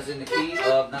 That is in the key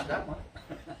of, not that one,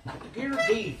 Gear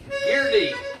D. Gear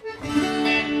D.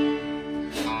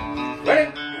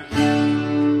 Ready?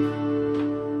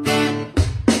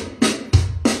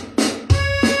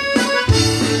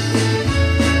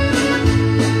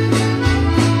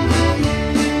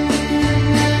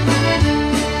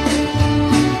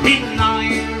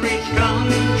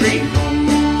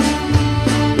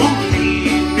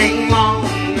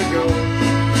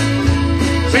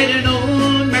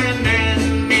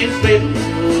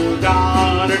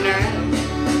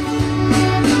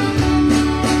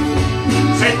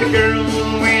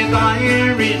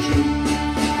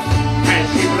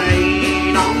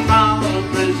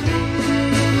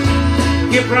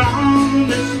 You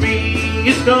promised me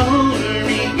a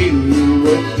story you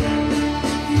would tell.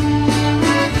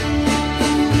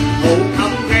 Oh,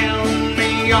 come tell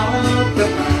me of the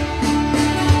man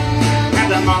and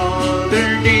the mother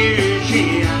dear she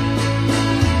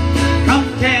had. Come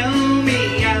tell me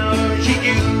how she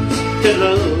used to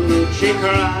love, she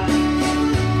cried.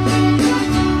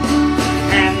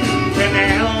 And to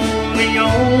now the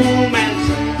old man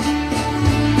said,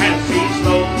 as he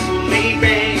slowly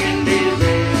bent his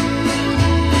head,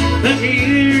 the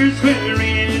tears were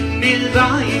in his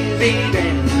eyes, he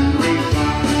then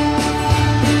replied.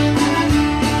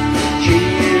 She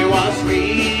was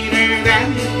sweeter than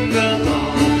the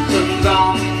blossoms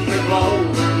on the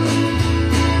clover.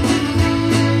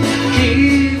 She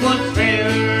was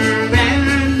fairer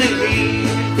than the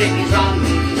evening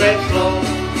sunset glow.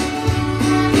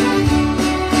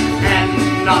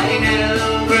 And I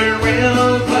never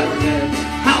will forget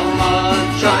how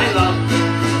much I loved her.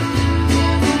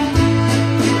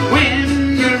 When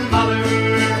your mother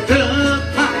took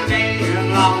my name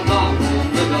long, long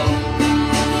ago,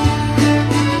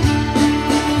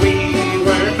 we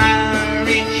were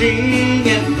married, she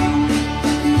and I,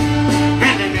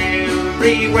 and in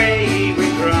every way we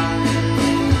tried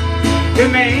to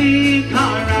make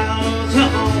our house a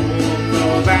home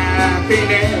of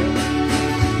happiness.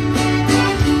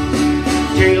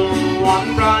 Till one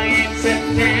bright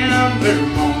September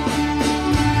morn,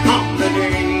 on the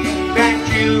day that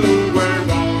you were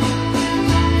born,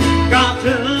 God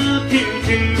took you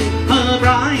to a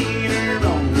brighter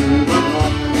home.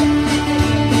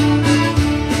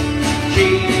 She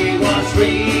was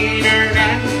sweeter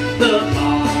than the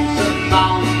blossom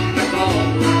on the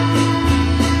clover.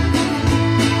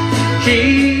 She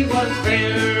was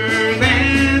fairer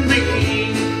than the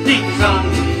evening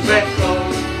sunset glow.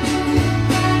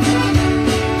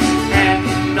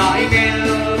 And I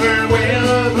never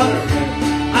will forget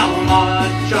how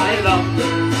much I loved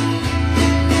her.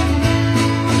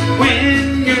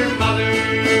 When your mother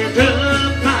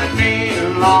took my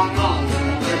name long, long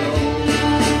ago.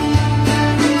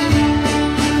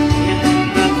 In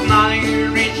the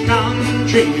Irish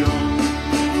country,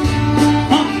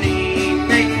 one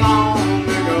evening long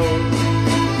ago,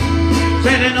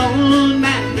 said an old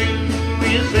man to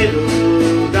his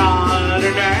little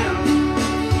daughter down,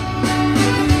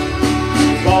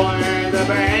 for the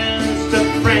best of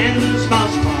friends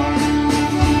must part.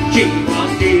 She was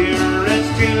dearest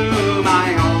to my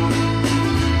heart,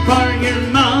 for your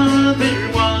mother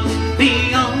was the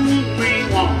only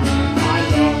one I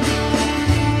loved.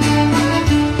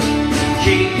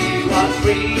 She was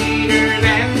sweeter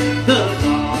than the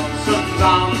blossoms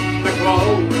on the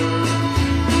clover.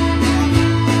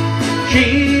 She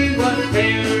was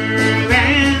fairer than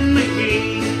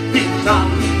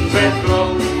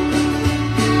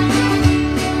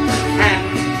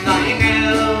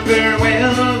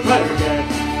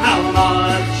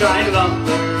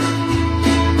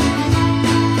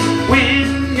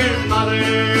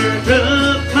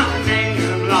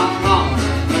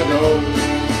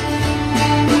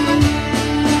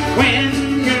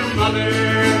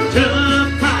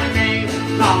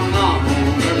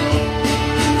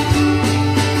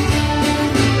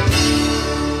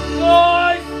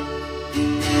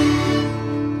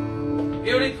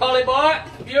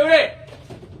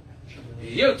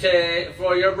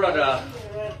for your brother.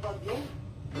 You're plugged in.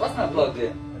 What's not plugged in?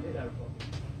 I did have a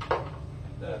problem.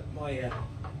 My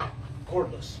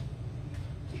cordless.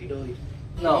 She died.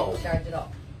 No. Charge it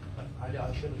up. I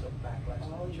should have took it back last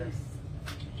night.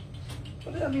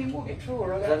 But I mean, we'll get through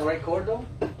her. Is that the right cord though?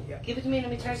 Give it to me and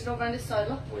let me charge it over on this side,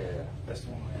 look. Yeah. That's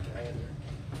the one I had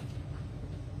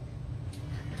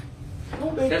there. No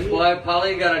big That's deal. why,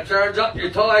 Polly, you gotta charge up your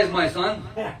toys, my son.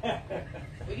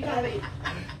 Will you have it?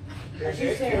 There's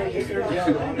You say how you spell the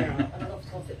other one there. I don't know if it's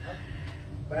going to fit.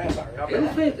 But that's all right. It'll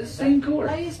fit. It's the same cord.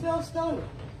 How do you spell stone?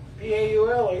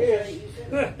 P-A-U-L, I guess.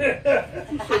 Sit down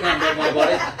there, my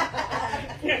buddy.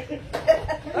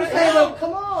 Oh,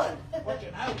 come on. Watch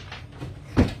it out.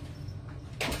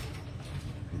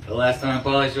 The last time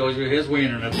Polly showed you his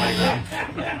wiener in the playground.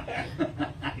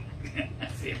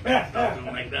 See if I can stop doing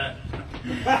like that.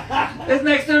 This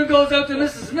next tune goes out to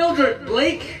Mrs. Mildred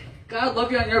Blake. God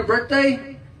love you on your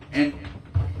birthday. And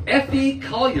Effie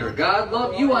Collier. God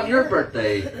love you on your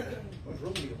birthday. What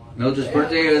room do you want? Mildred's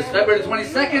birthday is February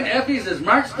 22nd. Effie's is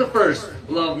March the 1st.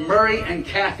 Love Murray and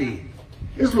Kathy.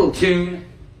 Here's a little tune.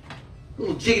 A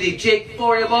little jiggity jig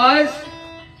for you boys.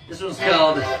 This one's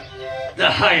called The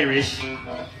Irish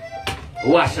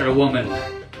Washer Woman.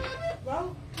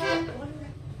 Well,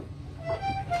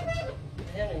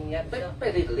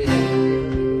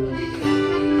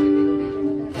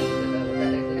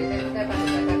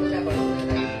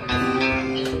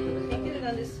 Get it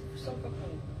on this sofa.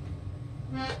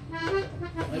 My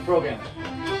program.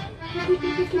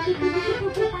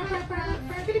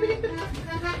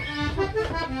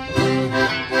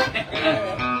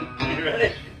 You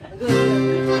ready?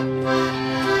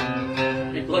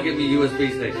 You plug in the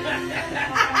USB stick.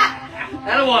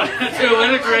 And a 1, 2,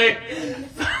 and a 3.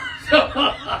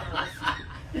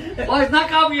 Boys,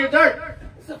 knock off your dirt.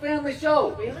 It's a family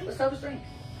show. Let's have a drink.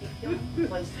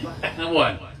 And a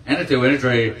 1, and a 2, and a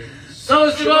 3.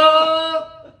 Sociable!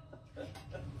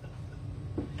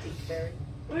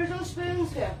 where's those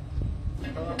spoons here?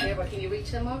 Okay, but can you reach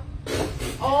them up?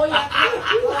 Oh, yeah.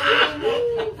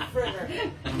 Further.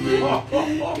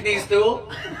 You need a stool?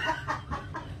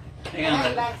 Hang on a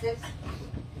minute. Back six.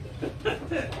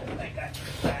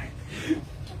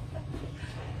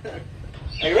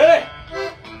 Are you ready?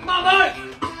 Come on, boys!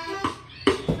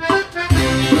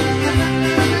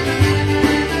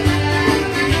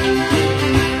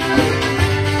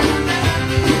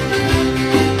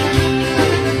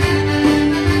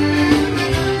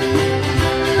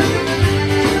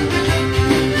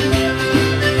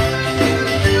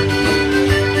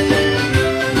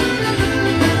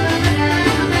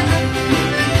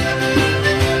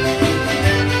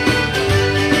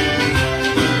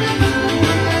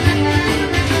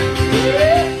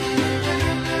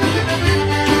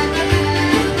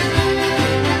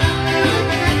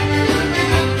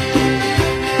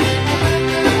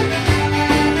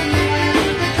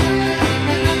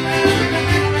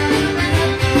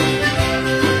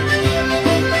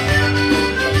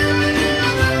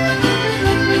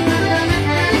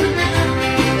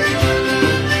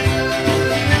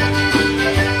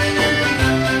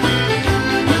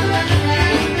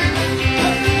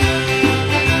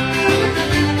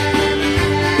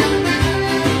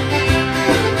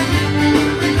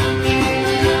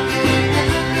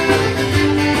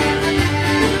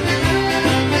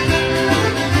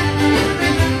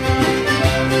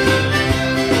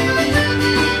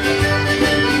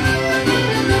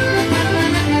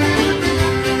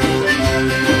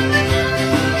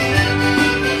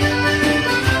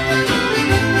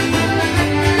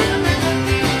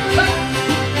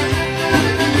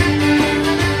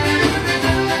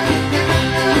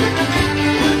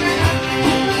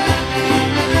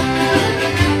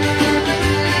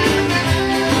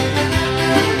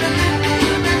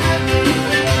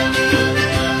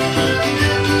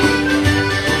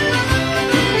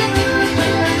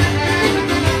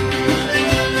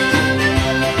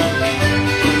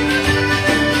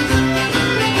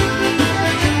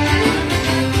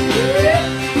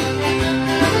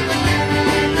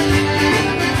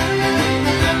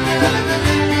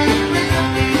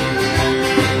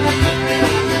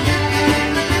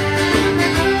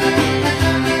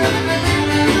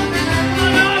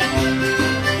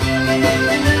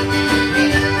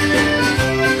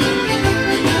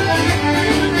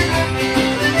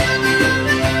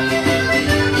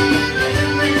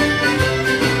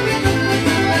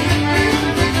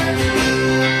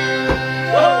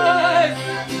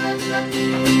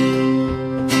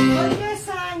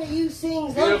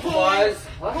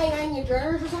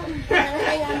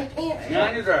 Hang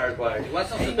on your drawers, boys. You want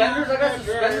some suspenders? I got some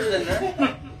suspenders in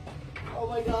there. Oh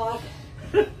my God.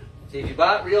 See, if you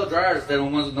bought real dryers, they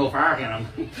don't want no fire in them.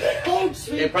 Oh, They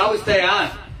sweet. probably stay on.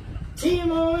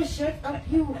 TMI, shut up,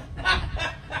 you.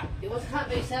 It was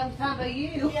time by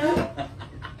you. Yeah.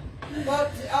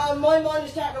 But my mind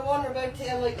is starting to wonder about the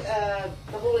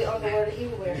holy underwear that you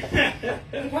wear.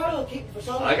 You probably will keep it for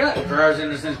something. I got dryers in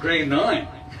there since grade 9.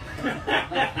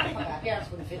 Yours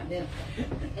wouldn't fit in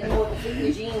anymore than fit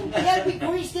your jeans. You gotta be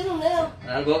greased in them now.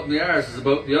 That about the arse is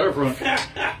about the other front.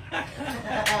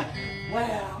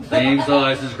 Wow. Same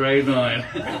size since grade 9.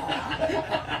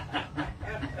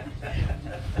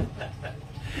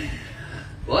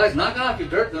 Boys, knock off your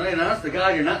dirt tonight. Honest to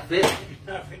God, you're not fit.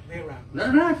 Not fit me around. No,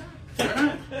 they're not. They're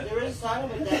not. There is a song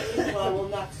about that, so I will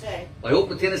not say. I hope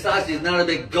the tin of sausage is not a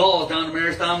big gall down the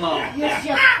Marystown Mall. Yes,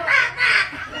 yes.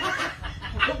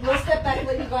 We'll step back and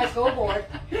let you guys go aboard.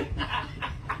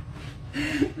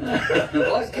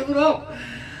 Boys, give it up.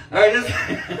 Alright,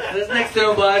 this next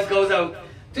tune, boys, goes out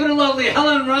to the lovely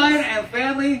Helen Ryan and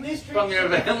family from your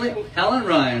family. Helen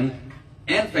Ryan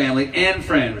and family and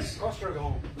friends. Custer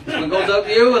gone. This one goes out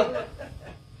to you.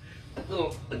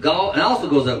 The Gal, and also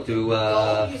goes out to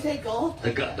You say gold?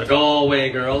 the Galway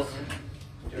girls.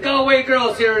 The Galway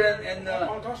girls here in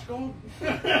Oh, Custer gone.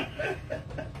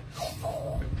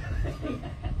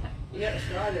 You got a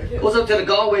straw there too. goes up to the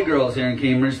Galway girls here in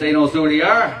Cambridge. They know who they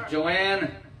are.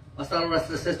 Joanne. What's all the rest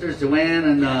of the sisters? Joanne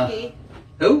and Jackie.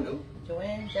 who?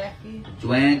 Joanne, Jackie,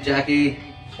 Joanne, Jackie,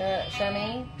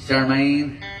 Charmaine.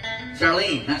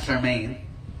 Charlene, not Charmaine.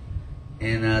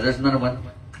 And there's another one.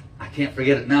 I can't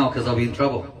forget it now because I'll be in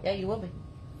trouble. Yeah, you will be.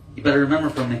 You better remember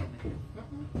from me.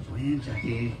 Joanne,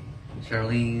 Jackie,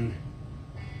 Charlene.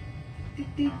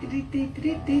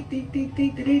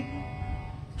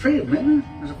 3 of them, isn't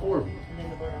there? There's 4 of them. And then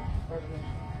the bird.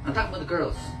 I'm talking about the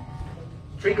girls.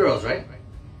 3 girls, right?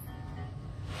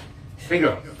 3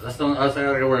 girls. That's the only thing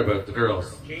I gotta worry about. The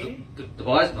girls. Katie? The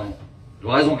boys, no. The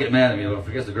boys won't get mad at me. If I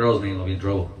forget the girls' name, I'll be in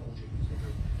trouble.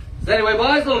 So anyway,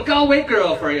 boys, little Galway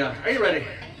girl for you. Are you ready?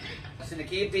 It's in the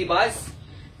key of D, boys.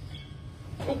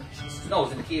 Oh, no,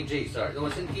 it's in the key of G. Sorry, no,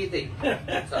 it's in the key of D.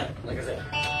 Sorry, like I said.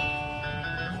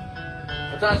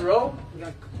 What time's the roll?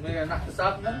 We're gonna knock this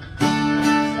off a minute.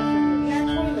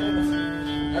 Yeah, 20 minutes.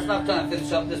 That's enough time to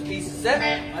finish up this piece of set,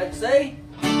 I'd say.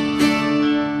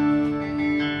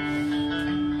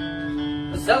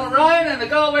 It's Helen Ryan and the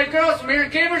Galway girls from here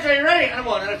in Cambridge. Are you ready? And a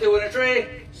 1, and a 2, and a 3.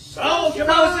 Soldier!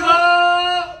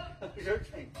 Here's your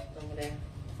thing. Over there.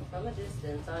 From a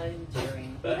distance, I'm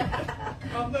cheering.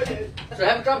 I'm not it. So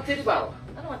have a drop titty bottle.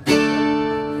 I don't want to.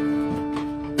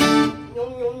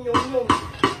 Yum, yum, yum, yum.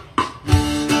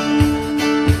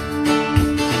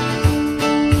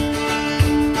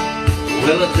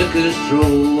 Well, I took a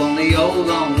stroll on the old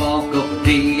long walk up the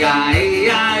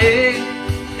D-I-A-I-A.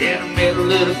 In the middle,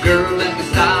 little girl let me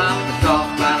stop and talk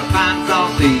about a fine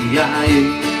soft D-I-A.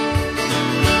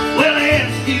 Well, I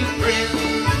asked you, friend,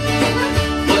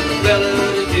 what's a fella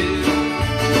to do?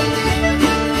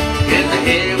 And her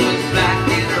hair was black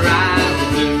and her eyes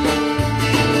were blue.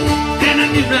 And I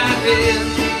knew right then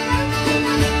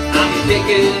I'm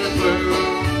taking the world.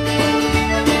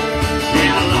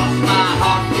 And I lost my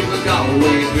heart to a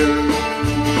Galway girl.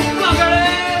 Come on,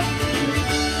 girlie!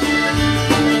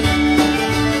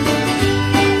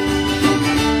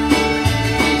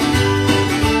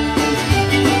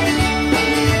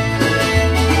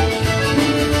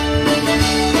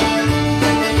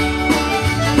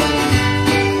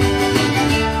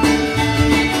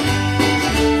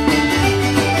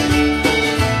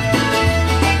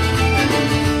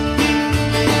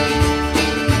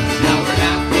 Now we're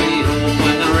halfway home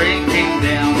when the rain came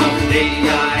down on the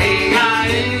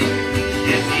D-I-A-I-A.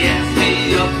 And she asked me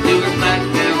up to her flat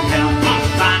downtown on a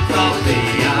fine soft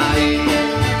D-I-A.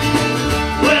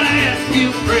 Well, I asked you,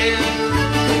 friend,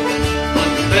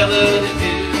 what's a fella to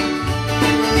do?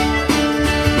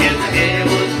 And her hair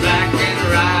was black and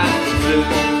her eyes were blue.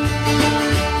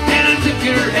 And I took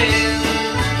her hand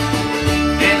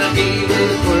and I gave her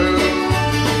the twirl.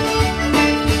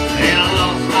 And I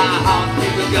lost my heart to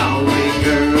the Galway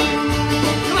girl.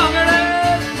 Come on, girlie!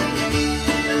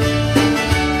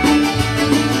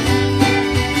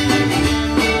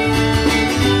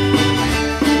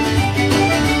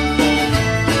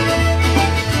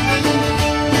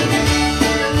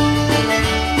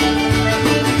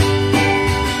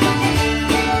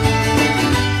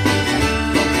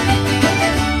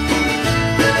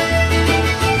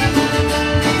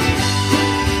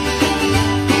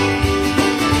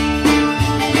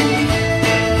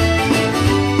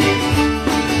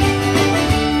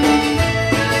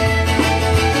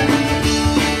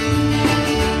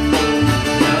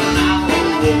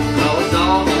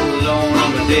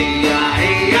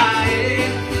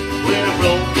 Well,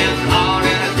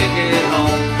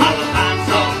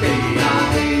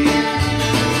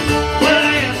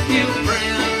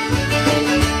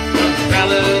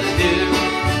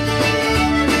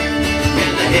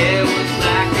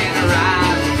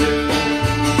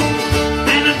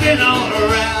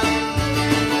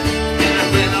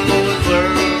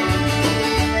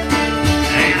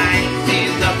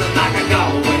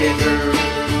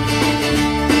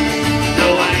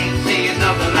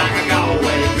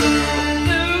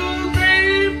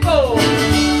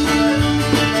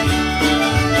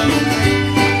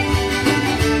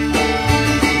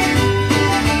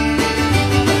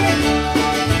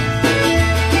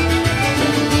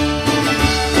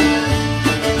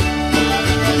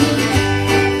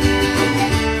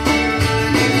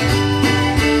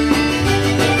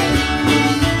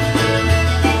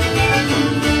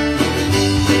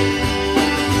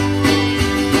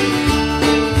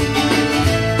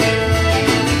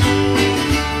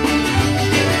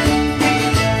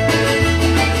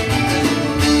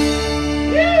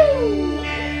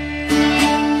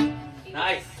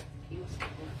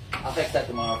 fix that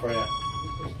tomorrow for you.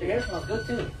 Your hair smells good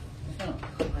too. Oh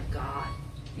my God.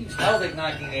 You smell like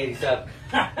 1987.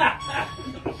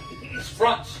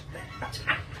 Sprunch.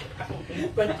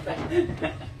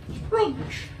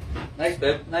 Nice,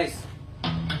 babe. Nice.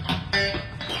 I'm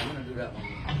gonna do that one.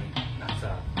 That's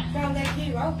Found that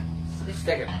key, Ro. just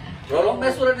stick it. Bro, don't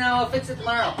mess with it now. I'll fix it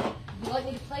tomorrow. You like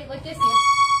me to play it like this here?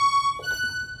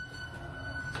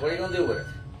 What are you gonna do with it?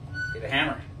 Get a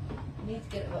hammer. I need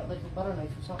to get like a butter knife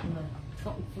or something,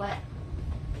 something flat.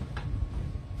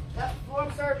 Yep,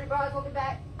 perform surgery, guys. We'll be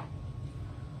back.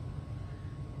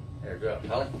 There, go.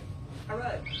 Holly. All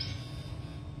right.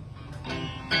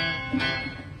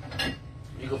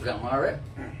 You go for that one, all right?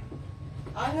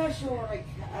 I'm not sure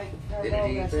how long that's Can Can I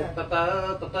use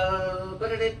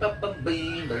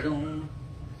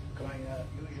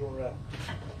your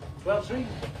 12 string?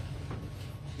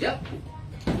 Yep.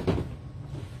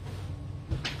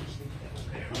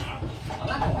 I'm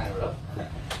not going anywhere else.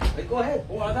 Hey, go ahead.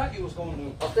 Oh, I thought you was going to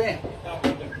I'll stay. out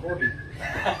with the accordion.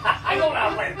 I don't know how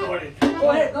to play the accordion. Go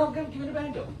ahead. No, give me the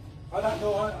banjo. I thought,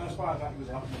 no, that's why I thought you was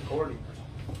out with the accordion or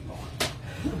something. No.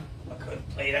 I couldn't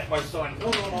play that, my son. No,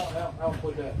 I'll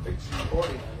put that fix the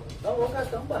accordion. No, what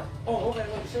got done by? Oh, okay,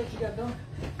 what you said you got done?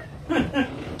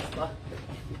 What?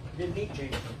 Didn't need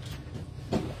change.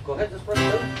 Go ahead, just press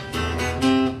it.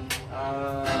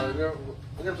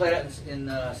 We're gonna play that in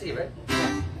C, right?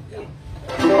 Yeah.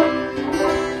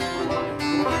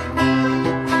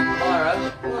 Mara,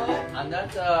 on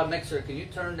that mixer, can you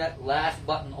turn that last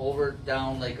button over,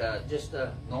 down, like just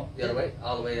no, the other way,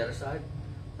 all the way the other side?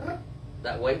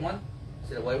 That white one.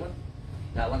 See the white one?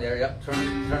 That one there. Yep.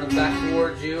 Turn them back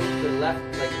towards you, to the left,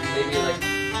 like maybe like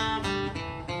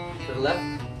to the left.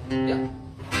 Yep.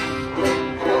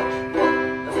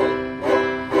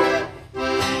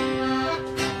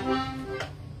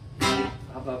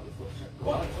 How about the foot? Go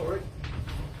on, sorry.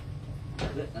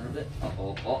 Another bit.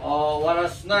 Oh, what a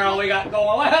snarl we got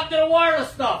going. What happened to the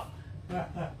wireless stuff?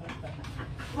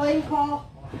 flame call.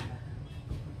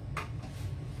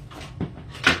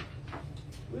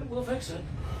 We'll fix it.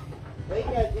 Wait,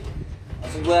 yeah,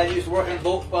 I'm so glad you used to work in a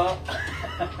boat, Bob.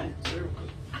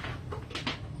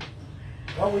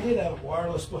 Well, we did have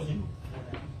wireless, but you.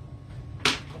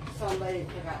 somebody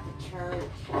forgot to charge.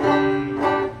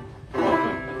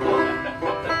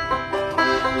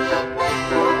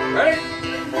 Ready?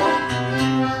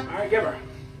 All right, give her.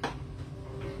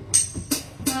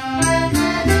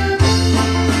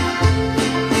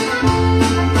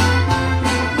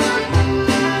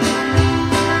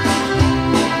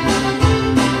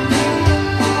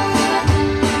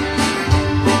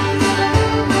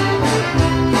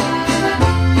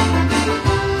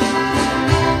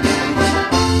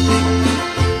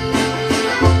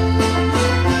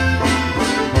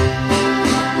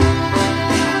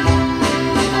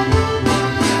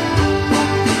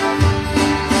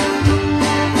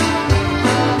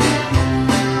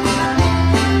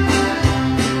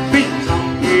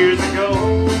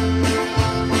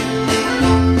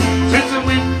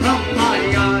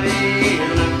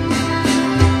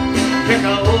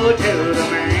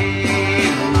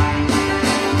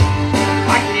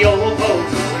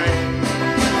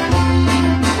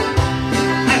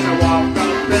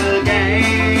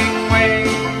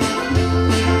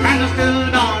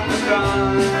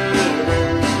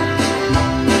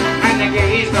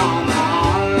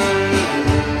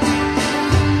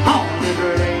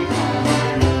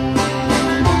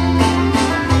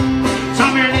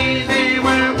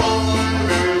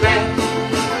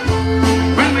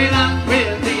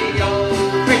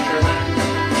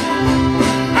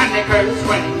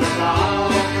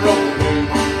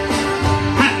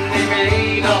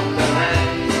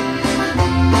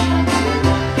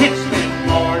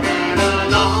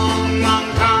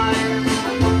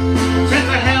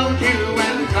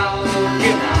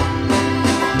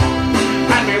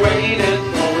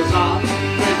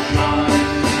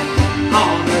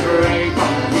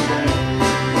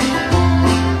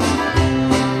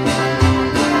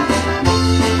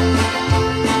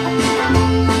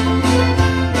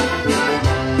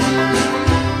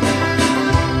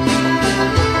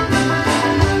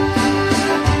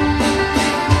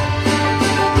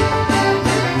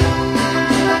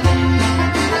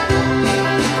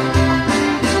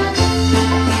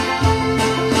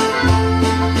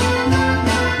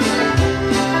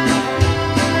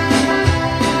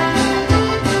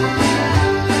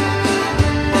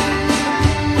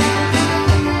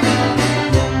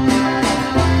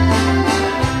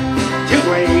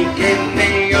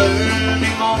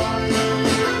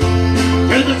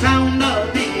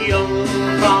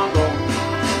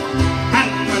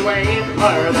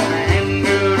 For the man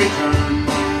to return.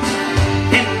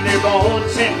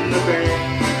 boats in the bay.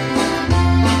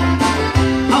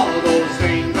 All those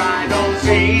things I don't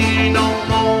see no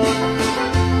more,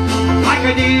 like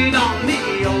I did on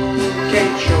the old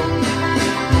Cape Shore.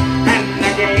 And I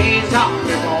gaze on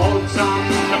the boats on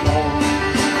the moor,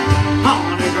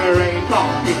 on a great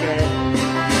foggy day.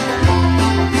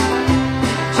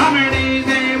 Summer days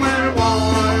they were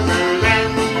warmer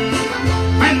then,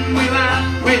 when we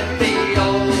laughed with the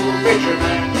old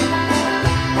fishermen,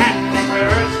 and the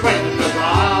birds when the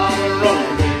bow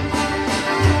rolled in,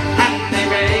 and they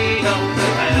made up the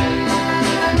bed.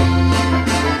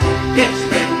 It's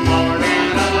been more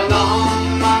than a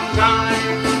long, long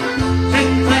time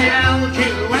since I held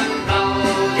you and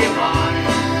held you mine,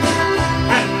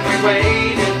 and we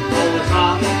waited for the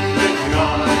sun to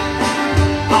shine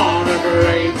on a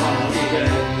great foggy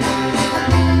day.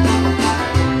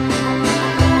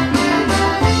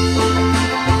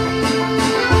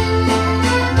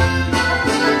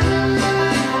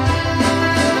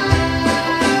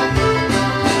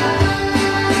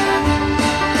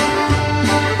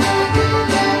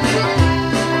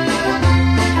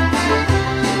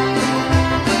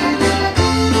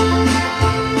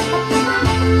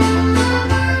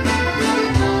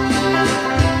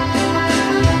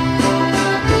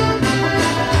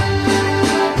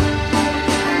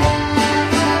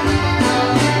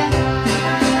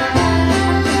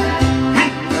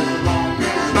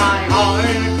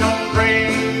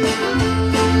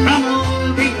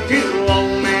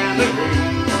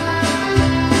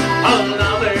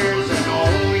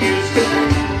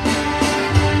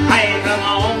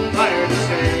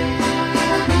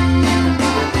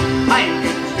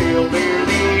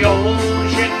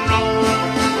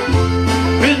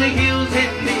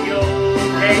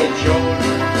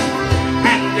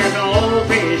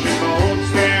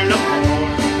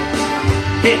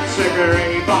 It's a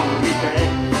great foggy day.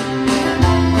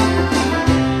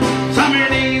 Summer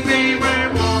days they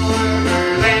were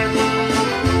warmer then,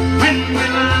 when we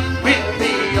laughed with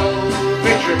the old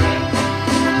fishermen,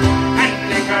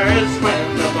 and they cursed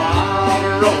when the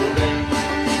bow rolled in,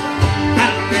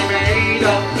 and they made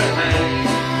up the hay.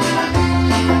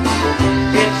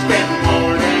 It's been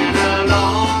more than a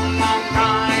long, long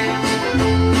time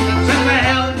since I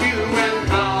held you and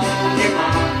called you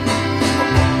mine,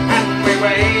 and we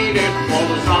waited for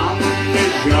the sun to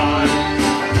shine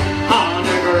on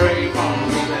a great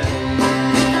foggy day.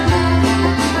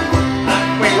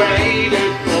 And we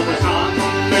waited for the sun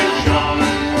to shine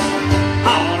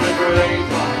on a great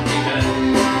foggy day.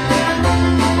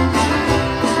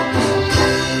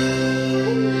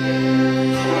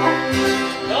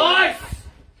 Nice!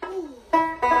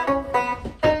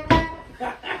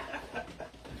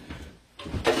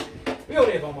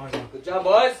 Beautiful, Martin. Good job,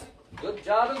 boys. Good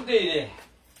job indeed.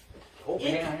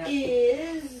 It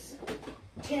is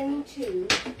 10-2.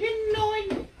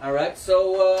 All right,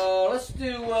 so let's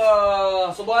do.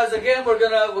 So, boys, again, we're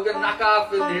gonna knock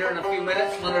off in here in a few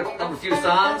minutes, another few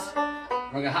songs.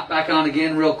 We're gonna hop back on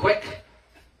again real quick.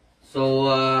 So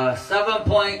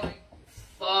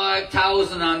 7.5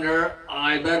 thousand under.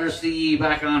 I better see you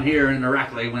back on here in the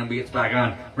Rackley when we get back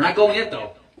on. We're not going yet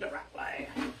though. The Rackley.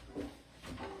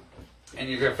 And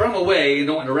if you're from away, you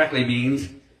know what the Rackley means.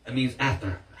 It means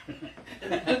after.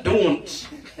 Don't.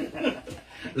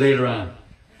 Later on.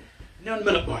 No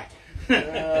minute, boy.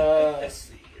 Let's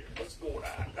see here. What's going on?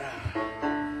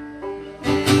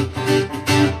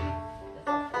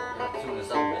 Tune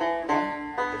this up a bit.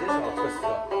 It is all twisted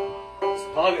up.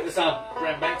 I'll get this on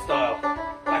Grand Bank style.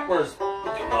 Backwards.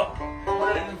 Put it up.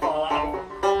 Let it fall out.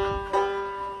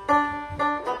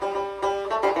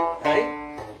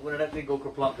 Right? Where did that thing go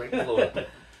kerplunk right in the floor?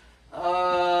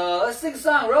 Let's sing a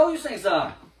song. Ro, you sing a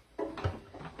song.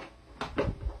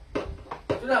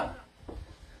 Do that one.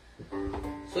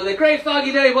 So the great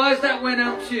foggy day was that went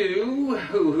out to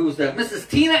who's that? Mrs.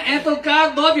 Tina Ethel.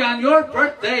 God love you on your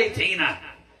birthday, Tina.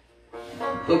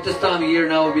 Look, this time of year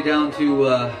now we'll be down to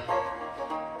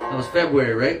that was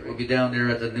February, right? We'll be down there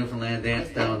at the Newfoundland dance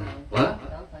down. What?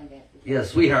 Yeah,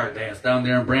 Sweetheart dance down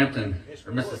there in Brampton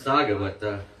or Mississauga, but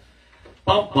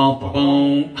bump bump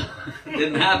boom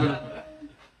didn't happen.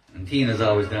 And Tina's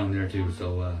always down there too.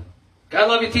 So God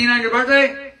love you, Tina, on your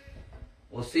birthday.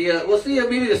 We'll see you. We'll see you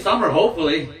maybe this summer,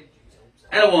 hopefully.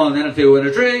 And a 1 and a 2 and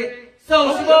a 3.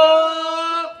 So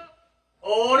slow.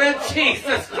 Oh, then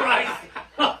Jesus Christ!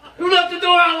 Who left the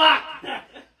door unlocked?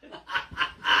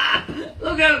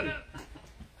 Look at him.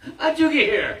 How'd you get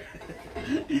here?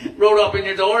 Rode up in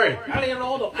your door. How do you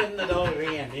roll up in the door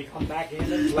again? You come back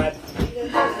in and fled.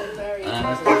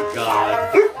 Honest to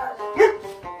God.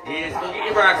 Yes, go get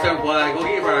your barks out, boy. Go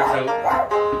get your barks out.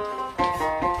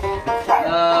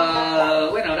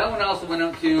 Wait, no, that one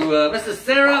Mrs.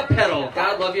 Sarah Peddle.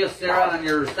 God love you, Sarah, on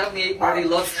your 78 birthday.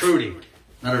 Love, Trudy.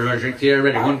 Another drink to you.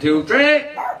 Ready? 1, 2, 3.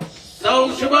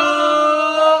 Sociable!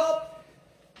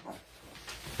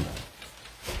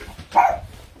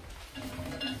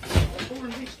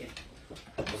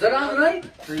 Was that on tonight?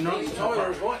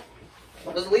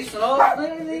 Was Lisa know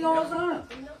anything all was on?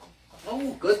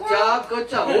 Oh, good job, good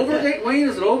job. Over, Wayne?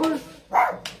 Is it over?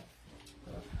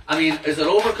 I mean, is it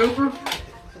over, Cooper?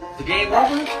 The game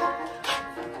over?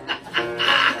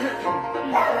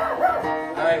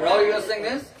 Alright, Ro, you gonna sing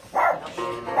this?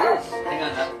 Yes.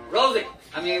 Hang on. Rosie!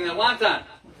 I mean, Wonton.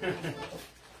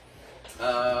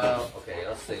 Okay,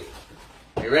 let's see.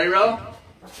 You ready, Ro?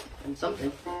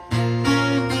 Something.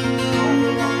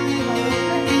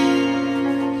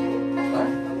 What?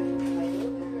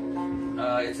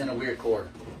 It's in a weird chord.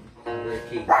 A weird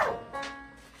key.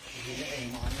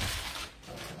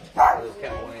 There's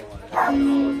capital name on it.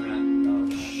 No, it's not.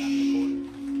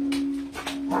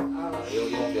 No, you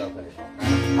won't be able to finish.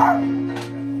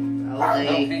 No,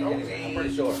 I'm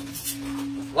pretty sure.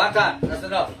 One time, that's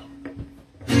enough.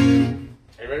 Are you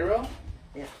ready, Ro?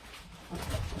 Yeah.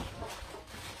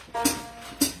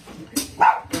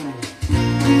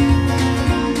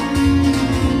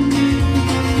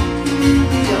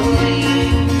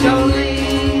 Jolene,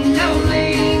 Jolene,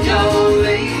 Jolene,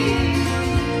 Jolene,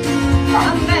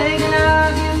 I'm begging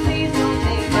of you, please don't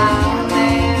take my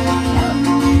man.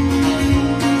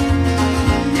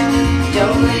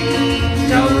 Jolene,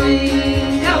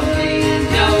 Jolene, Jolene,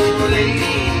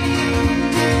 Jolene,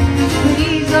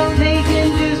 please don't take him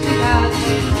just because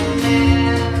he's a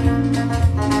man.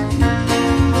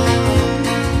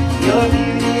 Your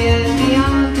beauty is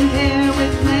beyond compare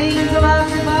with flames of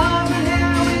aqua auburn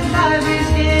hair, with ivory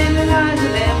skin and eyes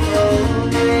of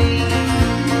emerald green.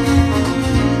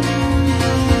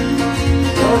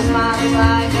 Your smile is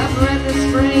like a breath of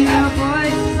spring, your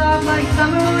voice is soft like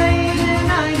summer rain,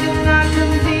 and I cannot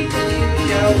compete with you,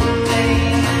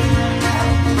 Jolene.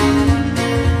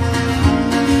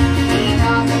 We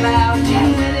talk about you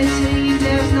when it seems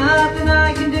there's nothing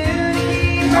I can do to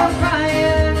keep from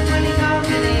crying when he's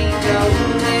talking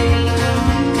Jolene.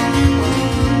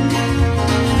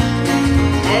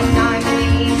 And I can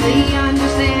easily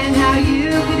understand how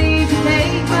you could easily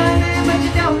take my man, but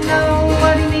you don't know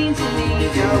what he means to me,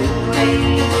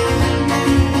 Jolene.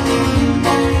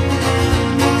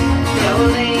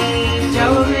 Jolene,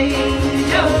 Jolene,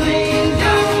 Jolene,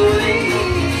 Jolene,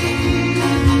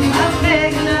 I'm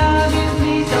begging of you,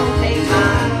 please don't take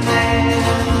my man.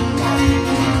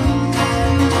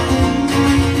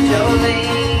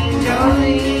 Jolene,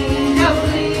 Jolene,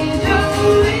 Jolene,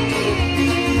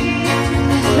 Jolene,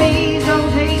 please don't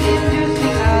take him just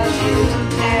because you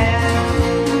can.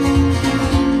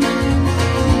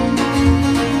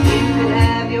 You could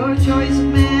have your choice of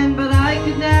man, but I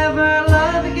could never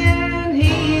love again.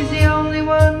 He's the only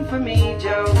one for me,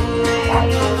 Jolene.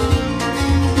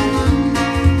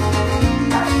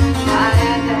 I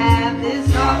had to have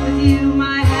this talk with you.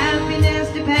 My happiness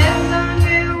depends on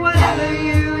you. Whatever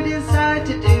you decide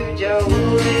to do,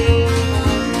 Jolene.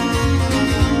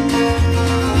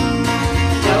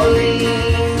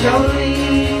 Jolene,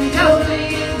 Jolene,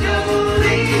 Jolene,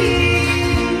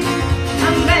 Jolene,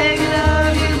 I'm begging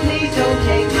of you, please don't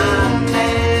take my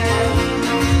man.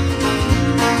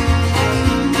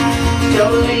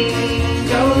 Jolene,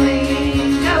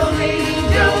 Jolene, Jolene,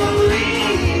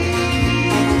 Jolene,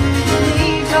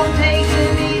 please don't take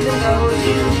him even though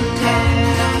you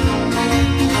can.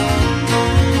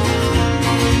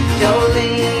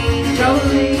 Jolene,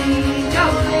 Jolene,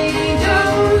 Jolene,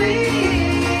 Jolene,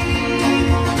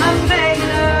 I'm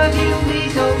begging of you,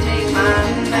 please don't take my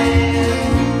man.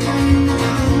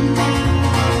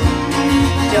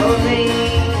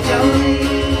 Jolene,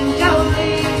 Jolene,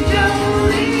 Jolene,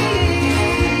 Jolene,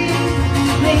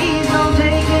 please don't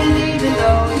take him even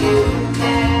though you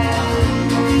can.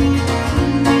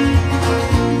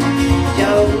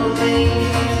 Jolene.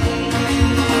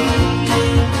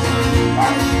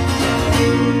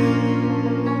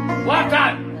 One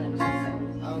time!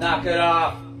 Knock it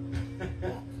off.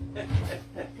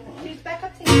 She's back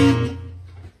up singing.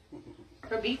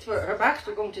 Her backs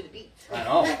were going to the beats. I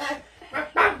know.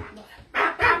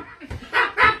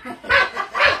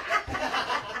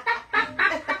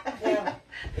 Yeah,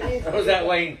 it is. What was that,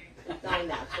 Wayne? 9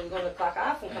 now, so we're going to clock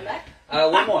off and come back.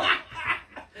 One more.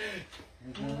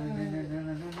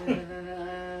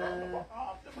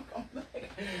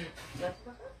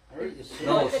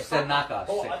 No, she said knock off.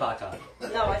 She said clock off.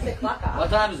 No, I said clock off. What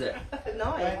time is it?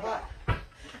 9. What?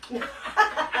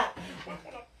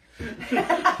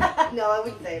 No, I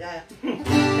wouldn't say that.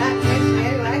 That's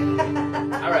anyway.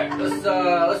 All right,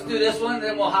 let's do this one,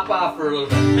 then we'll hop off for a little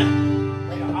bit.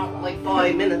 Like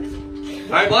 5 minutes.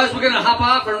 All right, boys, we're gonna hop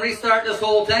off and restart this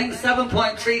whole thing.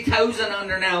 7.3 thousand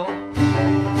under now.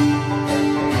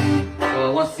 So I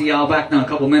want to see y'all back now in a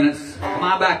couple minutes. Come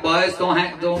on back, boys. Don't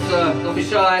be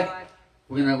shy.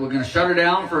 We're gonna shut her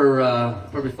down for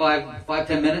probably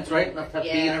 5-10 minutes, right? Left that pee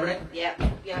and everything. Yeah.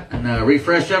 And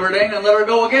refresh everything and let her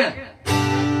go again.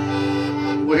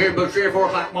 We're here about 3 or 4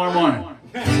 o'clock tomorrow morning.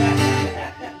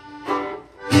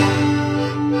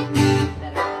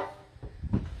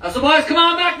 So boys, come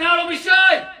on back now, don't be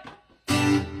shy!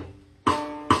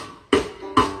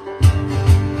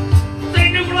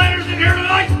 Say new lighters in here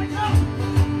tonight!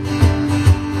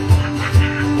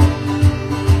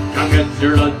 Come get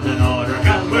your lunch in order,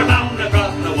 cause we're bound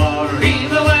across the water.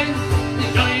 Heave away, the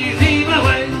Johnnies heave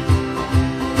away.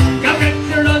 Come get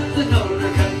your lunch in order,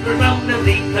 cause we're bound to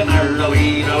leave tomorrow.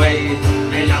 Heave away,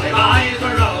 the jolly boys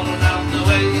are all down the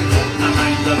way. Our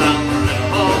times are bound for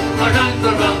Liverpool, our times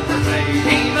are bound for Spain.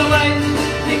 Heave away,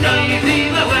 the Johnnies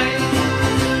heave away.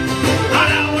 And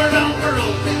now we're bound for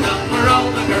Rosentown, where all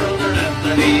the girls are left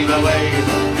to heave away.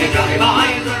 The jolly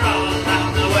boys are all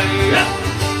down the way. Yeah.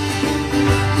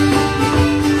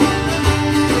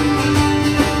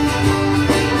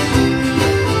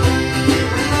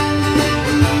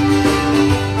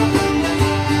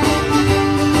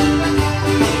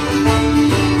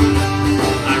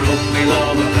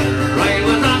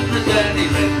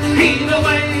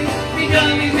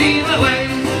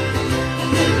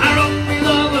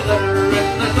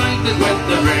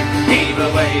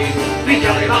 The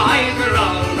jolly boys are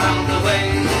all round the way.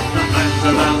 Sometimes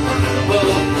they're bound for Liverpool,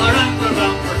 or they're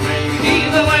bound for Spain.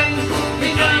 Heave away, the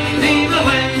Johnnies heave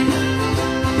away.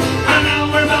 And now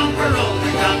we're bound for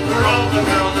Rosentown, where all the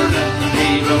girls are left to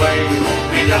heave away.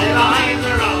 The jolly boys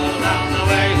are all round the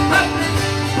way.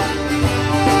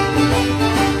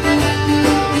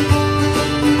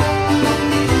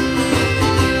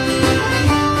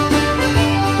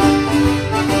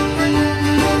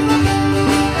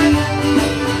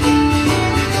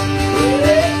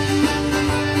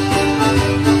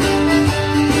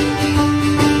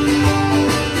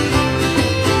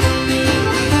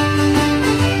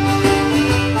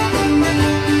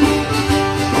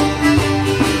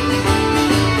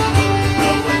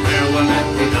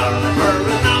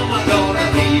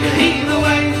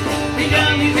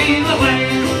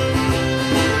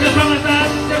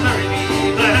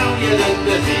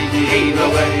 Heave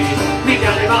away, the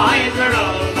jolly boys are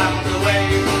all bound away.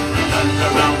 The guns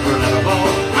are bound for Liverpool,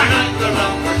 our guns are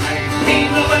bound for Spain.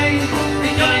 Heave away, the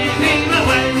Johnnies heave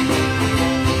away.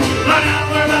 But now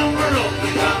we're bound for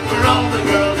Rosentown, where all the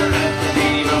girls are left to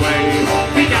heave away.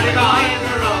 The jolly boys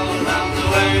are all bound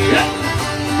away. Yeah.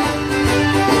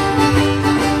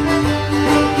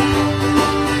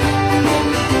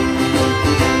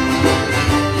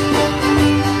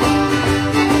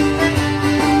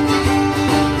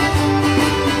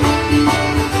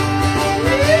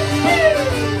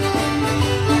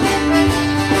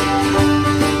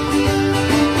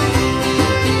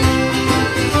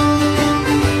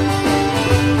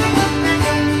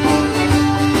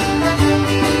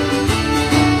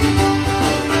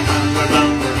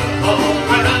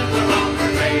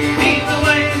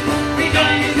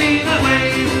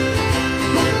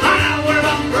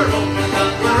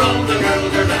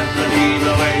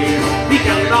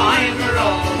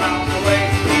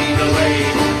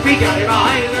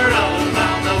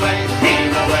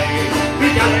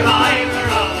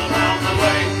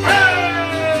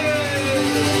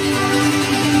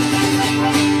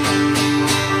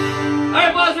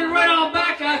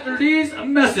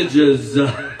 Messages.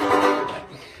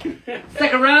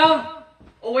 Second round.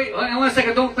 Oh wait, hang on 1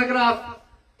 second. Don't click it off.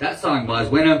 That song, boys,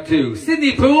 went up to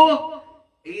Sydney Poole,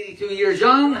 82 years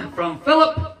young, from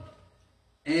Philip,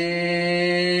 and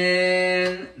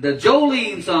the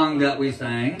Jolene song that we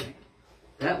sang,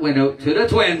 that went out to the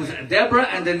twins, Deborah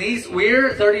and Denise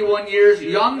Weir, 31 years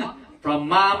young, from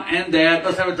Mom and Dad.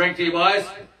 Let's have a drink to you, boys,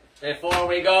 before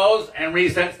we goes and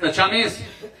resets the chummies.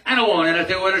 And a 1 and a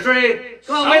 2 and a 3.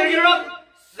 Come on, way to get her up.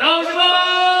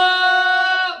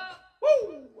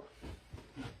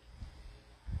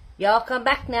 Y'all come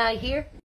back now, you hear?